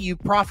bankroll, you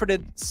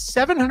profited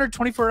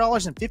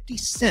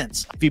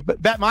 $724.50. If you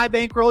bet my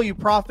bankroll, you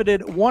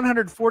profited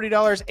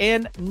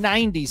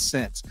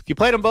 $140.90. If you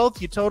played them both,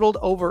 you totaled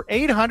over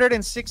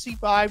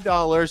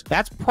 $865.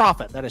 That's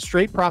profit. That is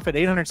straight profit,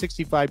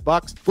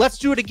 $865. Let's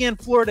do it again,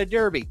 Florida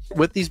Derby.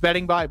 With these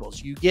betting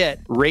Bibles, you get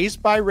race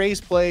by race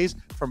plays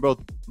from both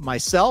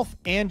myself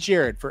and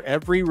Jared for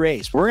every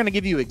race. We're going to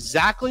give you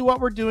exactly what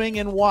we're doing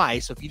and why.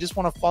 So if you just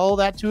want to follow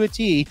that to a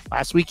T,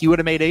 last week you would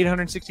have made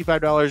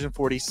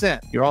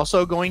 $865.40. You're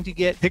also going to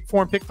get pick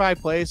 4 and pick 5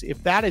 plays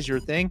if that is your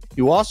thing.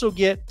 You also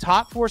get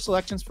top 4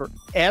 selections for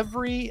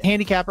every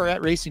handicapper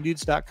at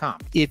racingdudes.com.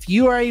 If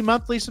you are a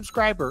monthly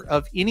subscriber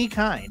of any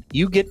kind,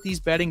 you get these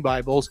betting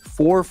Bibles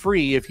for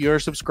free if you're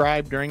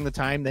subscribed during the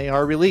time they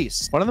are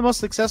released. One of the most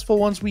successful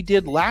ones we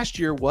did last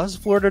year was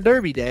Florida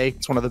Derby Day.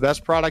 It's one of the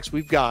best products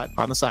we've got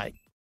on the site.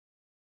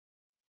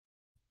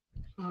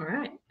 All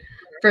right.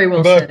 Very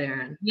well said,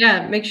 Aaron.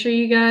 Yeah, make sure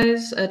you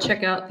guys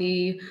check out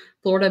the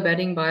Florida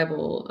Betting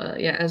Bible.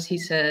 Yeah, as he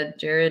said,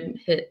 Jared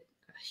hit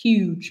a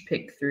huge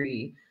pick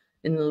 3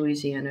 in the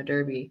Louisiana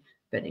Derby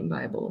Betting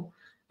Bible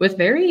with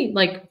very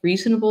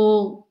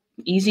reasonable,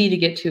 easy to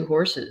get to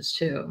horses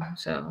too.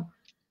 So,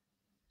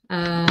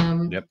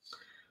 yep.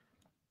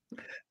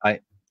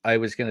 I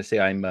was gonna say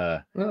I'm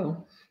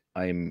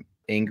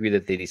angry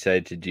that they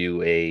decided to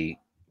do a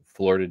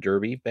Florida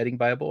Derby betting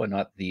Bible and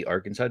not the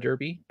Arkansas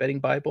Derby betting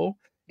Bible.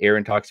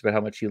 Aaron talks about how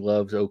much he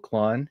loves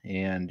Oaklawn,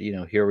 and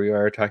here we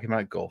are talking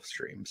about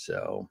Gulfstream.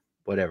 So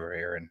whatever,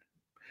 Aaron.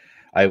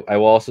 I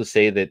will also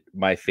say that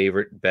my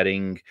favorite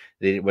betting,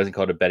 it wasn't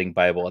called a betting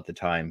Bible at the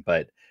time,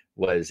 but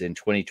was in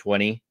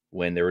 2020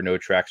 when there were no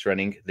tracks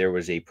running. There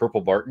was a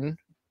Purple Barton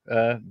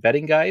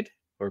betting guide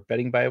or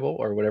betting Bible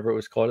or whatever it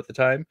was called at the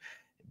time,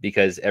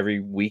 because every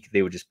week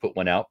they would just put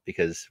one out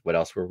because what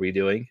else were we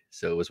doing?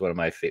 So it was one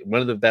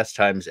of the best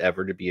times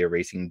ever to be a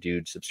Racing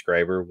Dude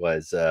subscriber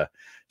was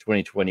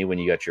 2020 when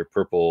you got your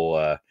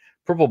Purple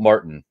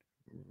Martin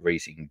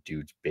Racing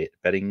Dudes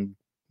betting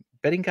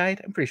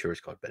guide. I'm pretty sure it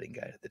was called betting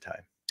guide at the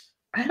time.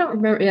 I don't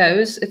remember. Yeah,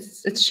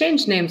 it's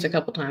changed names a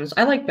couple times.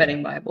 I like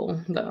betting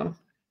Bible though.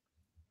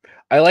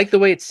 I like the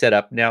way it's set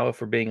up now, if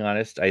we're being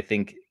honest. I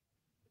think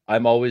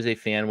I'm always a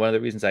fan. One of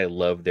the reasons I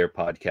love their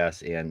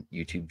podcasts and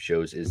YouTube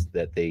shows is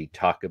that they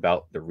talk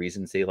about the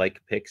reasons they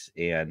like picks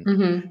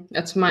and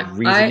that's my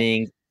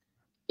reasoning.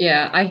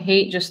 I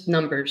hate just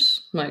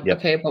numbers.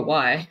 Okay, but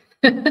why?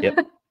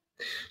 Yep.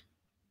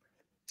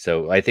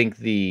 So I think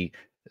they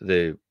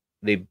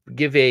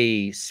give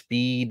a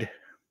speed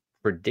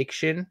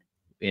prediction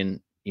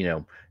in,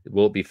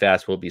 will it be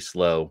fast, will it be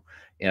slow?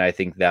 And I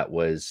think that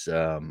was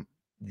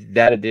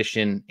that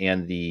addition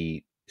and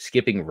the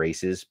skipping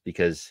races,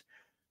 because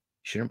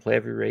you shouldn't play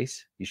every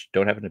race. You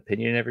don't have an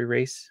opinion in every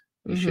race.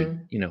 You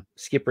should,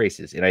 skip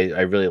races. And I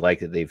really like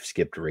that they've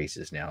skipped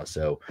races now.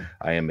 So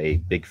I am a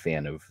big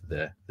fan of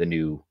the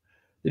new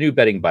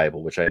betting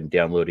Bible, which I'm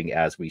downloading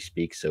as we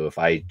speak. So if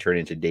I turn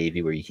into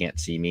Davey where you can't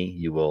see me,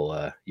 you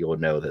will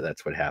know that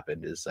that's what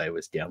happened, is I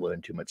was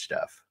downloading too much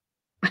stuff.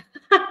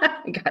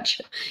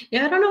 Gotcha.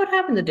 Yeah, I don't know what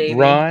happened to Davey.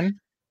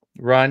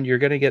 Ron, you're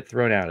going to get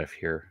thrown out of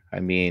here. I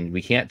mean, we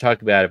can't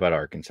talk bad about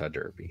Arkansas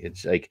Derby.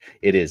 It's it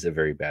is a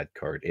very bad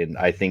card. And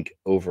I think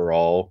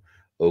overall,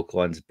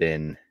 Oaklawn's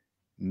been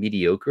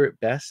mediocre at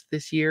best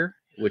this year,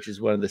 which is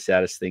one of the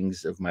saddest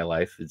things of my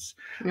life.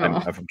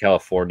 I'm from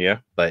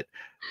California, but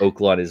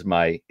Oaklawn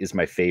is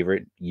my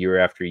favorite year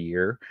after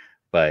year.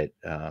 But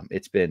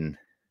it's been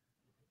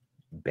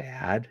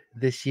bad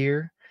this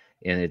year.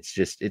 And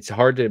it's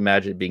hard to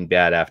imagine it being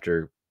bad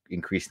after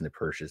increasing the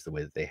purses the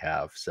way that they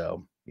have.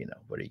 So,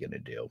 what are you going to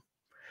do?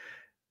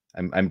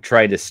 I'm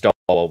trying to stall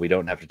while we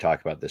don't have to talk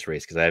about this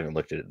race because I haven't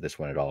looked at this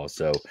one at all.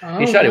 So,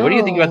 hey, Shadi, what do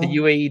you think about the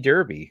UAE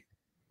Derby?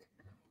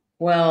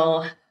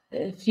 Well,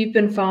 if you've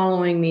been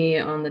following me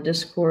on the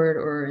Discord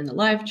or in the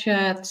live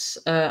chats,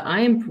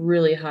 I am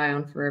really high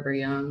on Forever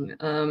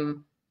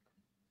Young.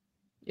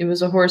 It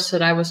was a horse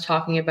that I was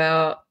talking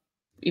about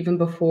even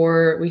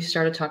before we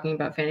started talking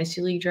about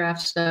fantasy league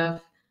draft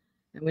stuff.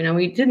 And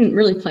we didn't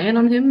really plan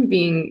on him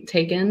being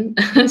taken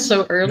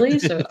so early,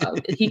 so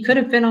he could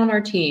have been on our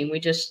team.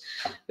 We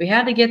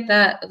had to get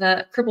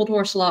that crippled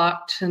horse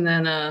locked, and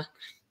then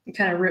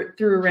kind of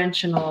threw a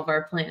wrench in all of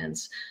our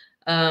plans.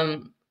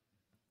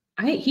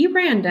 He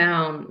ran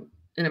down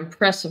an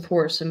impressive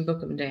horse in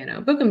Bookham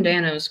Dano. Bookham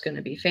Dano is going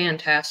to be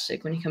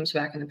fantastic when he comes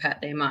back in the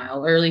Pat Day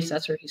Mile, or at least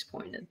that's where he's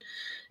pointed.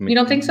 You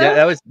don't think so?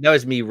 That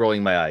was me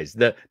rolling my eyes.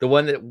 The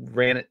one that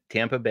ran at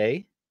Tampa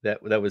Bay.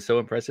 That was so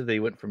impressive that he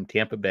went from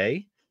Tampa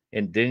Bay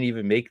and didn't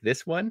even make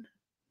this one.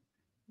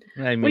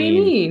 I mean, what do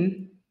you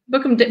mean?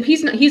 Bookham,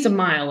 he's a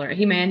miler.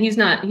 He's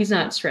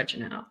not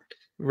stretching out.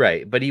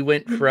 Right, but he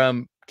went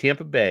from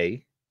Tampa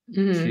Bay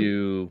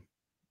to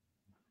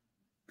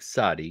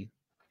Saudi,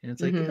 and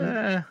it's like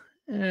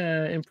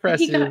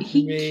impressive.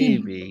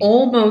 He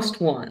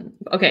almost won.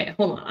 Okay,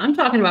 hold on. I'm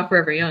talking about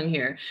Forever Young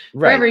here.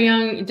 Right. Forever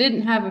Young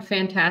didn't have a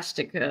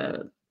fantastic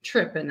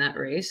trip in that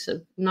race,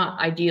 not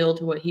ideal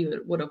to what he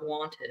would have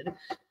wanted.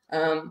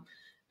 But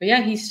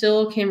yeah, he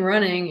still came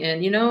running,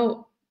 and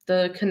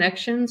the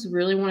connections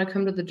really want to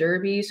come to the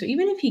Derby. So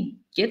even if he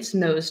gets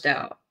nosed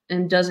out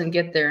and doesn't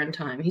get there in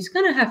time, he's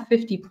going to have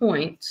 50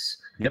 points.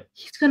 Yep.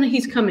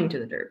 He's coming to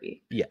the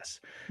Derby. Yes.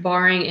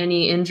 Barring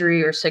any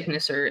injury or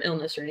sickness or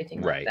illness or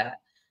anything like that.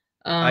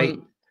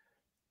 I'm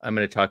going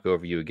to talk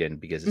over you again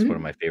because it's one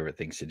of my favorite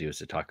things to do is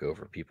to talk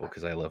over people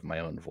because I love my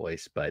own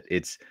voice. But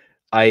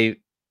I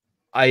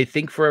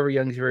think Forever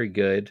Young is very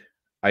good.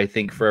 I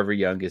think Forever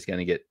Young is going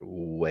to get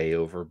way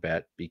over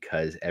bet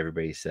because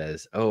everybody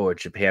says, "Oh, a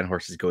Japan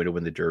horse is going to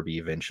win the Derby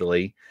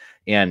eventually,"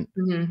 and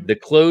the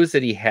close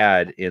that he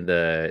had in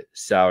the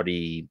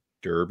Saudi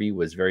Derby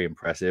was very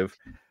impressive.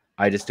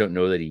 I just don't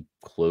know that he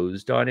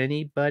closed on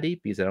anybody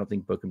because I don't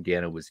think Bookham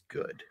Dana was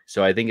good.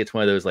 So I think it's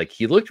one of those, like,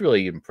 he looked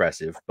really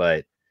impressive,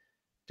 but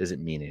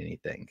doesn't mean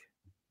anything.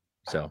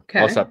 So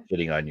I'll stop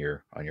shitting on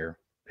your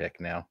pick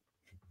now.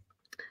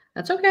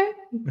 That's okay.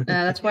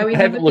 That's why we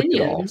have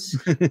opinions.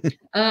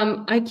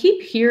 I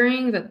keep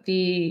hearing that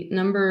the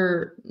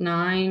number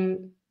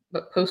 9,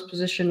 but post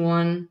position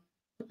 1.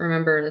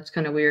 Remember, that's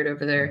kind of weird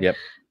over there. Yep.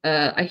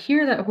 I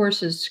hear that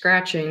horse is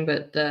scratching,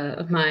 but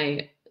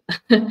my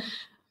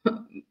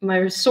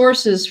my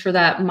sources for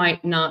that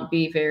might not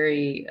be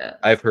very.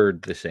 I've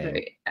heard the same.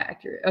 Very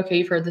accurate. Okay,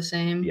 you've heard the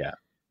same. Yeah.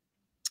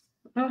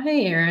 Oh,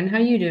 hey, Aaron. How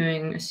you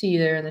doing? I see you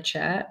there in the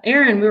chat.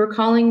 Aaron, we were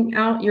calling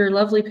out your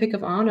lovely pick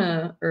of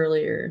Anna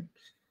earlier.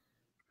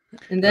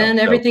 And then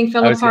everything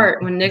fell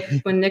apart when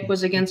Nick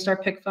was against our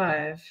pick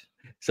 5.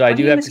 So I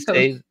do have to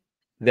say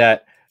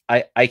that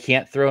I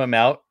can't throw him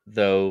out,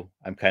 though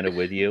I'm kind of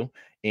with you.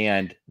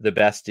 And the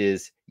best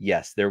is,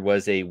 yes, there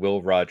was a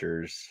Will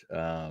Rogers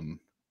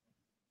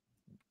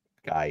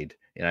guide.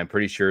 And I'm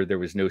pretty sure there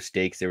was no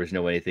stakes. There was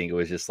no anything. It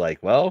was just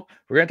like, well,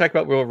 we're going to talk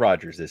about Will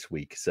Rogers this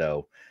week.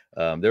 So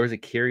there was a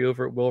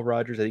carryover at Will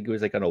Rogers. I think it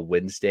was like on a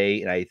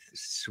Wednesday. And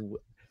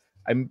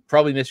I'm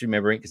probably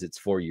misremembering because it's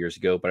 4 years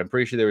ago, but I'm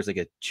pretty sure there was like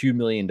a $2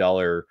 million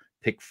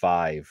pick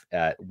 5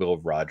 at Will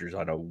Rogers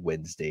on a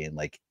Wednesday in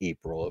like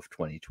April of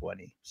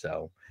 2020.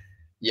 So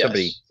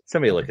yes.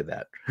 Somebody look at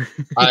that.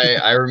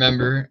 I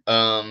remember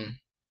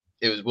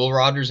it was Will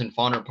Rogers in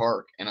Fawner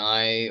Park, and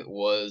I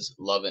was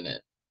loving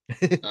it.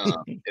 It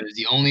was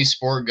the only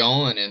sport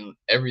going, and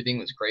everything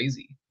was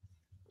crazy.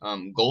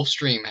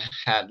 Gulfstream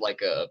had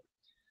like a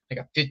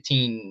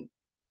 $15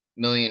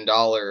 million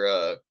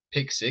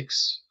pick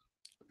 6,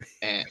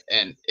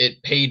 and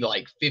it paid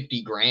like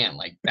 50 grand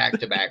like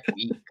back-to-back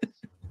weeks.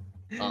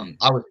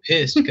 I was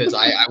pissed because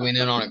I went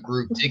in on a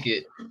group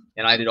ticket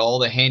and I did all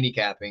the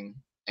handicapping,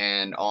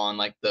 and on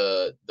like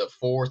the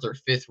 4th or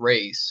 5th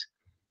race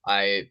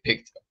I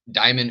picked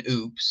Diamond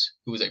Oops,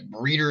 who was a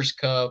Breeders'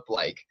 Cup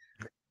like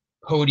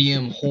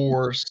podium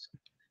horse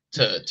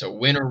to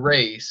win a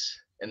race,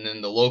 and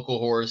then the local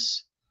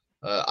horse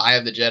Eye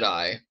of the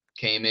Jedi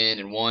came in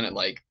and won at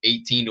like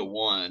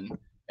 18-1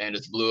 and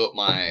just blew up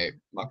my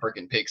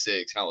freaking pick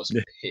 6, and I was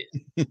pissed.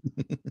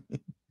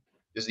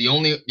 It was the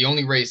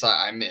only race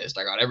I missed.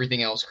 I got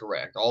everything else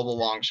correct, all the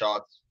long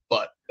shots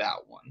but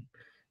that one.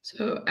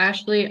 So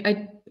Ashley,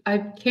 I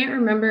can't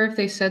remember if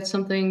they said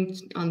something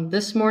on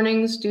this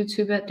morning's Do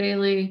 2 Bet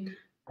Daily.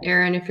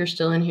 Aaron, if you're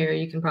still in here,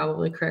 you can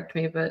probably correct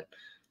me, but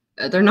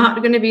they're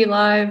not going to be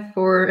live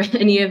for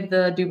any of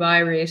the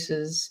Dubai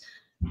races,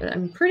 but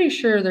I'm pretty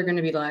sure they're going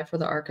to be live for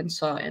the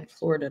Arkansas and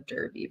Florida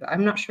Derby, but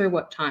I'm not sure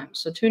what time.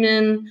 So tune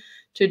in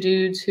to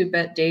Do 2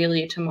 Bet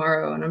Daily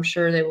tomorrow, and I'm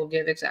sure they will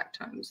give exact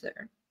times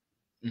there.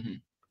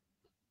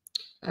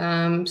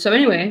 So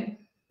anyway,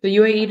 the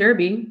UAE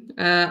Derby,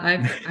 I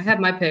have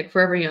my pick,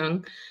 Forever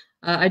Young.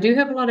 I do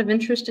have a lot of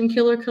interest in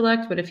Killer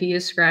Collect, but if he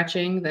is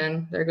scratching,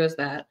 then there goes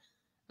that.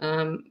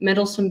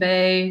 Meddlesome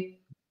Bay.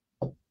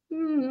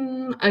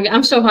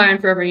 I'm so high on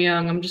Forever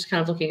Young. I'm just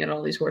kind of looking at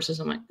all these horses.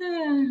 I'm like,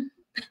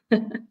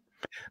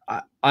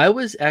 I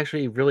was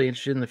actually really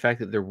interested in the fact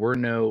that there were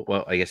no,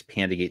 well, I guess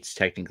Panda Gates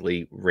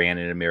technically ran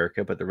in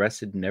America, but the rest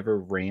had never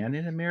ran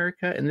in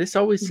America. And this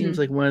always seems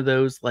like one of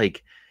those,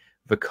 like,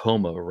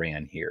 Vekoma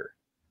ran here.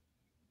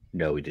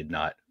 No, he did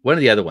not. One of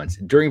the other ones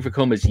during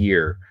Vekoma's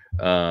year.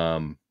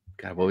 God,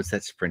 what was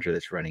that sprinter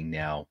that's running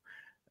now?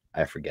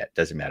 I forget.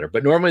 Doesn't matter.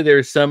 But normally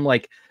there's some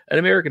like an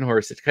American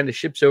horse that kind of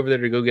ships over there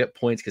to go get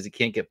points because it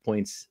can't get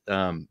points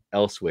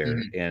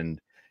elsewhere.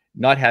 And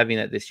not having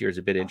that this year is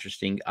a bit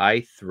interesting. I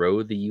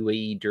throw the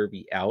UAE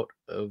Derby out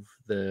of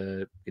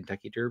the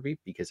Kentucky Derby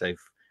because I've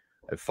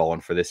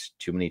fallen for this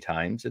too many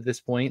times at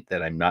this point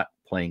that I'm not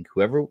playing.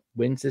 Whoever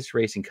wins this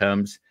race and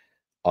comes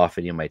off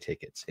any of my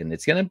tickets, and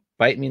it's going to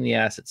bite me in the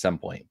ass at some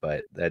point.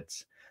 But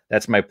that's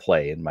my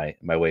play and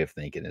my way of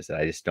thinking is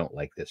that I just don't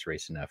like this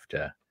race enough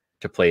to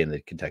play in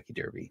the Kentucky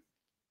Derby.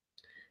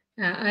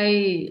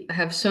 I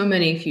have so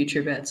many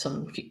future bets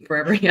on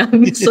Forever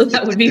Young, so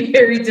that would be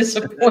very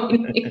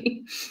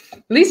disappointing.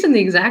 At least in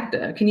the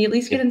exacta. Can you at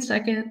least get in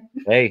second?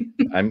 Hey,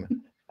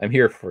 I'm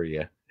here for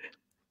you.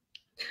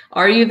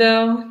 Are you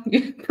though?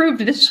 You proved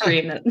this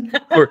stream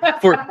for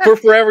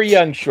Forever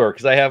Young, sure.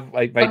 Because I have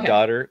my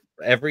daughter.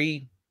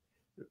 Every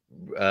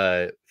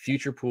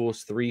future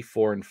pools 3,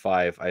 4, and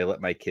 5. I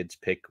let my kids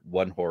pick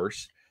one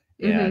horse,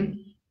 and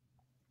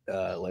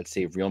let's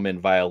see, Realman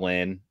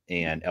Violin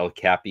and El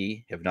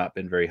Capi have not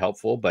been very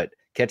helpful, but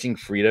Catching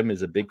Freedom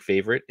is a big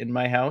favorite in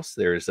my house.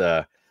 There's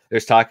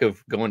talk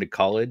of going to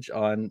college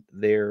on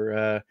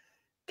their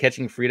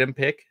Catching Freedom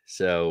pick,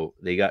 so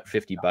they got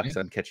 $50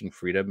 on Catching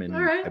Freedom, and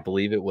I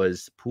believe it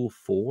was pool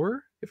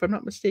 4, if I'm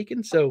not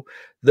mistaken. So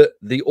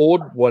the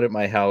old one at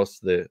my house,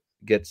 the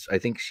gets, I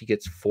think she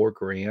gets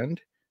 $4,000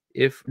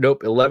 if,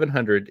 nope,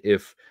 1,100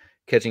 if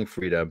catching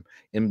freedom.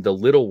 And the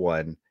little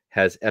one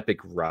has Epic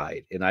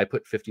Ride. And I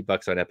put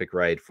 $50 on Epic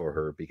Ride for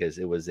her because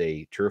it was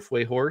a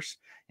Turfway horse.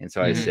 And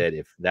so I said,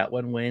 if that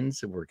one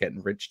wins, we're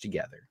getting rich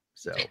together.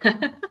 So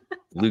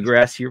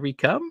Bluegrass, here we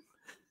come.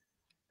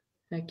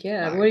 Heck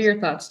yeah. Nice. What are your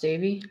thoughts,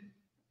 Davey?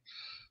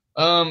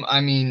 I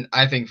mean,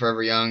 I think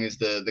Forever Young is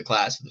the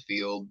class of the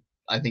field.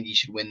 I think he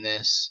should win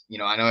this. You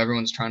know, I know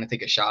everyone's trying to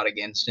take a shot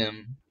against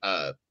him,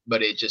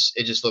 but it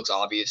just looks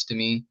obvious to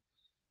me.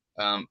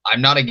 I'm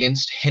not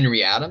against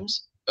Henry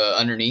Adams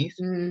underneath.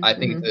 I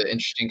think it's an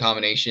interesting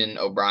combination.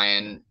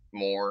 O'Brien,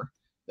 Moore,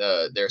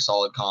 their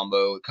solid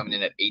combo coming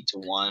in at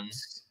 8-1.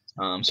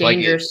 So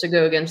dangerous to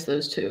go against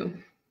those two.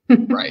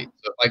 Right.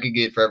 So if I could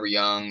get Forever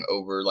Young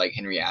over like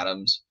Henry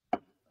Adams,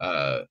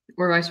 or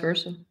vice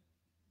versa.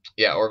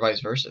 Yeah, or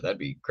vice versa. That'd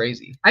be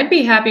crazy. I'd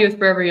be happy with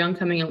Forever Young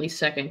coming at least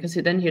second because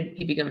then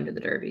he'd be going to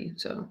the Derby.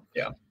 So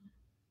yeah.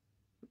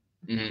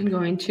 I'm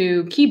going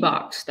to key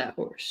box that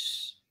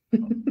horse.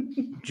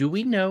 Do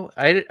we know?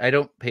 I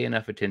don't pay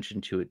enough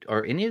attention to it.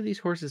 Are any of these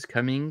horses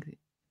coming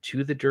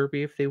to the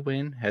Derby if they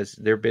win? Has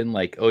there been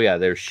like, oh yeah,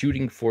 they're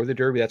shooting for the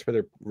Derby, that's why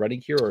they're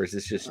running here, or is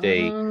this just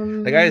a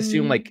like I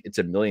assume like it's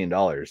 $1 million.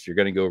 You're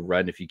gonna go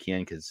run if you can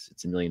because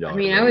it's $1 million. I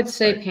mean, I would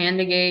say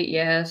Pandagate,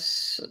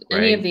 yes.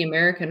 Right. Any of the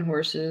American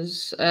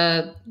horses.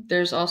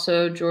 There's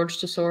also George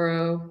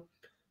Tesoro.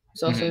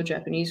 There's also a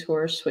Japanese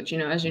horse, which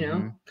as you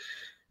know,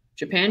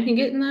 Japan can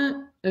get in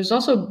that. There's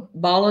also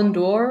Ballon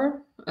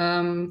d'Or,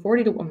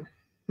 40-1.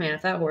 Man,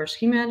 if that horse,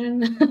 can you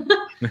imagine?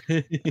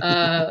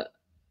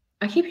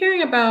 I keep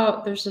hearing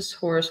about there's this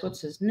horse.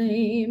 What's his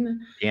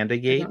name?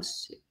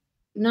 Pandagate?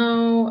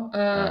 No.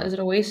 Is it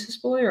Oasis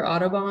Boy or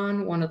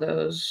Autobahn? One of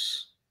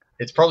those.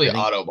 It's probably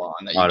Autobahn.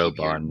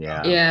 Autobahn,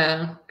 yeah.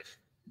 Yeah.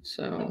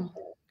 So,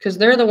 because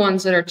they're the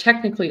ones that are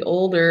technically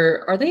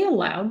older. Are they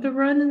allowed to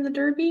run in the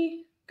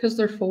Derby? Because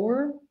they're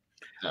 4?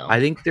 No.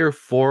 I think they're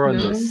 4 on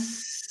the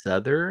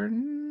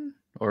Southern,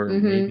 or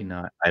maybe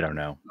not. I don't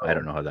know. I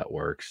don't know how that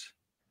works.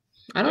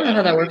 I don't know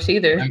how that works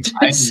either.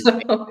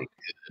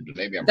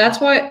 Maybe I'm that's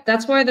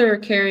why they're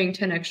carrying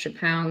 10 extra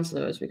pounds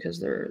though, is because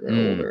they're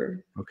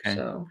older. Okay.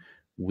 So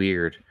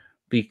weird.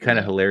 Be kind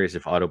of hilarious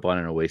if Autobahn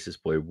and Oasis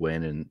Boy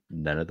win and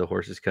none of the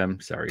horses come.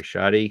 Sorry,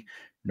 Shoddy.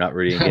 Not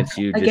rooting against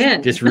you.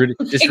 Just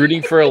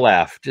rooting for a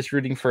laugh. Just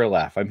rooting for a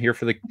laugh. I'm here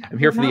for the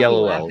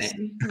LOLs.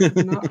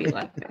 Not be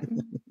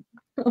laughing.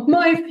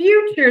 My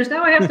futures.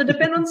 Now I have to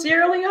depend on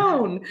Sierra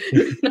Leone.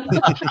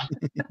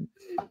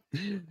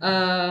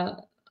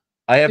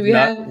 I have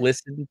not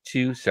listened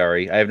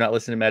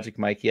to Magic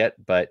Mike yet,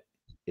 but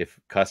if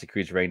Casa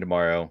Creed's running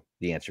tomorrow,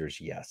 the answer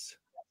is yes.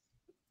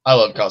 I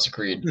love Casa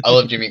Creed. I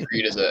love Jimmy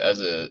Creed as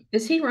a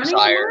Is he running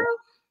tomorrow?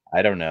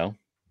 I don't know.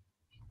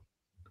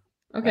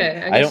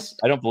 Okay.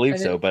 I don't believe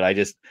so, but I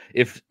just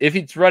if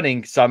it's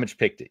running, Somich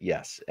picked it.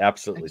 Yes,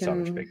 absolutely.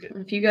 Somich picked it.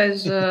 If you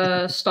guys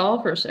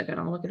stall for a second,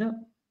 I'll look it up.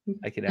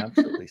 I can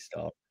absolutely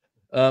stall.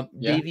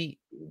 Davey,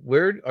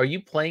 where are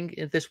you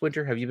playing this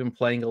winter? Have you been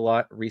playing a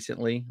lot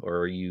recently,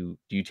 or do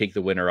you take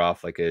the winter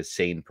off like a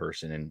sane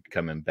person and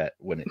come and bet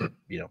when it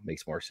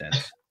makes more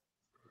sense?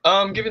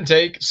 Give and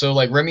take. So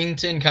like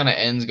Remington kind of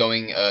ends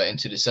going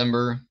into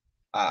December.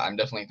 I'm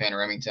definitely a fan of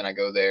Remington. I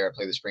go there. I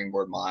play the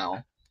Springboard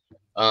Mile.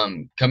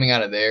 Coming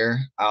out of there,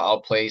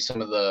 I'll play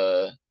some of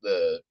the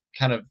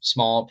kind of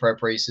small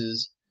prep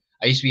races.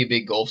 I used to be a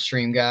big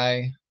Gulfstream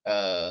guy.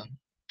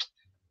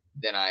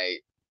 Then I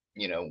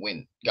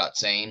got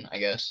sane, I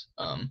guess.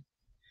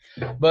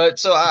 But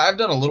so I've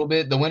done a little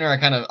bit. The winter, I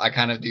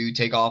kind of do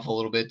take off a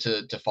little bit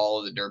to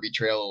follow the Derby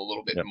trail a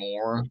little bit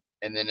more.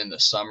 And then in the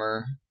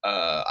summer,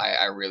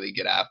 I really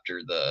get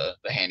after the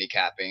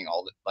handicapping,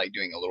 like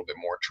doing a little bit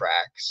more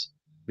tracks.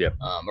 Yep.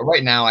 But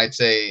right now, I'd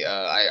say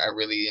I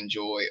really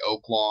enjoy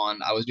Oaklawn.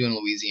 I was doing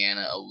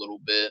Louisiana a little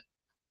bit,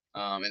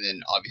 and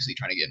then obviously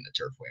trying to get into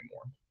Turfway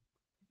more.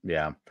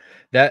 Yeah,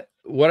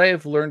 what I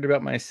have learned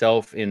about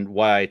myself and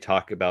why I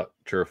talk about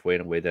Turfway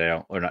in a way that I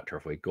don't, or not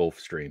Turfway,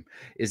 Gulfstream,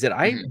 is that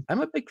I'm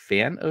a big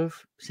fan of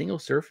single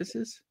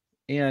surfaces,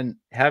 and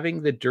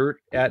having the dirt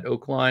at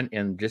Oaklawn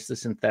and just the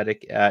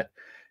synthetic at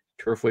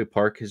Turfway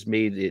Park has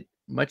made it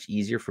much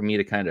easier for me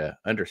to kind of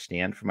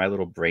understand, for my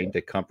little brain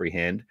to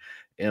comprehend.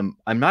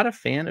 I'm not a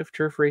fan of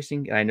turf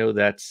racing. I know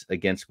that's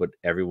against what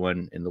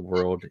everyone in the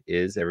world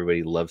is.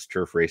 Everybody loves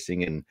turf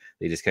racing and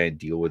they just kind of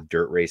deal with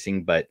dirt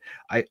racing. But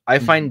I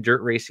find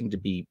dirt racing to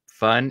be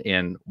fun,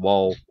 and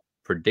while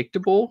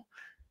predictable,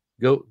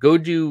 go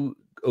do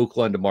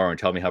Oaklawn tomorrow and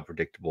tell me how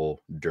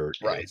predictable dirt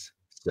is.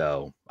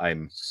 So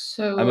I'm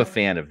a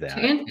fan of that.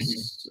 To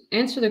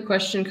answer the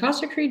question,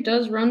 Casa Creed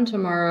does run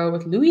tomorrow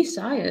with Louis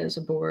Saez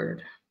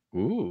aboard.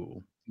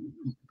 Ooh.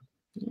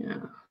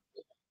 Yeah.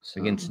 So,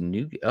 against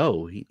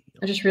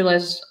I just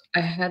realized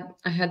I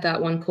had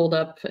that one pulled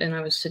up and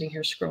I was sitting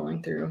here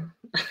scrolling through.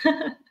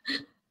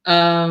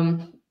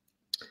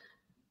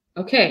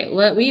 Okay,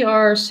 we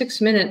are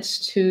 6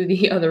 minutes to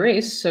the other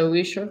race, so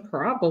we should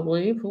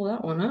probably pull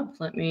that one up.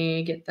 Let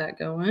me get that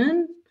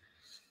going.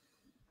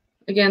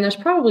 Again, there's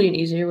probably an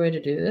easier way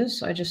to do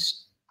this. I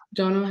just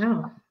don't know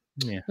how.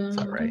 Yeah, that's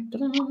all right.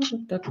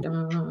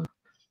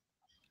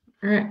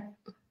 All right.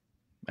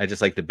 I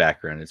just like the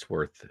background. It's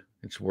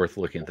worth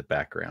looking at the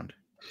background.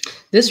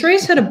 This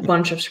race had a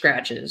bunch of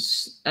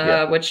scratches,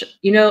 which,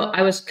 you know,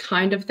 I was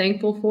kind of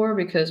thankful for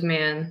because,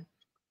 man,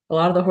 a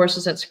lot of the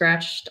horses that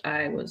scratched,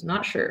 I was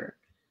not sure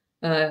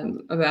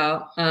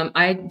about.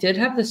 I did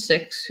have the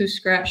 6 who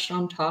scratched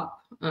on top,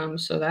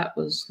 so that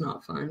was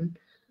not fun.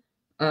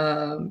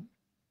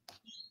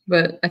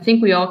 But I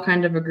think we all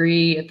kind of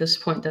agree at this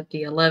point that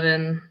the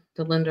 11,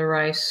 the Linda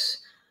Rice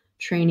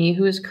trainee,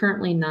 who is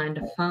currently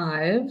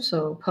 9-5,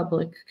 so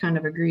public kind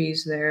of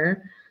agrees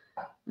there.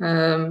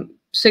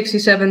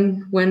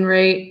 67 win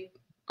rate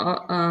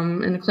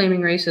in the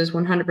claiming races,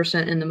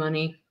 100% in the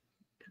money.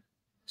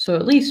 So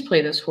at least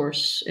play this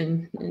horse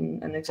in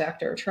an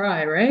exacta or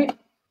try, right?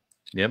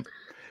 Yep.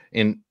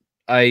 And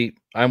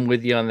I'm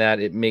with you on that.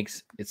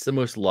 It's the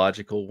most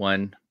logical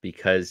one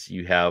because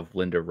you have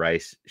Linda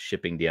Rice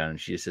shipping down, and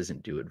she just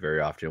doesn't do it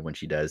very often. When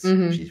she does,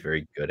 she's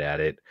very good at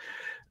it.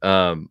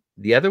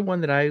 The other one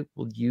that I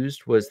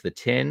used was the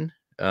 10.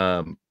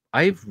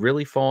 I've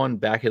really fallen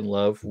back in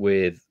love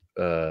with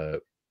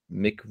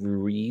Mick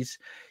Ruiz.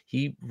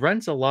 He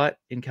runs a lot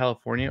in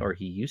California, or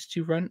he used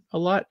to run a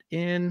lot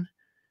in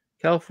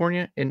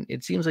California, and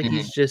it seems like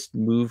he's just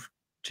moved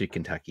to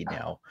Kentucky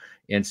now.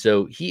 And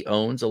so he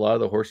owns a lot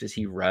of the horses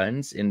he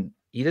runs, and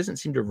he doesn't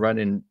seem to run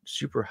in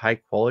super high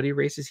quality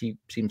races. He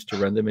seems to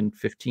run them in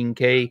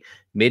 15K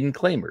maiden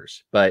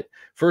claimers, but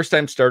first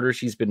time starters,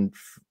 he's been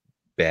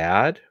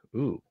bad.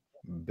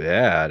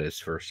 Bad as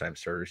first time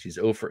starters. He's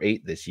 0 for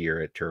 8 this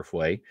year at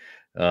Turfway,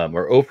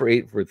 or 0 for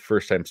 8 for the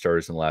first time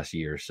starters in the last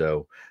year.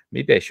 So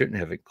maybe I shouldn't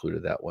have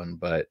included that one,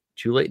 but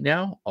too late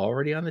now,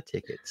 already on the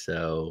ticket.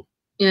 So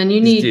yeah, and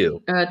you need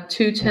 2,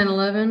 10,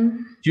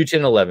 11. 2,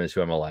 10, 11 is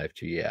who I'm alive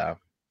to. Yeah.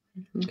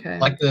 Okay.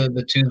 Like the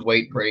 2's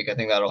weight break, I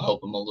think that'll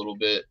help him a little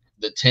bit.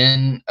 The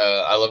 10,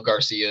 I love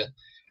Garcia,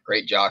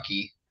 great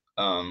jockey.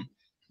 You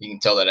can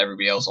tell that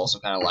everybody else also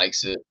kind of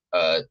likes it.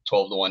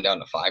 12-1 down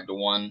to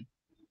 5-1.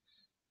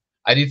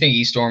 I do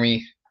think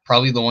Stormy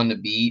probably the one to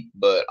beat,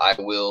 but I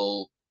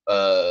will.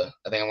 I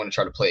think I'm going to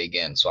try to play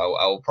again. So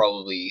I will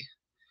probably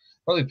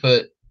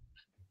put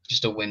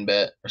just a win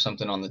bet or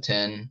something on the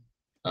 10.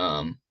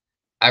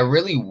 I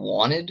really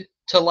wanted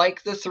to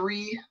like the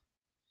 3,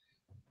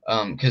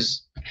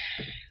 because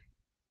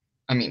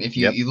I mean, if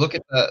you look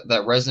at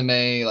that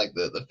resume, like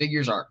the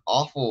figures aren't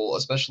awful,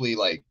 especially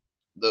like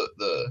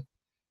the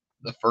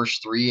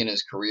first 3 in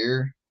his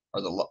career,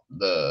 or the let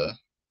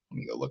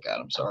me go look at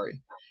them. Sorry.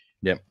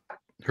 Yep.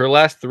 Her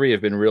last 3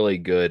 have been really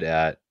good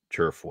at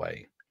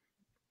Turfway.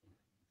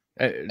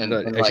 I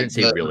shouldn't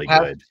say really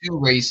good. 2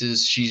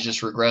 races, she's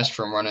just regressed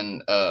from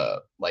running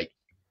like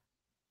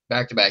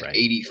back-to-back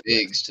 80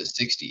 figs to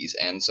 60s,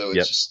 and so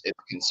it's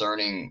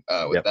concerning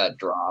with that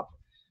drop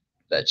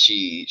that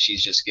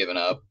she's just given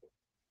up.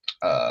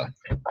 So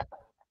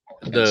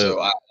that's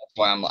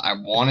why I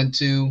wanted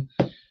to.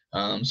 So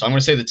I'm going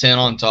to say the 10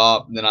 on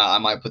top. Then I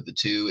might put the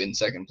 2 in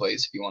second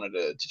place if you wanted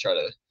to try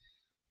to,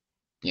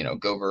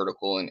 go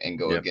vertical and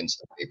go against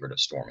the favorite of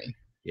Stormy.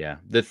 Yeah,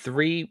 the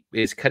 3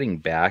 is cutting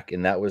back,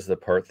 and that was the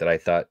part that I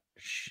thought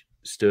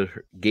still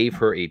gave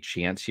her a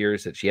chance here,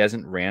 is that she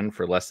hasn't ran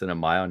for less than a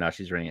mile. Now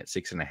she's running at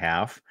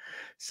 6.5.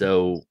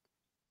 So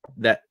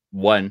that's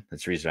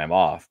the reason I'm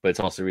off, but it's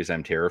also the reason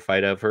I'm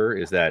terrified of her,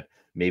 is that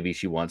maybe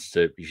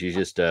she's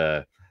just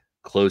a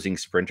closing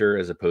sprinter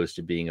as opposed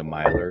to being a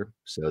miler.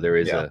 So there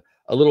is a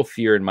little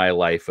fear in my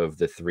life of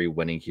the 3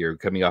 winning here,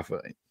 coming off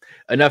of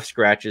enough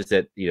scratches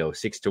that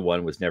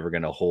 6-1 was never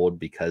going to hold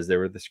because there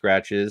were the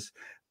scratches.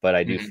 But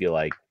I do feel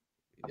like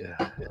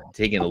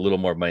taking a little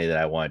more money than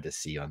I wanted to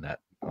see on that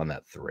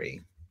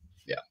 3.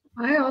 Yeah.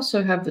 I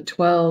also have the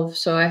 12,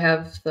 so I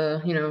have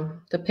the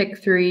the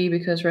pick 3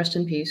 because rest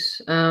in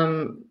peace.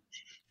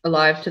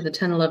 Alive to the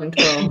 10, 11,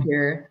 12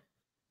 here.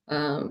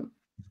 Do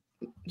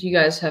you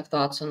guys have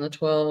thoughts on the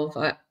 12?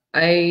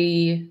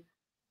 I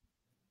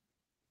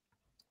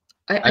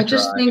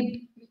just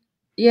think,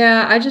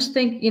 I just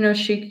think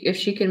if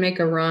she can make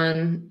a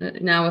run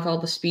now with all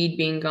the speed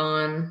being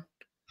gone,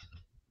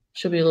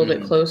 she'll be a little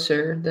bit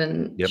closer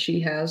than she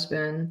has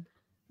been.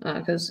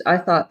 Because I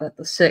thought that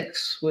the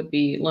 6 would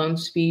be lone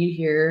speed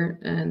here,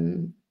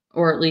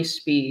 or at least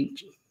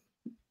speed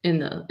in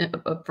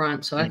the up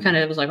front. So I kind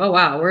of was like, oh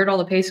wow, where'd all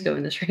the pace go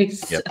in this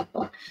race? So.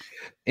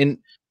 And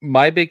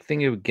my big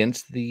thing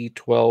against the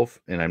 12,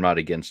 and I'm not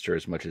against her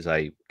as much as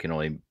I can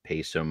only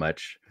pay so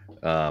much,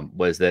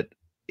 was that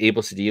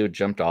Abel Cedillo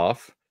jumped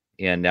off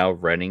and now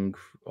riding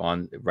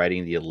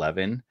the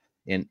 11.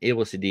 And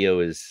Abel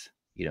Cedillo is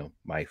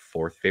my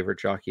 4th favorite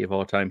jockey of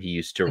all time. He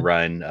used to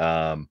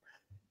run.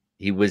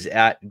 He was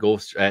at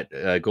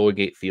Golden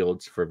Gate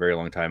Fields for a very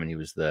long time, and he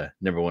was the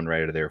 #1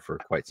 rider there for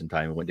quite some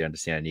time. He went down to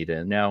Santa Anita,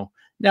 and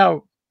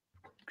now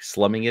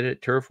slumming it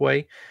at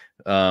Turfway.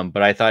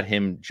 But I thought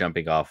him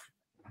jumping off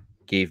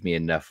gave me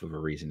enough of a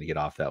reason to get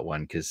off that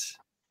one, because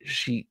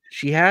she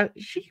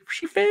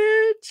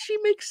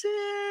makes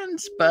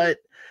sense, but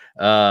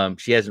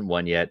she hasn't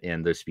won yet,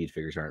 and those speed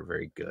figures aren't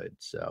very good.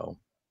 So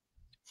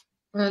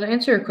to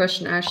answer your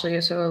question, Ashley,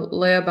 so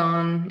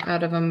Leoban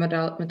out of a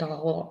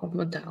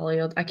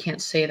Medallion. I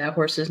can't say that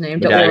horse's name.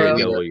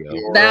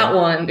 Medallion. That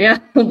one, yeah.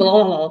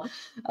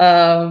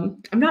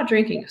 I'm not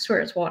drinking. I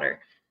swear it's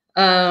water.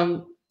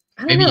 I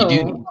don't know. You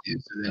do need to.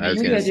 So I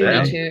was maybe I do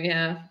say. need to.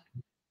 Yeah.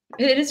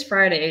 It is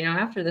Friday, you know.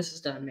 After this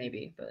is done,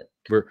 maybe. But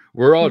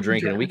we're all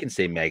drinking, and we can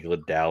say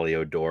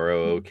Medallion d'Oro,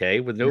 okay,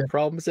 with no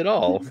problems at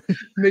all.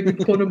 Making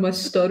fun of my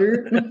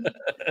stutter.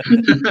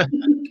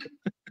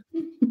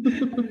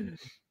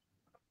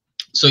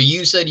 So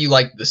you said you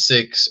liked the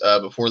 6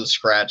 before the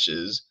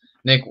scratches.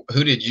 Nick,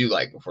 who did you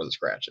like before the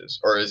scratches,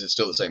 or is it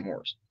still the same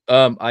horse?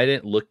 I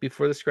didn't look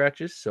before the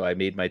scratches, so I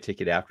made my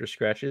ticket after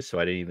scratches, so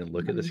I didn't even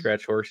look at the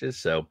scratch horses.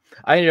 So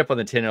I ended up on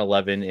the 10 and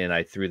 11, and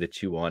I threw the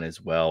 2 on as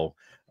well.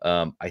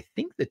 I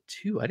think the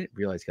 2 I didn't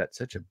realize got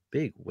such a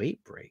big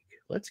weight break.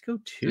 Let's go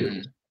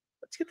 2.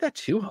 Let's get that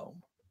 2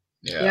 home.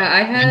 Yeah,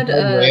 I had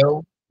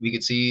rail. We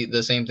could see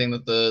the same thing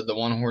that the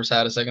one horse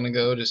had a second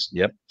ago. Just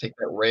take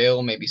that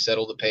rail, maybe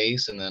settle the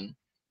pace, and then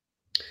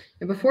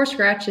before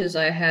scratches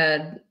I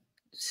had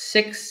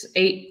 6,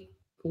 8,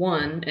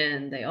 1,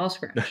 and they all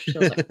scratched. So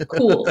I was like,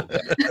 cool.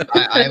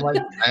 I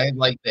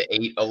like the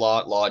 8 a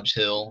lot, Lodge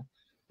Hill.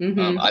 I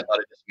thought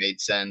it just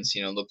made sense.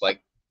 You know, looked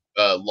like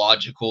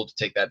logical to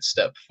take that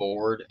step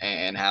forward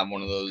and have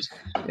one of those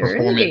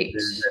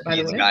performances that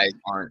these guys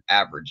aren't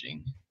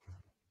averaging.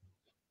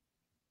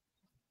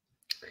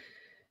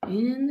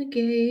 In the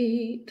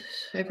gate,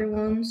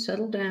 everyone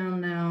settle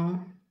down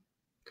now.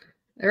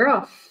 They're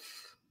off.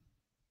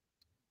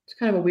 It's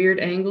kind of a weird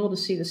angle to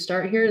see the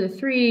start here. The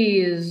 3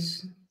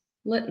 is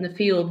letting the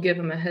field give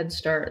them a head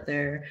start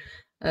there.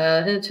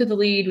 And to the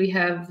lead, we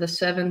have the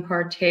 7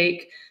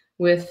 Partake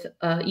with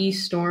E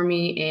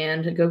Stormy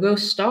and Go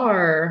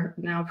Star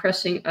now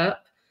pressing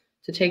up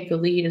to take the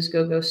lead as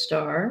Go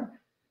Star.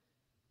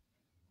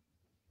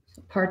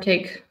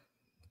 Partake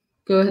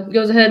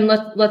goes ahead and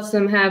lets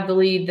them have the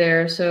lead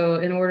there. So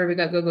in order, we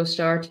got Go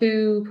Star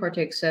 2,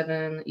 Partake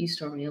 7, E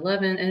Stormy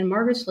 11, and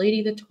Margaret's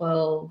Lady the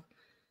 12.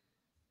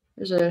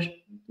 There's a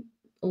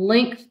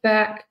length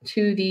back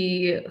to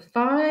the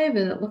 5,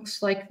 and it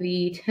looks like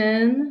the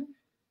 10,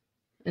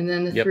 and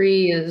then the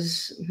 3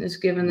 is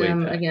giving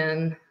them back.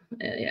 Again.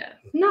 Yeah,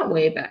 not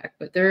way back,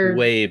 but they're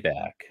way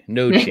back.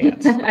 No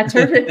chance. That's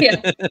perfect. Yeah.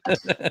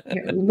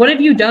 What have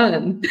you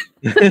done?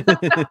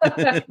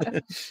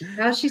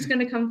 Now she's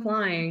gonna come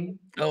flying.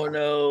 Oh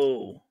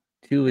no,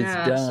 2 is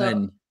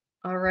done.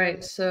 So, all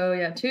right, so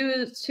yeah,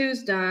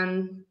 2's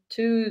done.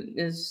 2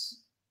 is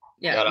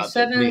got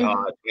 7.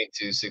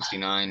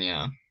 22.69.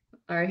 Yeah.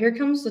 All right, here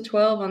comes the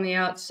 12 on the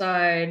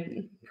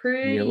outside. The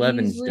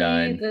 11's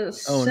done. The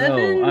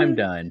 7, no, I'm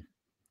done.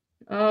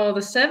 Oh,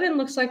 the 7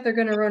 looks like they're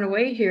going to run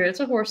away here. It's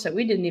a horse that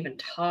we didn't even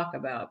talk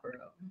about, bro.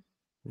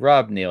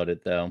 Rob nailed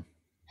it, though.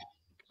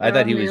 I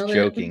thought he was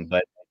joking,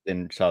 but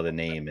then saw the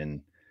name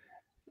and.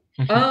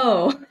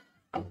 Oh.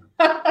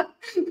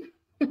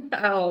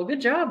 Oh,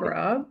 good job,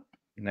 Rob.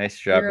 Nice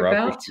job, You're Rob.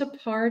 About to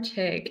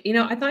partake. You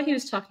know, I thought he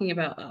was talking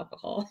about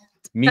alcohol.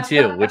 Me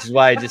too, which is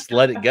why I just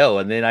let it go.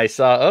 And then I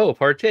saw,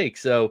 partake.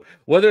 So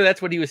whether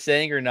that's what he was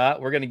saying or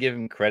not, we're going to give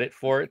him credit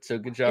for it. So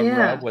good job,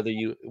 Rob, whether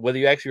you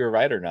actually were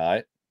right or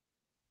not.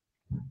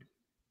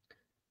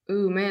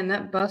 Ooh, man,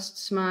 that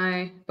busts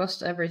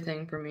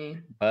everything for me.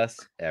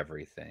 Busts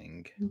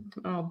everything.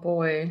 Oh,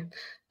 boy.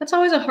 That's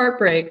always a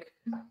heartbreak.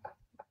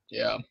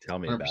 Yeah. Tell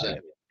me 100%. About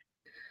it.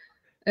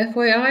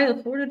 FYI,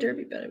 the Florida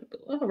Derby bet.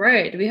 All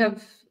right. Do we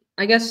have,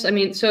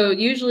 so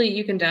usually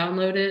you can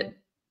download it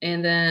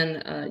and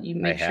then you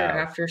make sure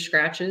after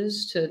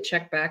scratches to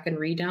check back and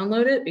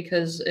re-download it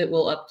because it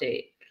will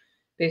update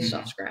based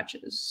off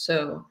scratches.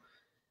 So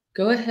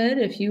go ahead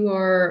if you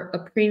are a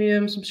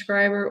premium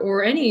subscriber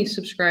or any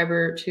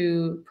subscriber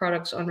to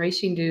products on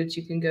Racing Dudes,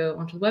 you can go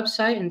onto the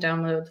website and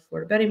download the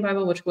Florida Betting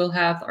Bible, which will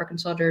have the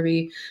Arkansas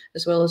Derby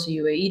as well as the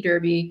UAE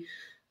Derby.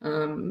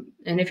 And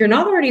if you're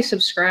not already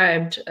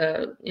subscribed,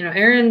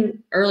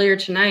 Aaron earlier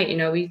tonight,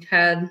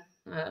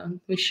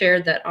 we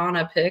shared that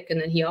Anna pick,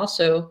 and then he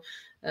also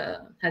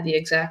had the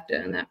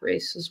exacta in that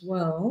race as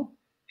well.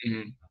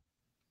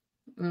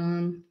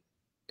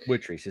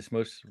 Which race? This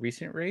most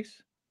recent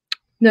race?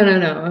 No.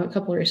 A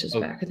couple of races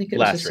back. I think it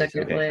was the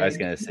second leg. I was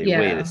going to say,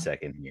 wait a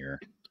second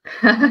here.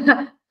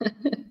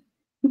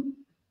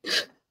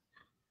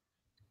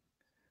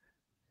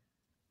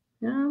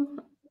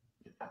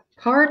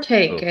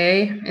 Partake,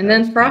 and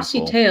then Frosty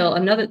painful.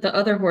 Tail, the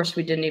other horse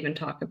we didn't even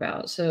talk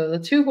about. So the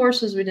 2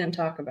 horses we didn't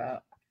talk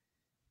about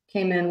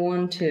came in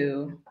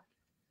 1-2.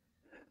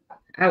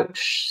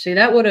 Ouch. See,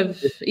 that would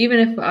have, even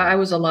if I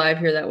was alive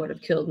here, that would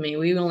have killed me.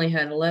 We only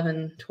had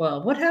 11,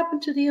 12. What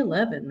happened to the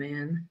 11,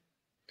 man?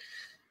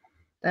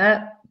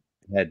 That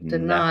had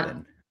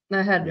nothing.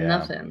 That had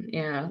nothing.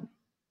 Yeah.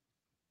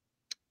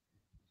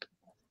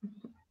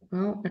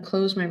 Well, I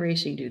closed my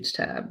Racing Dudes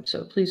tab,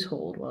 so please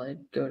hold while I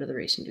go to the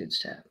Racing Dudes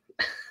tab.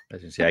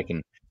 As you see, I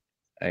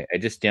I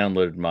just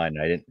downloaded mine.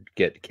 I didn't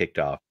get kicked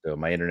off, so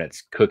my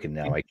internet's cooking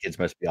now. My kids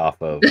must be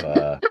off of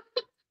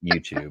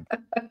YouTube.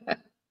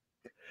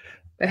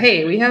 But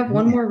hey, we have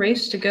one more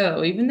race to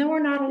go. Even though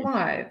we're not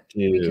alive,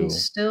 we can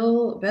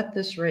still bet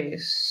this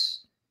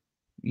race.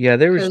 Yeah,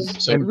 there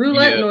was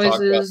roulette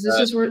noises. This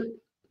is where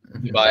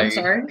Dubai I'm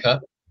sorry.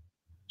 Cup.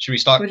 Should we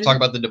talk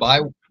about the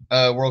Dubai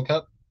World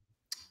Cup?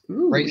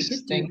 Ooh, race we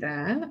could do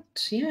that.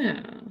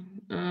 Yeah.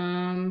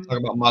 Talk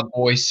about my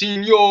boy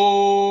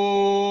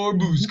Senor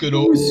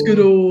Buscador.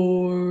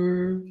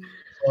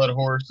 Solid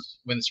horse.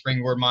 Win the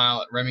Springboard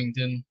Mile at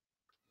Remington.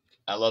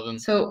 I love him.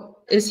 So,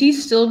 is he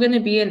still going to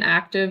be an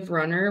active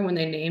runner when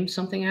they name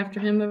something after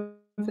him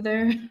over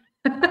there?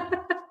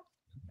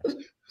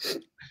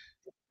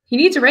 He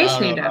needs a race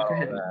named after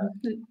him.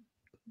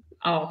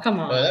 Oh, come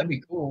on. That'd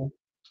be cool.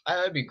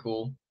 That'd be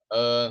cool.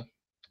 I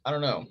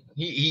don't know.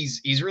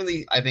 He's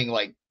really, I think,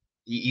 like,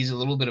 he's a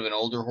little bit of an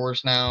older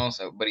horse now,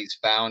 but he's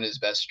found his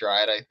best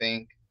stride, I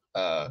think.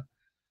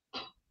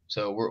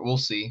 So we'll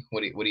see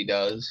what he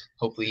does.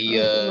 Hopefully he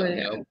gets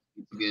a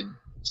good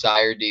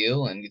sire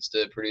deal and gets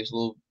to produce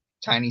little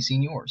tiny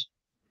seniors.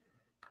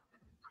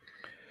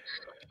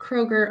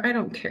 Kroger, I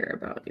don't care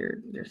about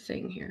your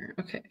thing here.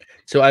 Okay.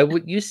 So I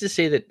used to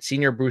say that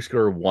Senior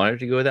Brusquedor wanted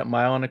to go that 1.25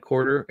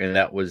 miles, and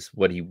that was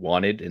what he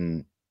wanted.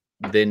 And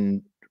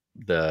then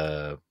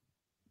the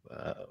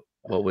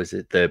what was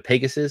it? The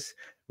Pegasus,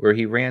 where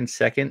he ran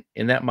second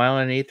in that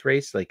 1 1/8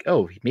 race. Like,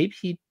 oh, maybe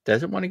he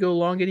doesn't want to go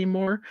long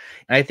anymore.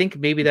 And I think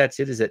maybe that's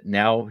it. Is that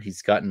now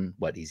he's gotten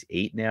what? He's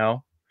 8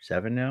 now,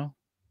 7 now.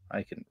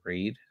 I can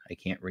read. I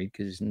can't read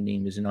because his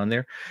name isn't on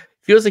there.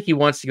 Feels like he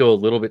wants to go a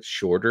little bit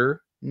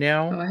shorter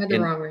now. Oh, I had the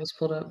wrong race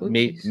pulled up.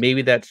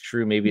 Maybe that's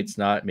true. Maybe it's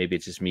not. Maybe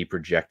it's just me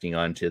projecting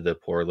onto the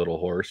poor little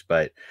horse.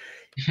 But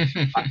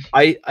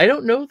I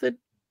don't know that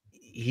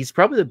he's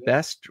probably the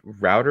best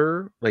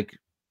router, like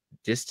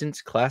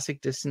classic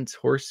distance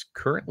horse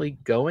currently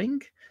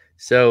going.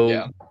 So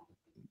yeah.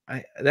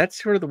 That's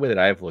sort of the way that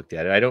I've looked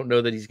at it. I don't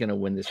know that he's going to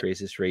win this race.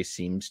 This race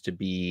seems to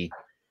be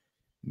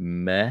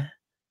meh.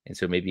 And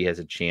so maybe he has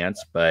a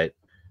chance, but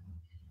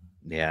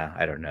yeah,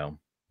 I don't know.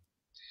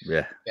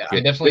 Yeah, I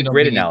definitely don't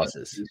great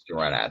analysis to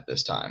run at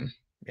this time.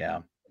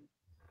 Yeah.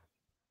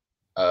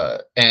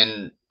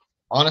 And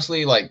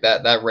honestly, like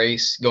that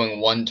race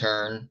going one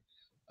turn,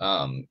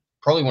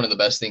 probably one of the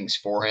best things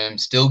for him.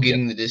 Still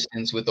getting the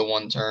distance with the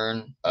one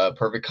turn,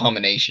 perfect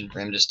combination for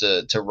him just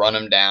to run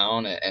him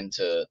down and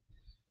to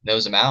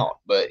nose him out.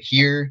 But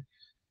here,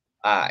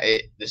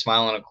 this 1.25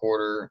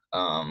 miles,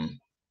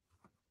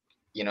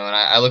 and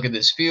I look at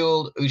this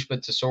field,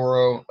 Ushba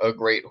Tesoro, a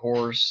great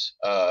horse.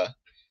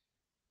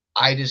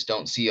 I just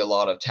don't see a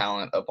lot of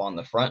talent up on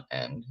the front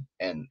end.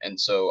 And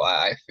so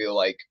I feel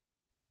like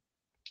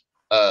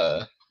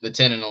the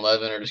 10 and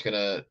 11 are just going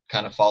to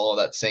kind of follow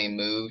that same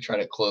move, try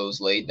to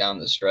close late down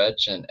the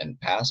stretch and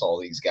pass all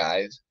these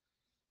guys.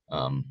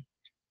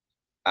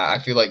 I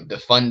feel like the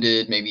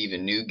Funded, maybe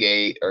even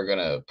Newgate, are going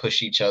to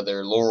push each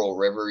other. Laurel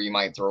River, you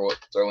might throw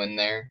in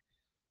there.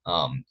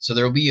 So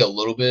there'll be a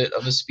little bit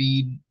of a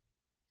speed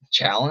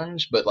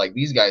challenge, but like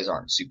these guys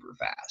aren't super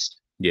fast.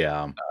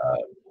 Yeah.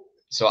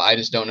 So I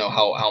just don't know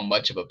how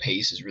much of a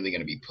pace is really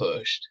going to be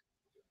pushed.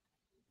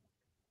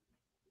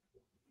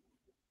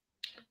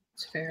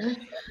 That's fair.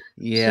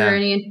 Yeah. Is there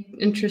any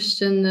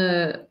interest in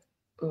the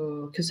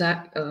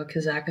Kazakhstan?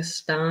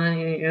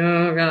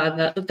 Oh God,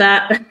 that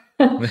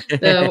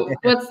the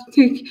what's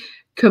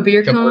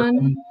Kabir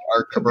Khan?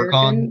 Kabir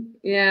Khan.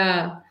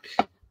 Yeah.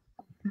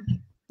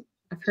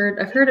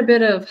 I've heard a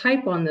bit of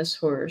hype on this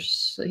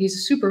horse. He's a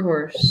super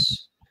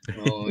horse.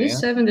 Oh,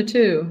 He's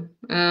 7-2.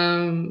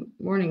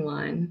 Morning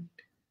line.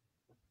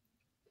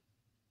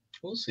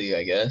 We'll see,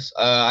 I guess.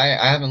 I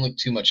haven't looked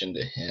too much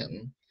into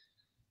him.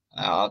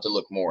 I'll have to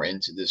look more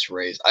into this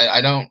race.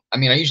 I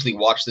usually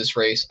watch this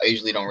race. I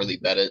usually don't really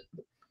bet it.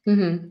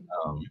 Mm-hmm.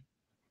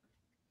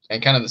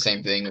 And kind of the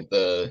same thing with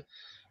the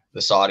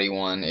Saudi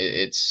one.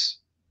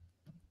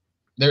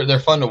 They're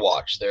fun to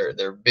watch.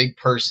 They're big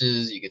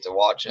purses. You get to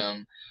watch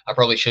them. I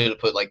probably should have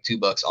put like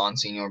 $2 on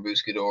Senor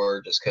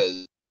Buscador just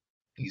because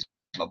he's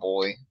my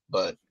boy,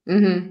 but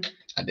I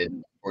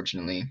didn't,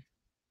 unfortunately.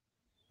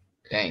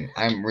 Dang,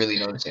 I'm really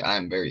noticing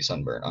I'm very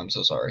sunburned. I'm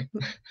so sorry.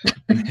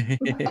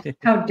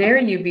 How dare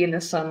you be in the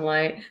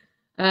sunlight?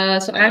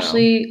 So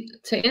Ashley,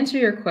 to answer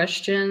your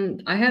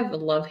question, I have a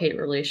love-hate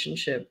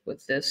relationship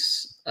with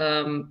this.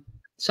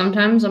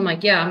 Sometimes I'm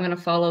like, yeah, I'm going to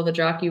follow the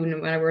jockey no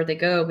matter where they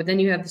go. But then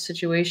you have the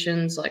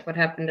situations like what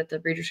happened at the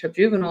Breeders' Cup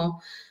Juvenile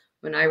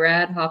when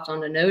Irad hopped on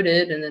to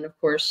Noted. And then, of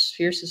course,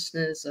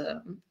 Fierceness's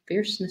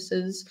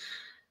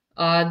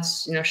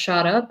odds,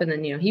 shot up. And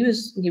then, he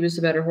was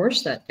the better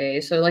horse that day.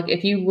 So, like,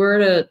 if you were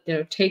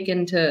to, take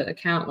into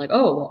account, like,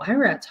 oh, well,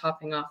 Irad's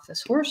hopping off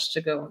this horse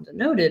to go on to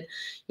Noted,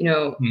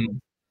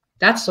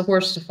 that's the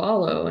horse to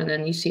follow. And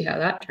then you see how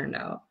that turned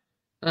out.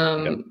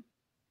 Yep.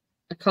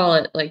 I call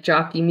it like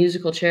jockey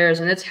musical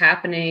chairs, and it's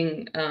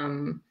happening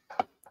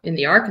in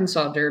the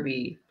Arkansas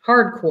Derby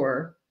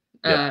hardcore.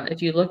 Yep.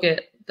 If you look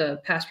at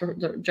the past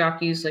the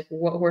jockeys, like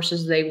what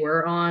horses they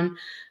were on.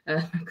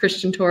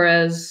 Christian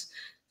Torres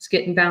is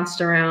getting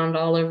bounced around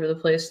all over the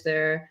place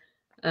there.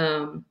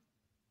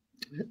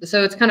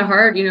 So it's kind of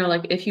hard, you know,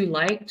 like if you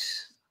liked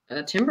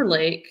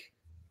Timberlake,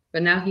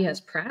 but now he has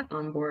Pratt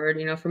on board,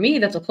 you know, for me,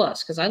 that's a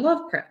plus because I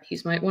love Pratt.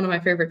 He's one of my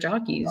favorite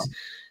jockeys.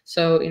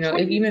 So, you know,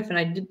 even if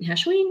I didn't have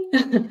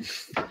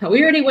Schwing,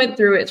 we already went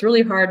through it. It's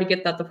really hard to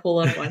get that to pull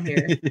up on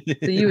here.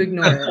 So you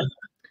ignore it.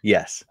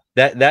 Yes,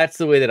 that's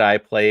the way that I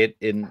play it,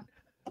 in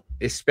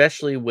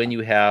especially when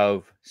you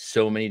have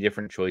so many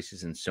different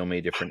choices and so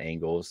many different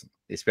angles,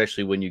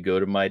 especially when you go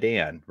to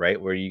Maidan, right?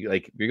 Where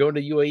you're going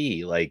to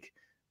UAE, like,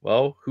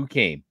 well, who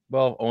came?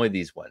 Well, only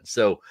these ones.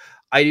 So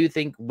I do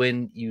think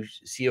when you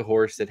see a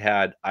horse that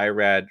had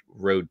Irad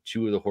rode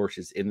 2 of the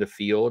horses in the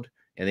field,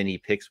 and then he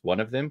picks one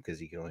of them because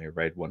he can only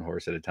ride one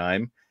horse at a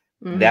time.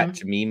 That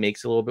to me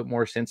makes a little bit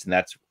more sense. And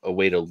that's a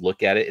way to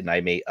look at it. And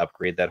I may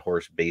upgrade that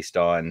horse based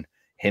on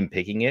him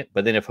picking it.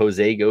 But then if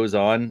Jose goes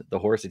on the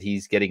horse that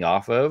he's getting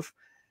off of,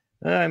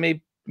 I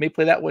may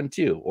play that one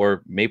too,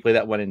 or may play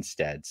that one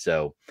instead.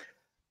 So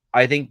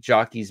I think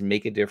jockeys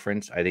make a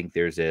difference. I think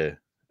there's a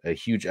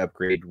huge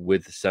upgrade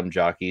with some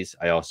jockeys.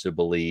 I also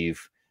believe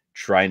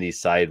trying to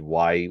decide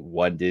why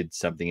one did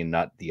something and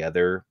not the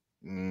other,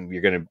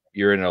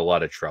 you're in a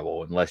lot of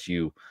trouble unless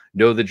you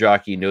know the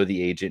jockey, know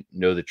the agent,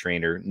 know the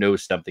trainer, know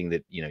something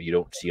that you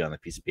don't see on the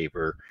piece of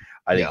paper.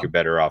 I think you're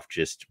better off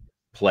just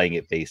playing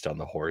it based on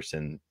the horse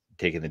and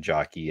taking the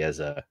jockey as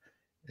a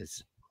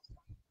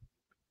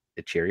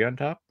cherry on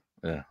top.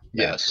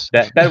 Yes,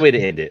 bad way to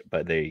end it,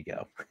 but there you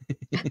go.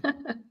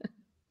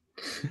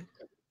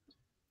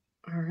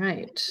 All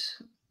right,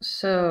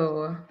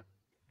 so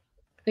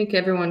I think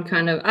everyone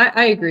kind of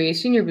I agree.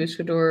 Senior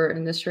Buscador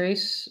in this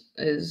race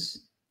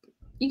is,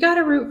 you got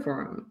to root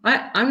for him.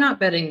 I'm not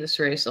betting this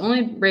race. The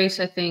only race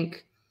I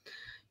think,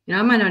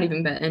 I might not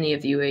even bet any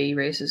of the UAE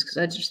races because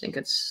I just think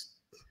it's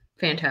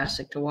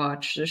fantastic to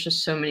watch. There's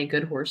just so many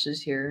good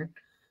horses here.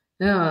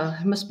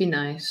 Yeah, it must be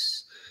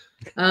nice.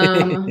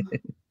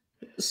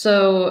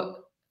 So,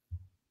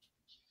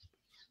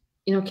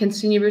 can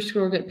Senior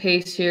Buscador get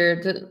pace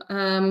here?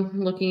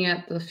 Looking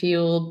at the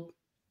field,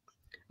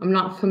 I'm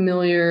not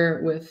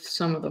familiar with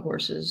some of the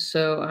horses,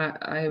 so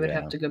I would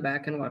have to go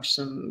back and watch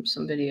some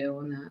video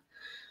on that.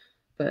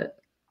 But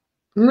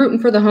I'm rooting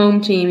for the home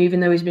team,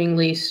 even though he's being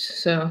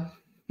leased. So,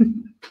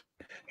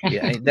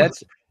 yeah,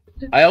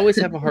 I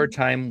always have a hard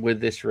time with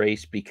this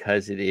race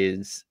because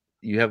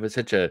you have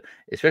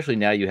especially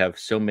now you have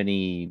so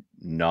many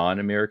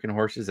non-American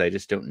horses. I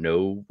just don't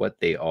know what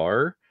they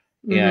are,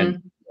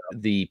 and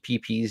the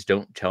PPs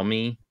don't tell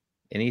me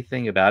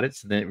anything about it.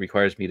 So then it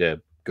requires me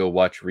to go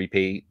watch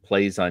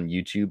plays on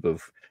YouTube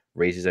of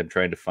races I'm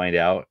trying to find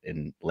out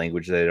in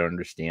language that I don't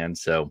understand.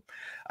 So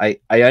I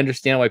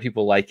understand why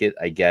people like it.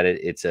 I get it.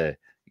 It's a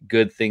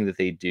good thing that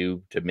they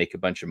do to make a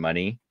bunch of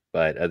money.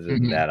 But other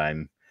than that,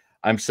 I'm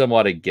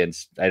somewhat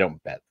against. I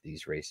don't bet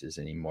these races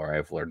anymore.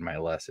 I've learned my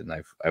lesson.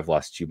 I've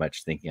lost too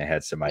much thinking I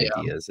had some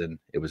ideas and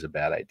it was a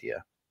bad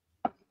idea.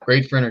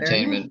 Great for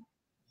entertainment.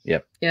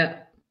 Yep. Yeah.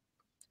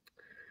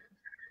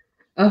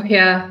 Oh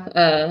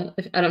yeah.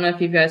 I don't know if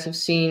you guys have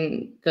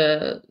seen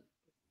the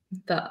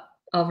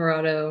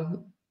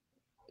Alvarado,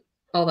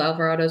 all the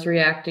Alvarados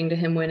reacting to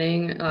him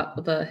winning,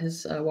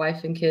 his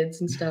wife and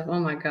kids and stuff. Oh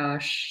my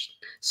gosh,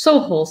 so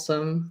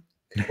wholesome.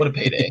 What a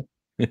payday.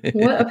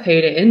 What a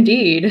payday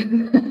indeed.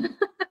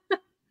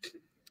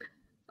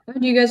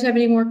 Do you guys have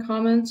any more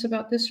comments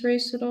about this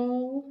race at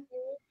all?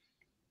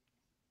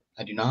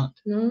 I do not.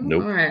 No?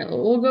 Nope. All right,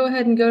 we'll go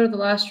ahead and go to the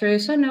last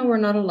race. I know we're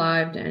not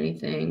alive to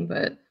anything,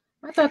 but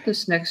I thought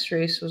this next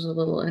race was a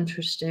little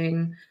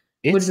interesting.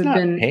 It's not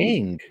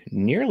paying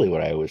nearly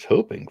what I was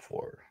hoping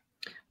for.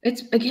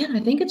 It's, again,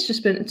 I think it's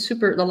just been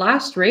super. The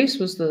last race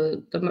was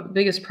the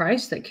biggest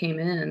price that came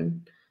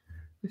in.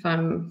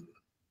 I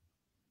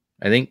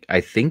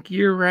think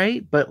you're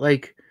right, but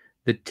like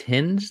the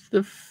 10's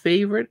the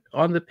favorite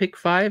on the pick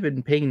 5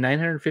 and paying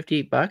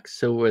 $958.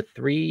 So a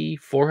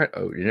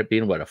ended up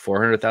being what, a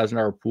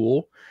 $400,000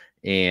 pool,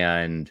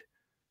 and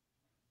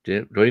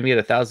don't even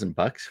get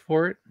 $1,000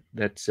 for it.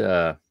 That's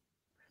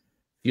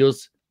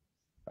feels.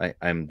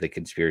 I'm the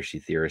conspiracy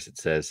theorist. It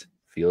says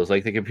feels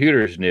like the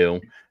computers knew,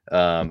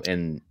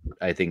 and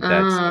I think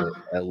that's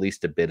at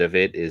least a bit of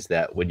it. Is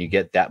that when you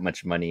get that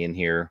much money in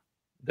here,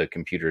 the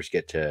computers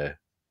get to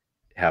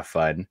have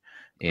fun.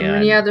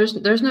 And yeah,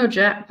 there's no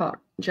jackpot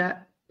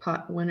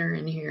winner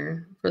in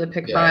here for the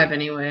pick 5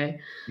 anyway.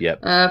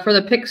 Yep. For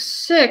the pick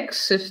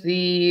 6, if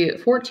the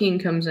 14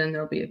 comes in,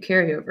 there'll be a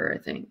carryover, I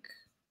think.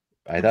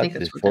 I thought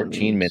the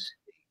 14 meant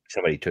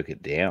somebody took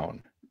it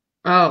down.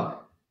 Oh.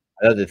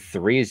 I thought the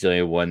 3 is the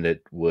only one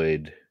that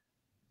would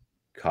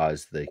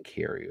cause the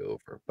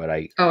carryover, but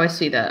I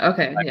see that.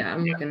 Okay, yeah,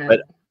 I'm looking at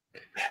it.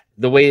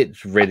 The way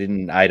it's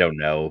written, I don't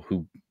know.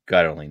 Who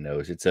God only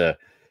knows. It's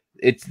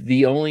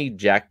the only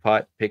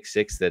jackpot pick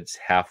 6 that's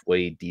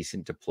halfway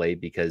decent to play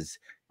because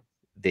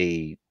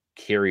they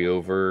carry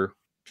over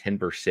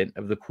 10%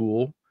 of the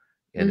pool,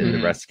 and then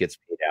the rest gets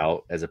paid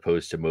out, as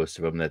opposed to most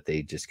of them that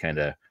they just kind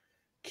of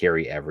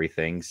carry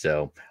everything.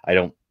 So I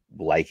don't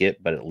like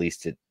it, but at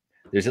least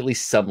there's at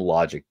least some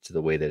logic to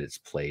the way that it's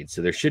played.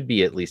 So there should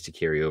be at least a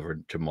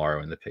carryover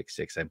tomorrow in the pick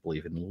six, I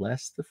believe,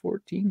 unless the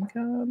 14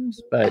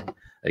 comes. But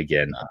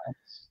again,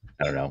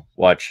 I don't know.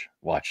 Watch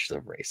the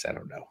race. I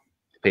don't know.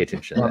 Pay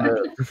attention to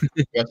that.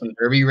 We got some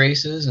derby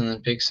races and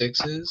then pick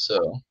sixes,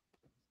 so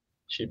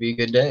should be a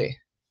good day.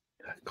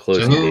 Close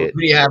so who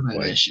do you have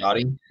in this,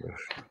 Shoddy?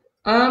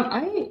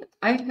 I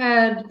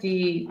had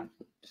the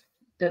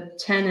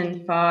 10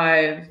 and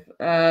 5,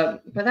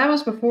 but that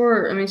was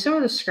before. I mean, some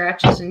of the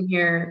scratches in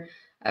here.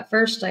 At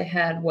first, I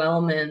had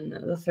Wellman,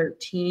 the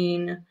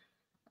 13.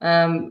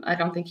 I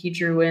don't think he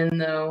drew in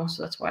though,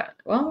 so that's why.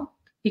 Well,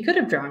 he could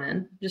have drawn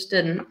in, just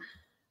didn't.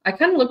 I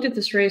kind of looked at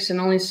this race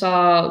and only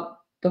saw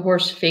the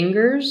horse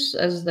Fingers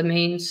as the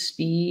main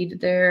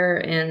speed there,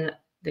 and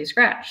they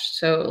scratched.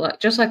 So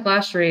just like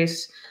last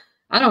race,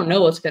 I don't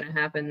know what's going to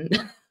happen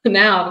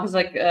now because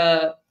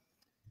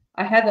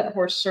I had that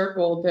horse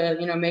circled that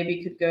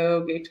maybe could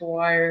go gate to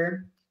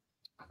wire.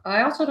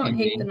 I also don't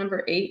hate the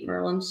number 8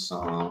 Merlin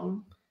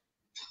Song.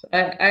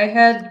 I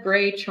had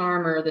Gray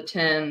Charmer, the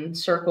 10,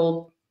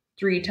 circled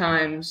 3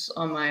 times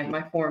on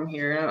my form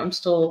here. I'm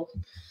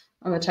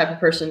the type of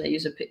person that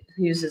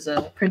uses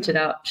printed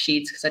out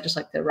sheets because I just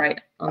like to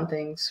write on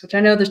things, which I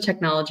know there's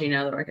technology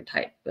now that I can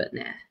type, but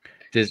nah.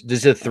 Does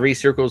the 3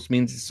 circles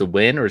means it's a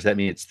win, or does that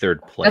mean it's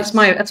third place?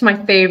 That's my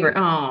favorite.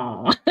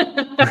 Oh,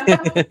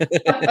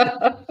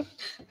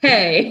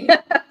 hey.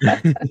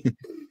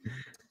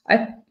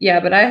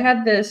 But I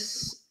had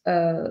this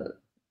 10,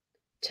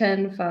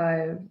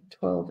 5,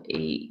 12,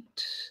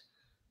 8.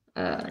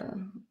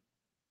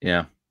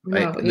 Yeah.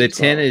 No, the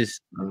 10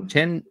 is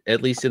 10,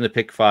 at least in the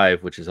pick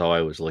 5, which is all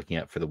I was looking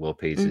at for the Will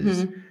Pays,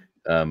 is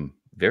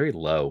very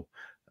low.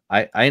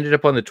 I ended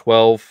up on the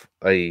 12.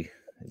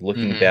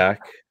 Looking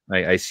back,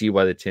 I see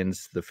why the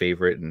 10's the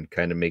favorite and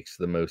kind of makes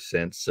the most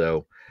sense.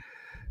 So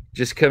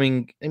just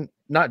coming and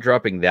not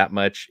dropping that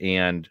much.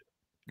 And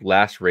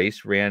last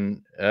race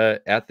ran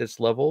at this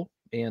level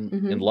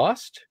and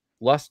lost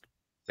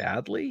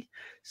badly.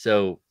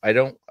 So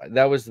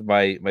that was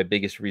my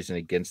biggest reason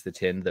against the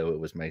 10, though it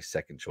was my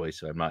second choice.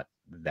 So I'm not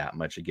that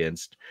much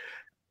against.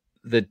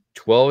 The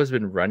 12 has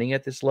been running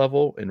at this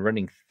level and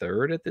running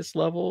third at this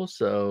level.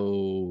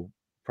 So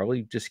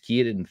probably just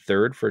key it in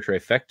third for a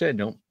trifecta and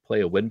don't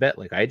play a win bet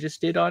like I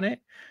just did on it.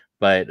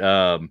 But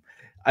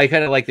I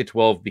kind of like the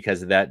 12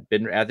 because of that.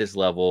 Been at this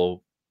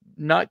level,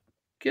 not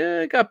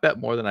got bet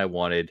more than I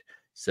wanted.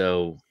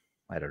 So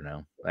I don't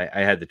know.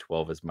 I had the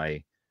 12 as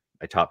my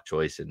top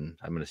choice, and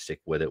I'm going to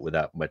stick with it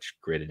without much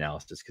great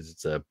analysis because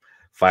it's a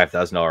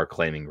 $5,000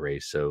 claiming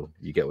race, so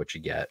you get what you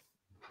get.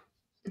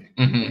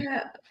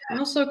 Yeah, I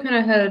also kind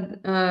of had.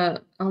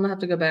 I'll have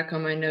to go back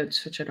on my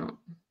notes, which I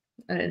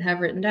didn't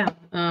have written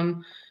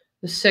down.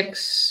 The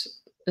 6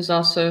 is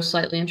also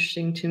slightly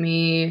interesting to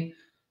me,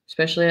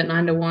 especially at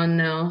 9-1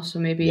 now. So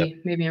maybe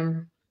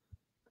I'm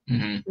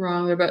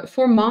wrong there, but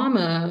for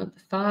Mama,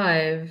 the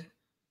 5,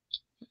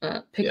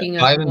 picking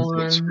up 5 and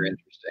 1. 6 are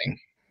interesting.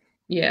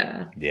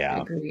 Yeah, I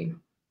agree.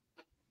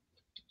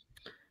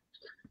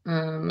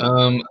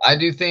 I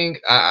do think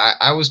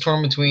I was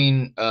torn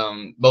between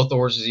both the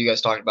horses you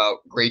guys talked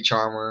about. Great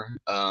Charmer,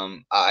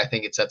 I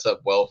think it sets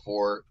up well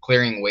for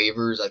clearing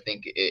waivers. I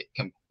think it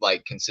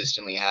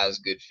consistently has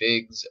good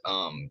figs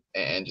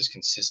and just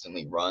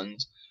consistently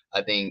runs.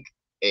 I think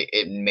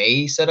it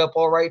may set up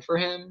all right for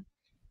him.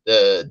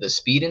 The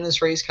speed in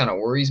this race kind of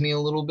worries me a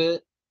little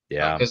bit.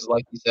 Yeah, because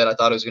like you said, I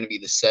thought it was going to be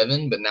the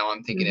 7, but now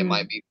I'm thinking it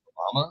might be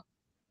Mama.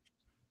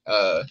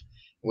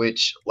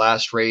 Which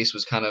last race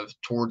was kind of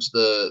towards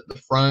the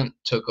front,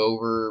 took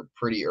over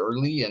pretty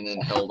early, and then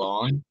held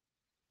on.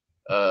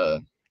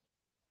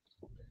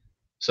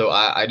 So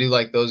I do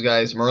like those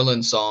guys.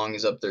 Merlin Song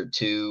is up there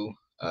too.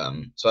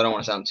 So I don't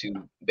want to sound too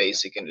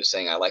basic and just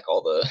saying I like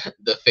all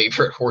the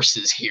favorite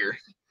horses here.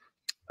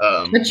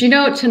 But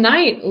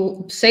tonight,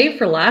 save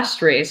for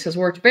last race, has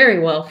worked very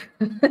well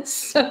for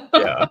us.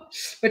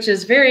 Which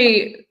is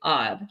very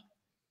odd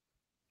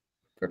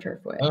for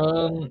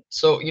Turfway.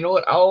 So you know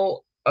what?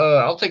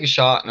 I'll take a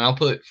shot and I'll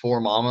put 4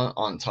 Mama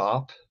on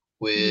top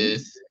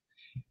with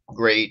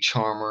Great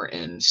Charmer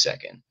in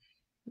second.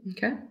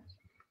 Okay.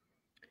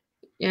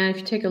 Yeah, if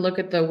you take a look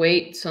at the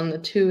weights on the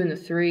 2 and the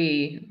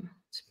 3,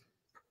 it's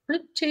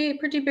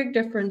pretty big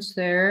difference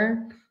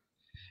there.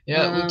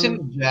 Yeah,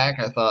 Lieutenant Jack,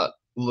 I thought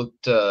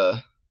looked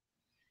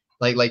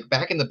like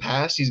back in the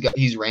past.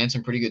 He's ran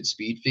some pretty good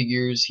speed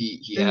figures.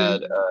 He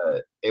had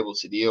Able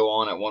Cedillo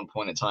on at one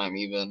point in time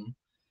even,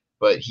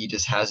 but he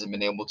just hasn't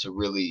been able to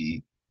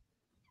really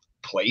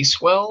place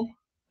well.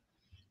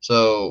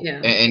 So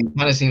and it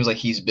kind of seems like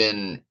he's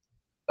been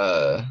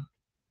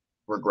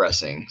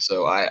regressing.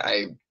 So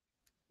I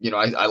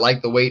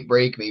like the weight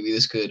break. Maybe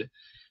this could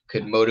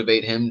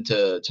motivate him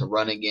to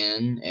run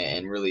again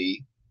and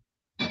really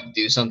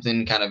do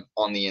something kind of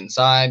on the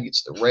inside,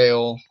 gets the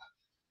rail.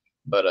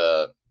 But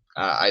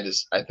I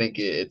think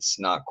it's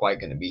not quite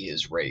going to be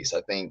his race.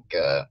 I think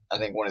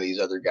one of these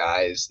other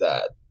guys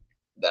that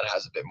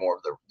has a bit more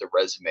of the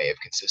resume of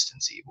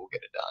consistency will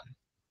get it done.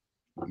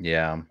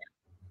 Yeah.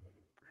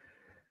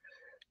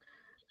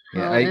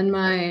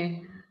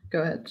 Well,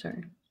 go ahead.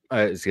 Sorry.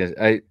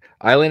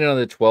 I landed on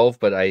the 12,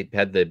 but I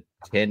had the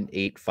 10,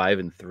 8, 5,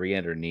 and 3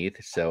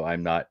 underneath. So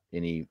I'm not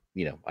any,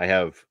 I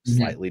have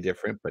slightly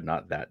different, but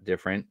not that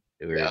different.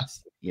 Where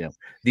it's,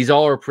 these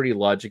all are pretty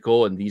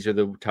logical, and these are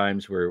the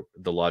times where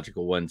the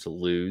logical ones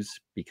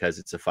lose because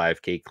it's a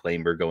 5K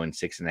claimer going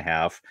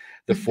 6.5.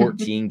 The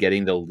 14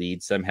 getting the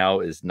lead somehow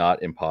is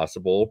not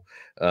impossible.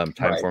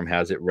 Timeform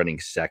has it running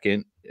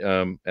second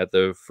at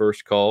the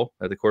first call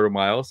at the quarter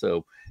mile.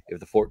 So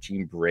if the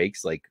 14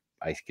 breaks, like,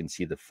 I can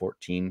see the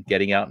 14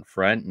 getting out in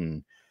front,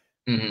 and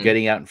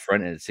getting out in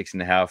front at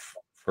 6.5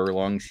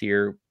 furlongs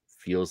here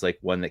feels like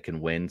one that can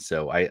win.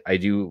 So I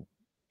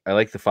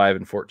like the 5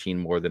 and 14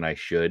 more than I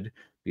should,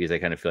 because I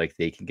kind of feel like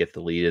they can get the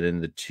lead. And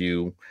then the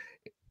 2,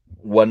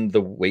 1,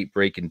 the weight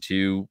break, and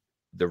 2,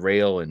 the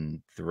rail,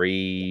 and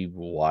 3,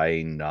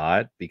 why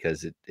not?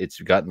 Because it's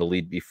gotten the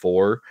lead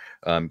before.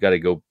 Got to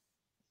go.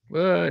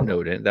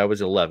 No, that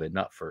was 11,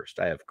 not first.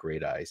 I have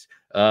great eyes.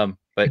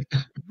 But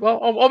well,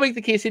 I'll make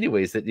the case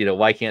anyways that,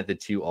 why can't the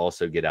 2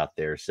 also get out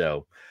there?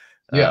 So,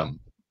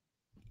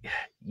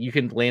 you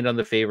can land on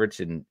the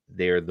favorites, and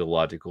they're the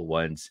logical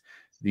ones.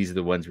 These are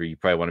the ones where you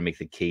probably want to make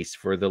the case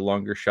for the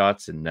longer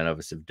shots, and none of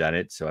us have done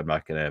it, so I'm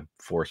not going to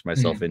force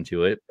myself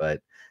into it.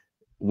 But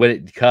when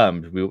it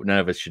comes, none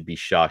of us should be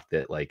shocked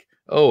that, like,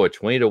 oh, a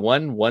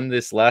 20-1 won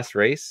this last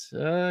race.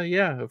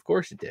 Yeah, of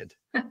course it did.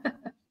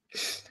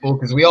 Well,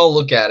 because we all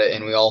look at it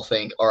and we all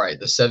think, all right,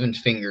 the 7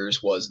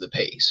 fingers was the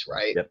pace,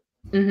 right? Yep.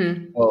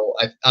 Well,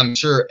 I'm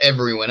sure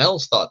everyone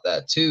else thought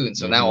that too, and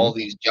so now all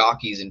these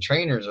jockeys and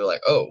trainers are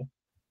like, oh,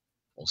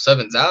 well,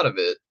 7's out of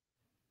it.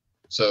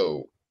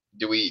 So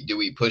do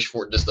we push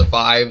for just the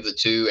 5, the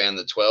 2, and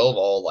the 12?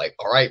 All like,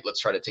 all right, let's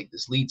try to take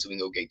this lead so we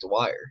can go gate to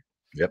wire.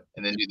 Yep.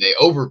 And then do they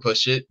over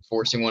push it,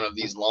 forcing one of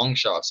these long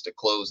shots to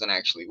close and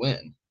actually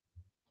win?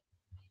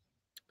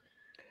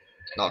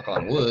 Knock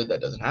on wood, that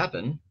doesn't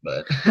happen,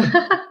 but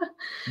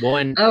well,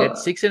 and at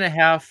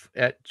 6.5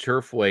 at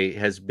Turfway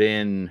has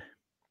been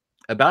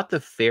about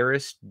the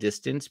fairest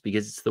distance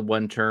because it's the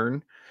one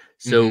turn.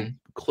 So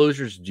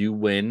closers do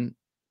win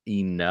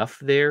enough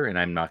there, and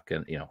I'm not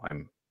gonna,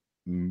 I'm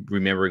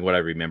remembering what I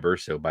remember.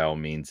 So by all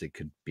means, it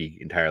could be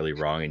entirely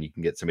wrong, and you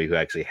can get somebody who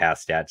actually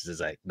has stats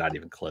is like not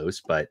even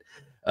close. But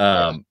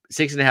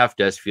 6.5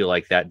 does feel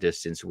like that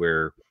distance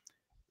where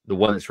the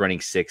one that's running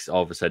 6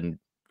 all of a sudden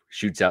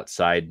shoots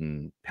outside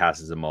and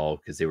passes them all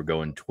because they were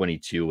going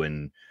 22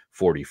 and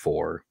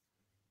 44.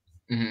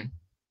 What's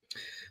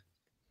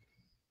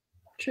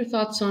your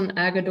thoughts on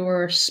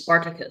Agador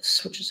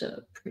Spartacus, which is a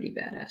pretty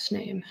badass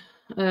name?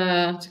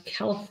 It's a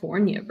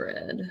California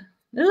bred.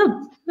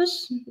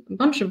 There's a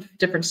bunch of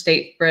different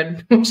state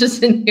bred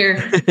horses in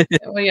here.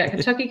 Well, yeah,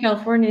 Kentucky,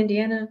 California,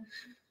 Indiana,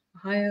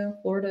 Ohio,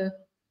 Florida.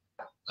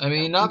 I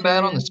mean, not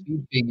bad on the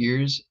speed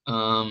figures.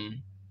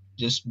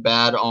 Just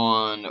bad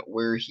on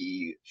where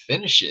he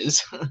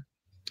finishes.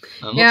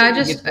 Yeah, I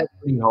just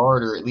pretty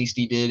hard, or at least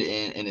he did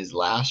in his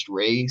last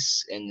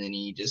race, and then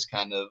he just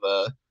kind of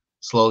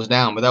slows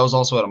down. But that was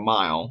also at a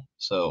mile,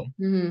 so.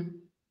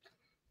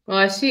 Well,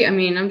 I see. I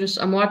mean,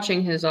 I'm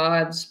watching his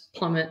odds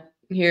plummet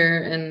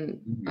here, and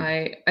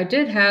I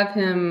did have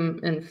him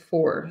in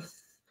 4th.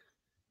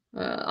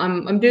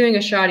 I'm doing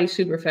a shoddy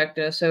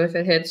superfecta, so if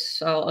it hits,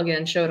 I'll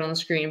again show it on the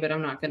screen, but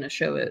I'm not going to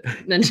show it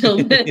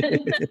until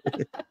then.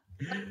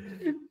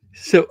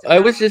 So I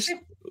was just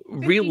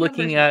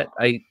re-looking at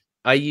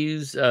I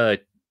use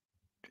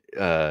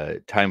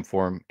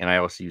Timeform, and I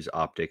also use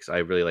Optics. I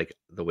really like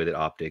the way that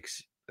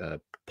Optics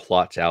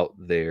plots out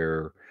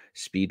their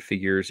speed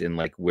figures and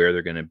like where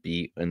they're going to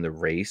be in the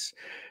race.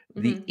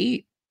 The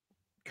 8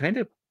 kind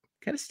of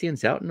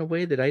stands out in a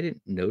way that I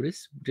didn't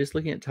notice just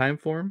looking at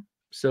Timeform.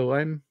 So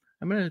I'm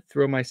going to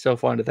throw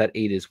myself onto that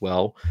 8 as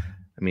well.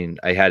 I mean,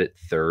 I had it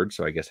 3rd,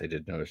 so I guess I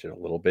did notice it a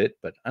little bit,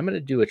 but I'm going to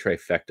do a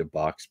trifecta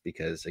box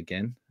because,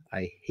 again,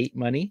 I hate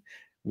money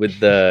with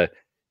the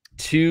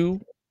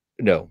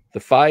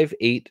 5,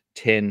 8,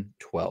 10,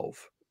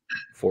 12,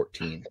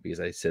 14, because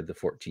I said the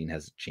 14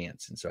 has a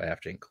chance, and so I have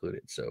to include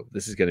it. So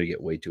this is going to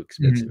get way too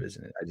expensive,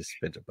 isn't it? I just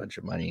spent a bunch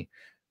of money,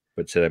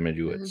 but said I'm going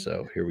to do it.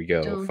 So here we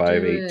go.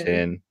 5, 8,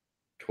 10,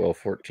 12,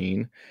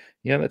 14.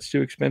 Yeah, that's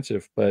too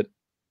expensive, but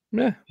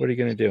what are you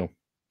going to do?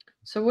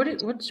 So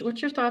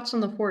what's your thoughts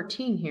on the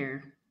 14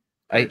 here?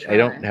 I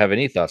don't have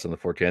any thoughts on the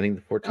 14. I think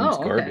the 14 is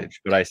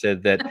garbage, but I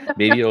said that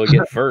maybe it'll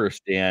get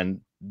first, and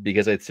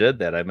because I said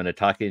that, I'm going to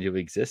talk into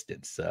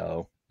existence.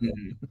 So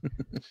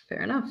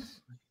fair enough.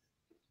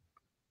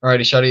 All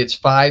righty, Shotty, it's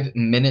 5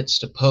 minutes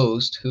to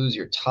post. Who's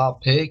your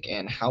top pick,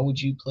 and how would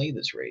you play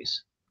this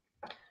race?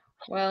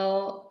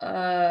 Well,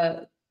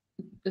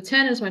 the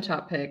 10 is my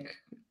top pick.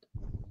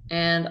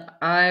 And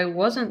I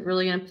wasn't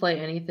really going to play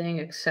anything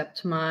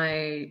except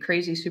my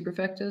crazy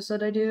superfectas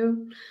that I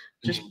do.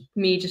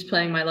 Just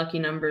playing my lucky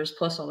numbers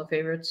plus all the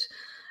favorites.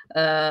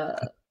 But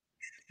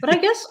I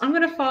guess I'm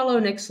going to follow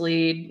Nick's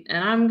lead,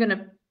 and I'm going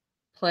to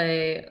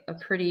play a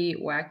pretty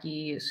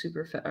wacky a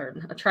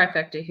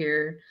trifecta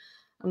here.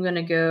 I'm going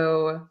to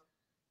go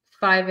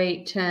 5,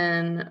 8,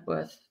 10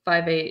 with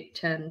 5, 8,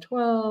 10,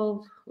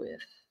 12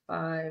 with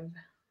 5,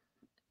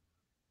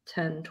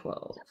 10,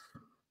 12.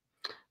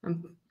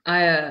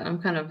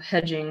 I'm kind of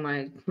hedging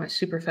my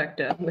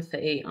superfecta with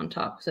the 8 on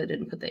top because I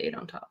didn't put the 8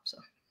 on top. So,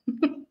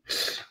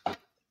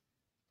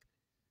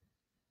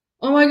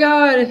 oh my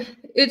God,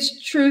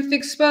 it's Truth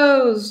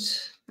Exposed.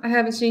 I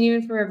haven't seen you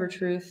in forever,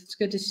 Truth. It's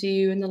good to see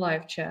you in the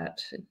live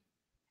chat.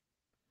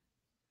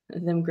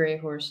 Them gray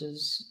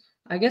horses.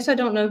 I guess I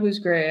don't know who's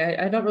gray.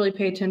 I don't really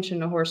pay attention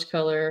to horse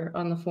color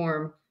on the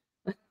forum.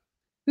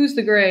 Who's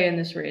the gray in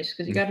this race?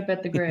 Because you got to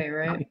bet the gray,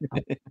 right?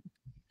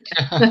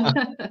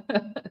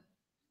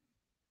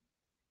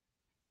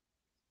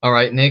 All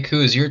right, Nick,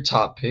 who is your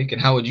top pick,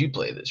 and how would you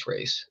play this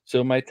race?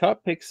 So my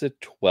top pick's a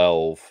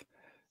 12,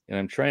 and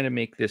I'm trying to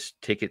make this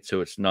ticket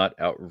so it's not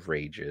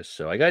outrageous.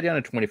 So I got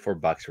down to 24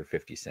 bucks for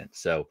 50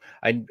 cents. So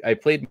I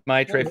played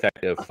my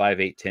trifecta of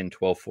 5, 8, 10,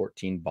 12,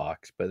 14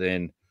 bucks, but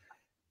then,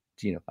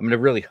 you know, I'm going to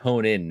really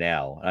hone in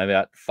now. I'm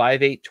at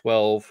 5, 8,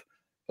 12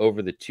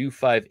 over the 2,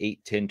 5,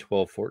 8, 10,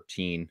 12,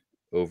 14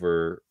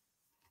 over.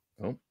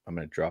 Oh, I'm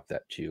going to drop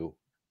that to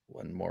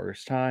one more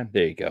time.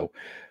 There you go.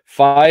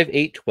 5,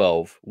 8,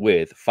 12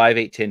 with 5,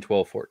 8, 10,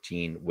 12,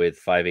 14 with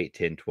 5, 8,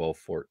 10, 12,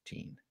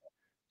 14.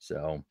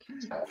 So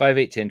 5,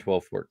 8, 10,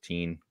 12,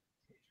 14.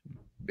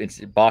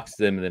 It's boxed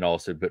them and then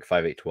also put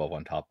 5, 8, 12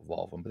 on top of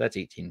all of them. But that's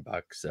 18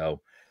 bucks.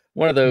 So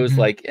one of those,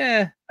 like,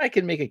 I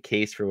can make a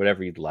case for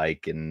whatever you'd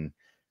like. And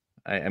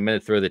I'm going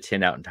to throw the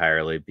 10 out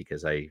entirely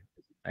because I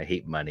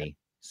hate money.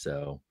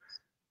 So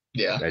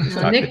yeah,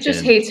 Nick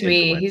just hates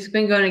me. He's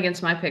been going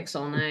against my picks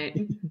all night.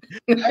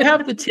 I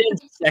have the 10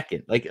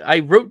 second. Like I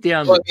wrote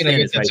down the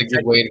 10. That's a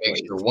good way to make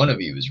sure one of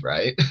you is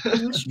right.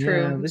 That's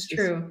true. That's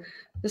true.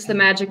 This is the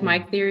Magic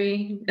Mike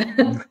theory.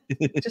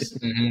 Just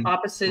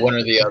opposite. One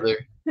or the other.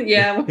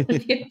 Yeah, one or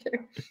the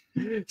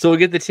other. So we'll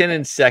get the 10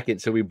 in second,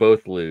 so we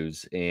both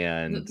lose.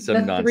 And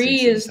some the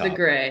 3 is the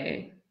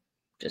gray.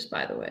 Just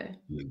by the way.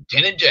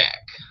 Lieutenant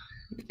Jack.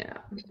 Yeah.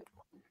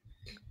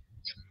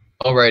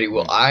 Alrighty,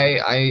 well,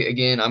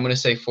 again, I'm gonna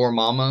say for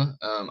Mama.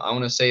 I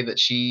want to say that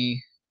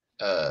she,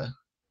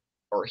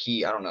 or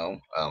he, I don't know.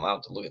 I'll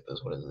have to look at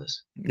this. What is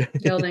this?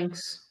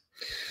 Geldings.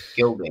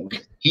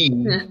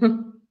 He,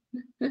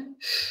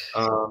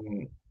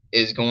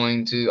 is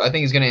going to. I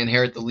think he's going to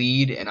inherit the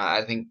lead, and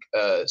I think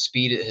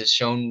speed has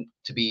shown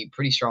to be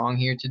pretty strong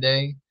here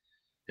today.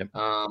 Yep.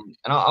 And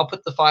I'll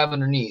put the 5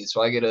 underneath,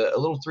 so I get a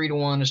little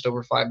 3-1, just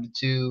over 5-2,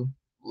 a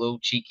little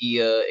cheeky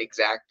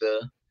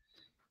exacta.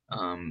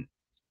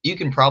 You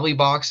can probably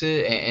box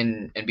it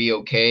and be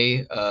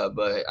okay,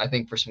 but I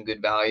think for some good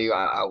value,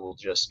 I will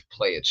just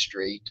play it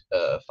straight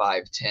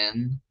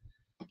 5-10,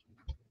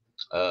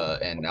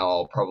 and now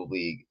I'll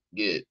probably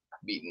get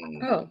beaten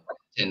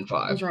 10-5.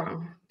 I was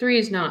wrong. 3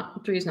 is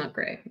not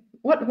gray.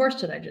 What horse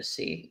did I just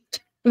see?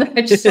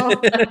 I just saw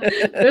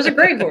there's a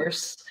gray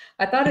horse.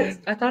 I thought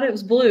it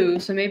was blue,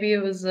 so maybe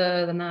it was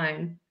the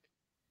 9.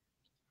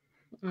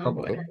 Oh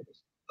boy.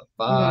 The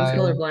 5. I'm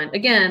colorblind.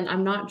 Again,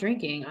 I'm not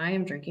drinking. I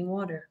am drinking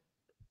water.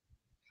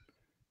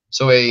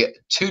 So a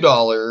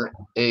 $2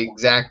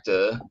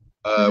 exacta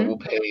will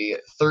pay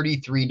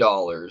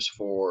 $33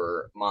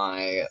 for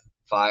my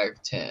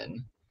 5-10.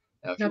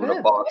 Now, if you were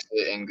to box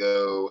it and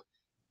go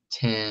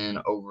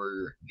 10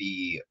 over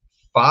the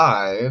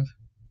 5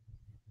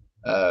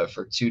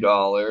 for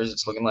 $2,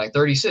 it's looking like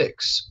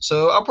 36.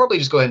 So I'll probably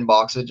just go ahead and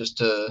box it just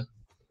to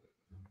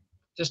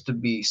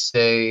be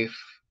safe.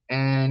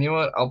 And you know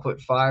what? I'll put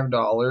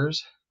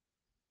 $5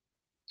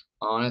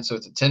 on it. So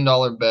it's a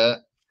 $10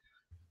 bet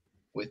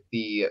with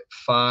the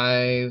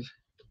 5-10.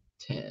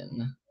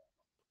 And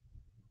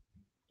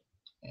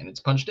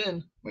it's punched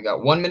in. We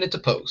got 1 minute to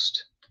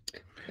post.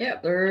 Yeah,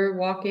 they're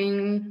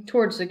walking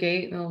towards the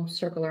gate. They'll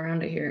circle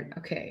around it here.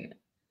 Okay.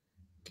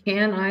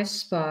 Can I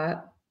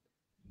spot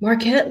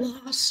Marquette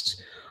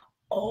lost?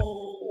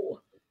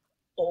 Oh,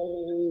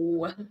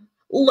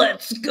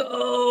 let's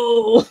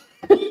go.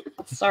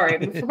 Sorry,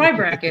 for my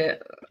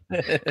bracket.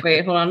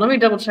 Wait, hold on. Let me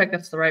double check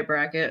that's the right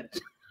bracket.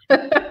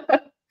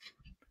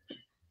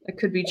 I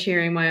could be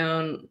cheering my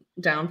own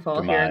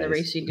downfall here in the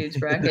Racing Dudes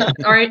bracket.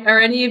 Are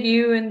any of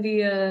you in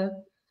the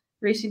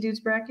Racing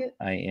Dudes bracket?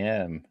 I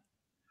am.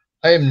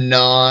 I am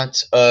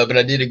not, but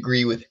I did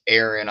agree with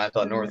Aaron. I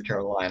thought North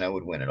Carolina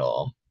would win it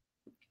all.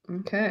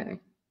 Okay.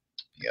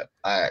 Yep.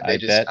 I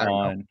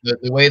don't know.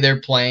 The way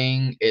they're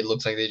playing, it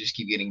looks like they just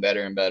keep getting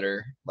better and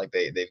better. Like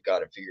they've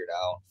got it figured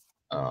out.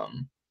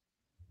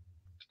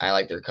 I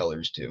like their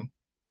colors too.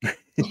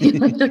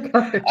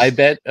 I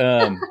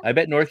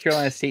bet North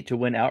Carolina State to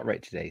win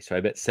outright today. So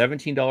I bet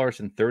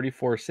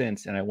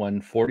 $17.34 and I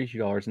won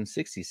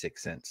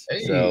 $42.66.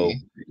 Hey, so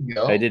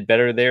I did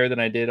better there than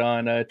I did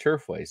on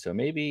Turfway. So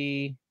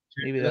maybe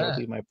that'll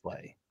be my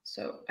play.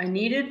 So I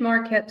needed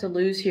Marquette to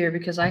lose here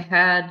because I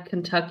had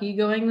Kentucky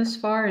going this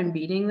far and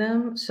beating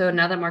them. So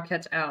now that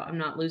Marquette's out, I'm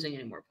not losing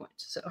any more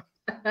points. So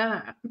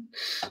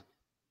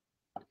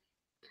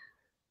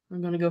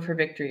I'm going to go for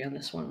victory on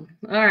this one.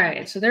 All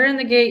right, so they're in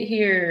the gate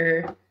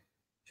here.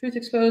 Truth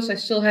Exposed, I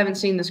still haven't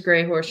seen this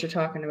gray horse you're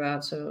talking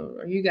about, so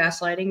are you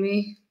gaslighting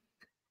me?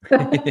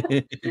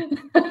 You're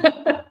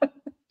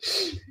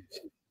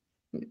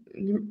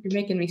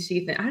making me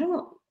see things. I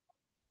don't.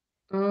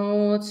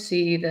 Oh, let's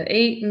see. The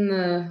 8 and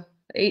the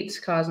 8's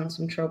causing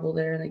some trouble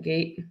there in the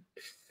gate.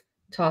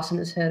 Tossing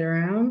his head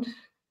around.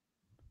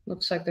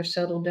 Looks like they're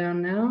settled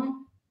down now.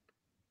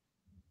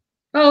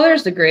 Oh,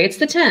 there's the gray. It's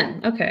the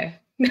 10. Okay.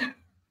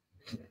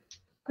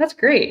 That's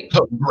great.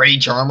 Oh, gray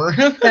charmer.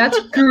 That's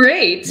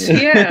great.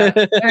 Yeah.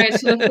 All right.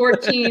 So the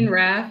 14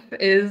 RAF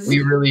is.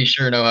 We really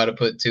sure know how to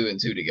put 2 and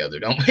 2 together,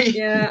 don't we?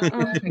 Yeah.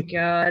 Oh my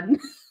God.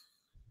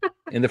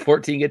 And the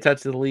 14 gets out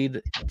to the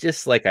lead,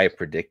 just like I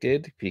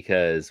predicted,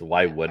 because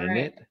why wouldn't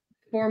it?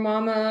 For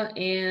Mama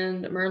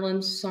and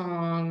Merlin's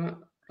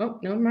Song. Oh,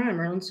 no,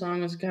 Merlin's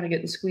Song is kind of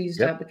getting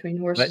squeezed out between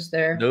horses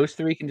there. Those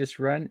 3 can just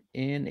run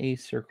in a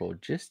circle,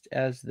 just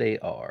as they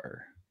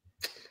are.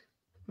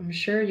 I'm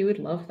sure you would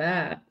love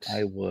that.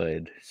 I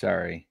would.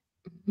 Sorry.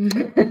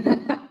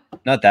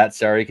 Not that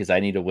sorry, because I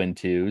need to win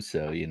too.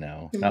 So,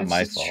 not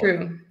my fault.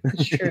 True.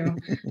 It's true.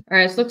 All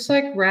right. So it looks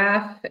like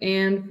Raph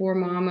and For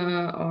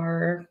Mama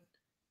are,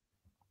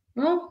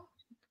 well,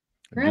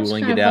 Raph's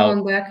kind of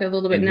falling back a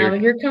little bit now. But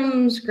here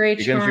comes Gray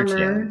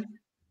Charmer.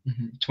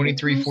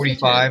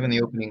 23:45 in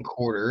the opening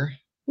quarter.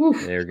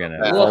 Oof. They're going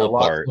to fall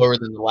apart. Lower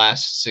than the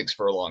last 6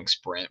 furlong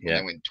sprint when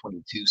they went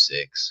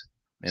 22.6.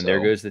 And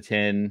there goes the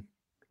 10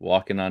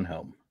 walking on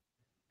home.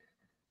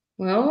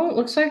 Well, it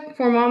looks like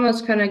For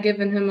Mama's kind of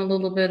giving him a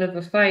little bit of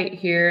a fight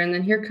here. And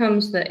then here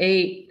comes the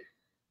 8,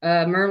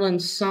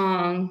 Merlin's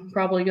Song,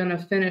 probably going to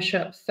finish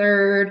up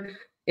third.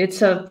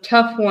 It's a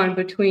tough one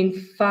between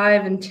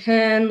 5 and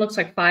 10. Looks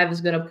like 5 is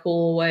going to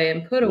pull away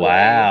and put away.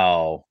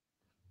 Wow.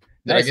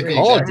 Nice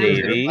call,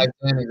 Davey. 5-10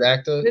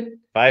 exacta.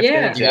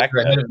 5-10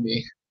 exacta. Ahead of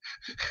me.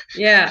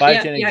 Yeah,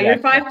 your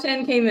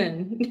 5-10 came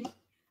in.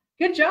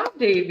 Good job,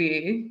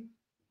 Davey.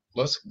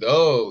 Let's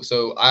go.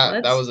 So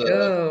I did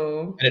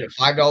a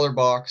 $5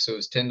 box, so it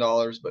was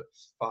 $10, but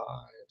 5,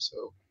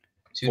 so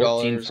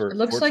 $2. It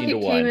looks like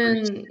it came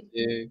in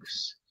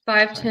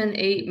 5, 10,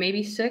 8,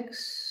 maybe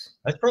 6.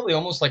 That's probably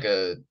almost like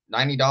a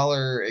 $90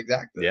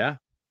 exacta. Yeah.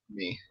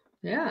 Me.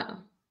 Yeah.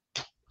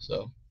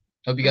 So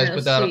hope you guys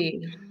put that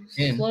in.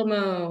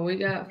 Slow-mo. We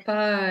got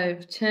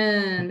 5,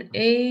 10,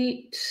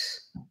 8.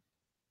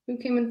 Who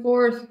came in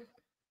fourth?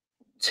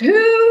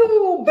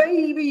 2,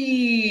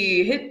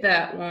 baby. Hit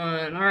that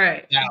one. All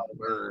right.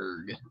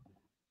 Kalleward.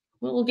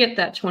 We'll get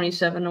that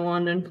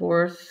 27-1 in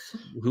fourth.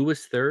 Who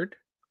was third?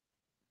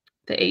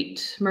 The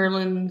 8.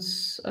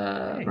 Merlin's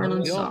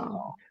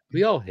Song.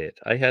 We all hit.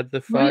 I had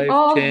the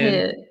 5, 10.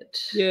 Hit.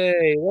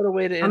 Yay! What a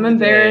way to end. I'm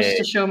embarrassed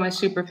to show my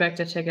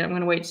Superfecta ticket. I'm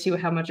going to wait to see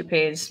how much it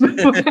pays.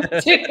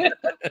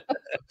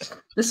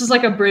 This is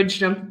like a bridge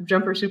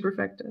jumper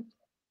Superfecta.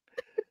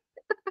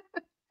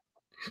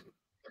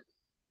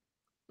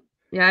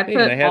 Yeah, I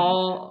put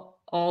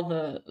all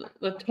the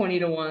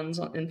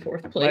 20-1s in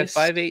fourth place.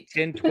 My 5, 8,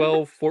 10,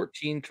 12,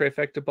 14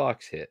 trifecta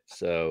box hit.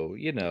 So,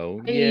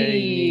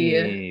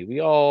 yay.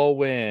 We all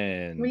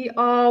win. We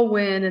all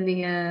win in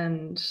the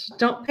end.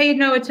 Don't pay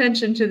no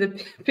attention to the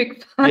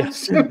pick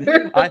 5.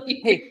 Yeah.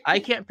 I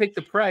can't pick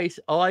the price.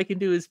 All I can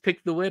do is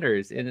pick the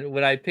winners. And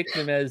when I pick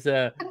them as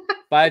 5-2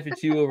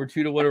 over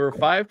 2-1 over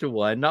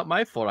 5-1, not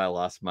my fault I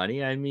lost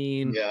money. I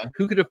mean,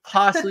 who could have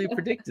possibly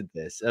predicted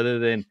this other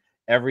than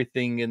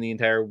everything in the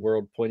entire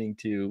world pointing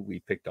to we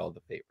picked all the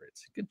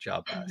favorites. Good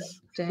job,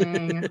 us.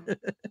 Dang.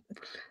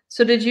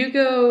 So did you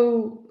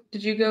go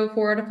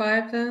 4 out of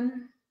 5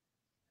 then?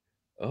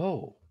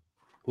 Oh.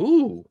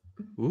 Ooh.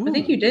 I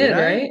think you did,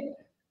 right?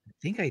 I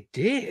think I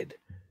did.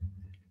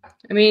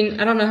 I mean,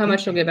 I don't know how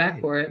much you'll get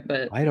back for it,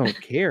 but I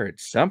don't care.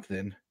 It's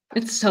something.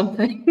 It's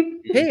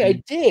something. Hey, I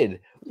did.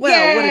 Wow,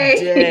 Yay! What a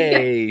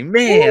day.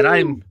 Man,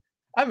 I'm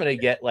gonna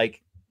get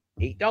like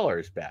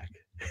 $8 back.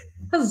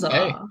 Huzzah.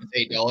 Hey,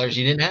 it's $8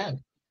 you didn't have.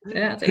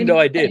 Yeah, no,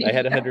 I did. I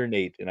had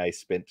 108 and I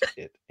spent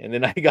it, and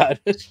then I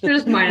got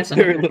just minus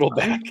very little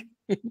back.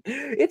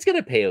 It's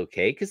gonna pay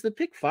okay because the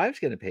pick 5's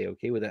gonna pay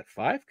okay with that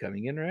 5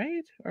 coming in,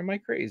 right? Or am I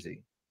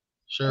crazy?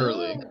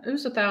 Surely. It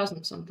was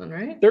 1,000 something,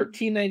 right?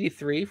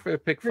 $13.93 for a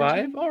pick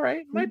 5. All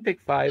right, my pick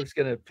 5's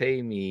gonna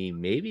pay me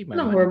maybe my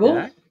money horrible.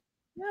 Back.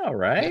 All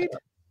right.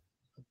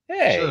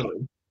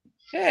 Surely.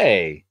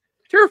 Hey.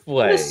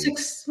 Turfway.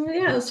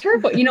 It's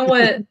Turfway. You know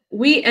what?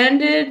 We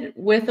ended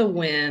with a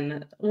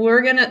win.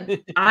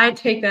 I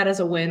take that as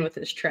a win with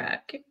this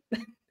track.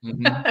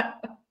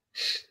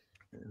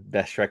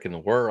 Best track in the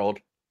world.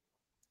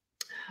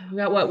 We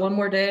got one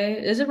more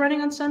day? Is it running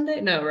on Sunday?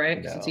 No,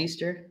 right? Because it's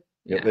Easter.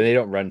 Yeah, but they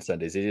don't run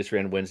Sundays. They just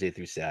ran Wednesday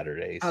through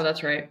Saturdays. Oh,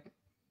 that's right.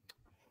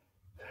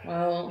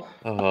 Well.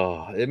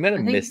 Oh, I'm going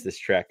to miss this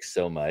track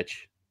so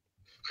much.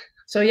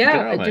 So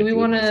yeah, do we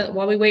want to,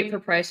 while we wait for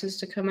prices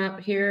to come up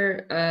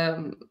here,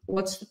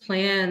 what's the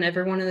plan?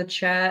 Everyone in the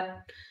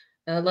chat,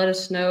 let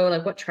us know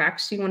like what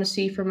tracks you want to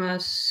see from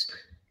us.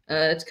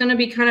 It's going to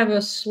be kind of a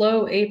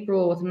slow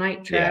April with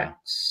night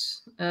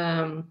tracks. We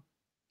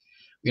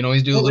can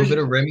always do a little bit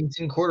of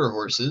Remington quarter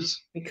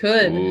horses. We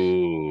could.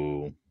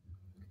 Ooh.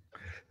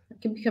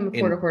 can become a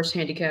quarter horse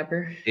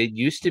handicapper. It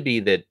used to be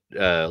that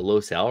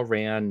Los Al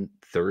ran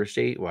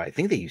Thursday. Well, I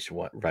think they used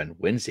to run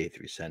Wednesday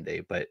through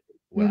Sunday, but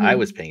when I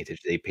was paying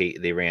attention,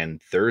 they ran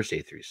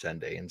Thursday through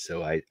Sunday, and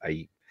so I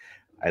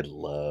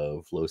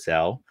love Los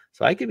Al,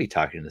 so I could be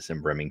talking to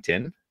some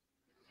Remington.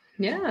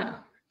 Yeah.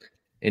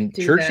 And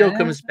Churchill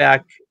comes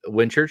back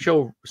when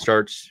Churchill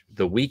starts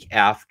the week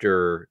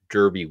after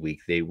Derby week.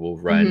 They will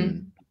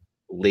run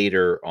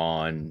later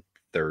on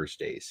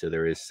Thursday, so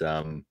there is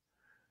some.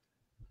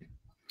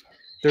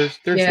 Thursday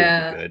would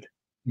be good.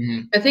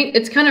 I think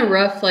it's kind of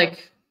rough.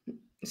 Like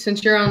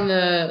since you're on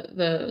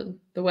the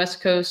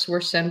West Coast,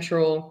 we're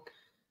Central.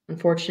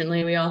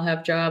 Unfortunately, we all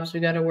have jobs. We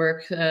got to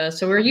work,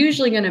 so we're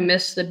usually going to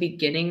miss the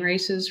beginning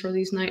races for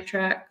these night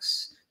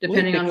tracks,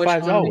 depending on which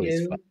one we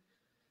do.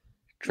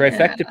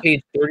 Trifecta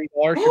paid $30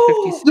 for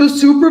 50 cents. The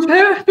super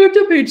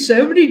trifecta paid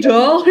 $70.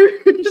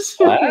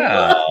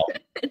 Wow.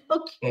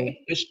 Okay.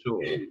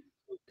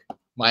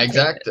 My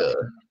exacta.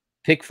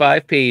 Pick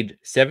 5 paid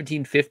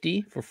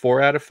 $17.50 for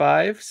 4 out of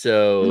 5.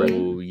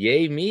 So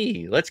yay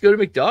me! Let's go to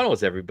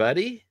McDonald's,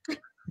 everybody.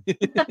 Yes,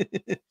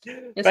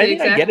 I think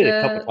I get it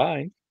a couple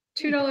times.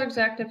 $2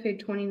 exacta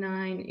paid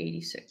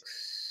 $29.86.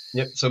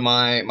 Yep. So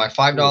my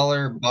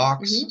 $5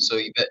 box. So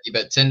you bet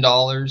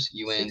 $10,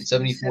 you win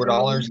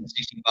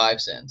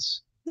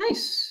 $74.65.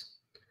 Nice.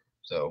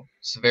 So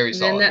it's very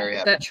solid. Very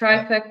happy. That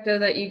trifecta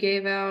that you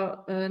gave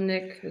out,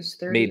 Nick, was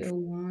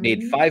 $30.01.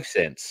 Made 5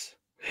 cents.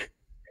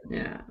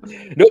 Yeah.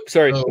 Nope.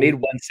 Sorry, made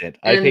 1 cent.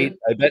 I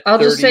bet. I'll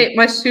just say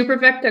my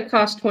superfecta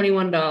cost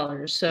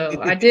 $21. So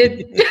I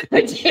did.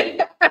 I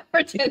did.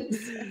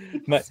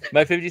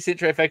 My 50-cent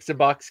trifecta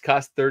box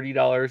cost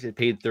 $30. It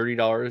paid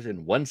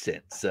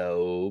 $30.01.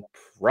 So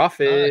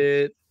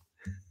profit.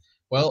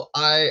 Well,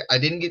 I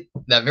didn't get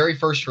that very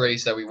first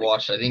race that we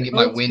watched. I didn't get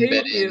my win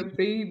bet in,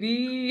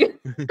 baby.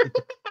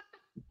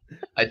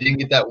 I didn't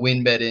get that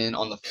win bet in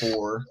on the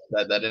 4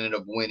 that ended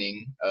up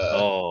winning.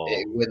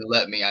 It wouldn't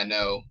let me. I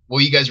know.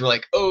 Well, you guys were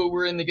like, "Oh,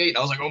 we're in the gate." And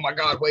I was like, "Oh my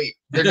god, wait,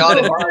 they're not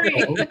in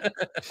the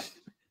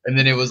And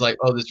then it was like,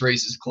 "Oh, this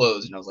race is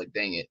closed," and I was like,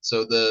 "Dang it!"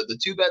 So the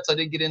 2 bets I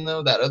did get in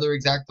though, that other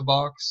exacta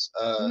box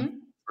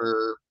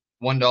for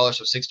 $1,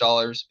 so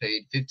 $6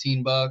 paid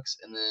 $15,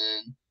 and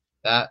then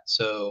that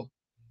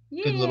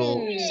good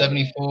little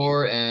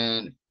 74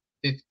 and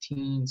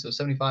 15, so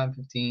 75,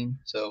 15,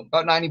 so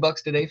about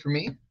 $90 today for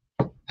me.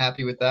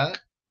 Happy with that.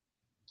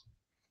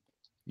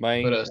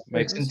 My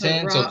 6 and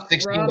 10, so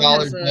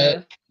 $16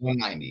 bet,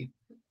 $190.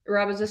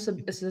 Rob, is this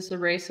a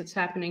race that's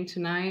happening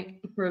tonight?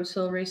 Rose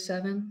Hill Race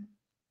 7.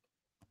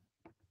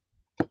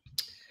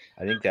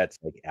 I think that's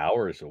like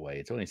hours away.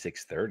 It's only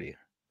 6:30.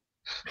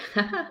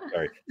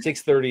 Sorry,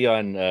 6:30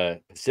 on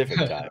Pacific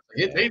time.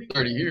 It's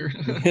 8:30 here.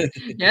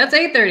 Yeah, it's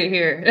 8:30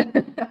 here.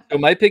 So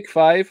my pick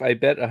 5, I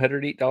bet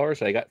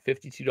 $108. I got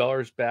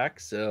 $52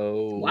 back.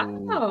 So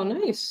wow,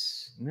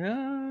 nice.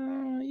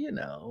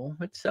 No,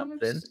 it's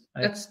something.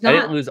 I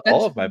didn't lose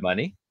all of my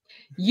money.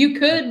 You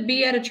could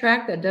be at a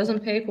track that doesn't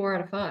pay 4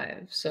 out of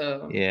 5.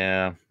 So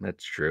yeah,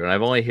 that's true. And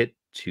I've only hit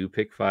 2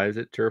 pick 5s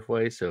at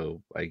Turfway,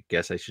 so I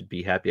guess I should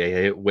be happy. I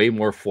hit way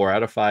more 4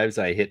 out of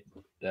 5s. I hit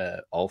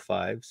all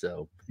 5,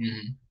 so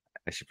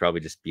I should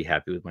probably just be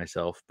happy with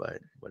myself.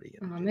 But what do you?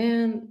 Oh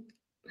man,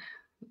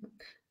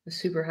 the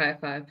super high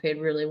 5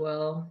 paid really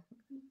well.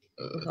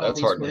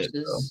 That's hard to hit,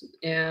 though.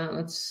 Yeah,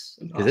 that's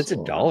because it's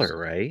 $1,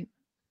 right?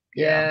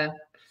 Yeah.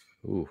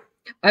 Ooh.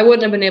 I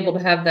wouldn't have been able to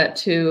have that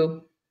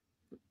 2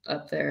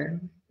 up there.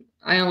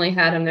 I only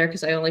had him there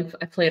because I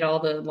played all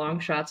the long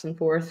shots in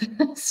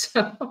 4th.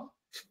 So.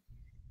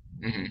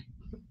 All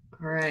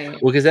right.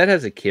 Well, because that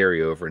has a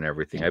carryover and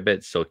everything. I bet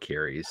it still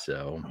carries.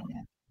 So,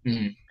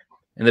 and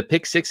the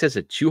pick 6 has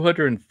a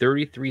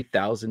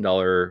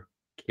 $233,000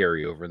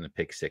 carryover in the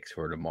pick 6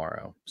 for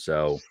tomorrow.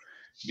 So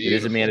it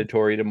is a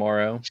mandatory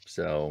tomorrow.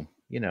 So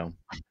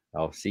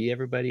I'll see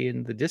everybody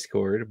in the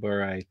Discord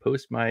where I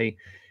post my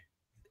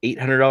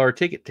 $800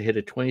 ticket to hit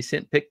a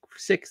 20-cent pick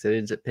 6 that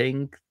ends up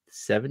paying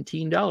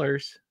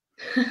 $17.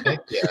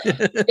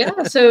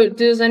 Yeah. So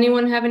does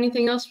anyone have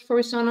anything else before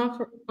we sign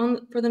off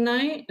for the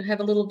night? I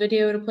have a little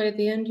video to play at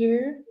the end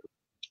here.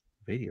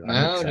 Video.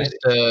 No, just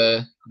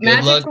good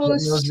luck in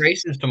those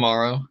races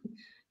tomorrow.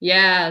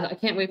 Yeah, I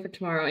can't wait for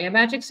tomorrow. Yeah,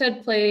 Magic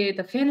said play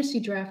the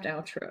fantasy draft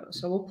outro,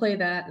 so we'll play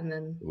that and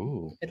then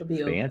it'll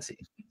be fancy.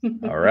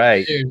 All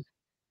right.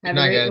 Have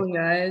a great one,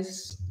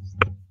 guys.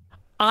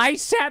 I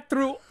sat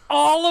through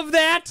all of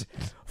that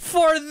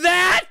for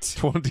that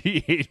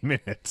 28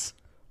 minutes.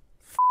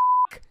 F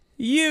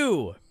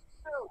you.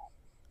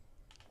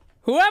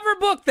 Whoever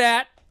booked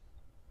that,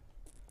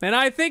 and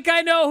I think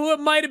I know who it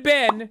might have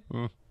been,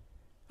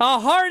 a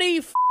hearty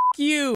f you.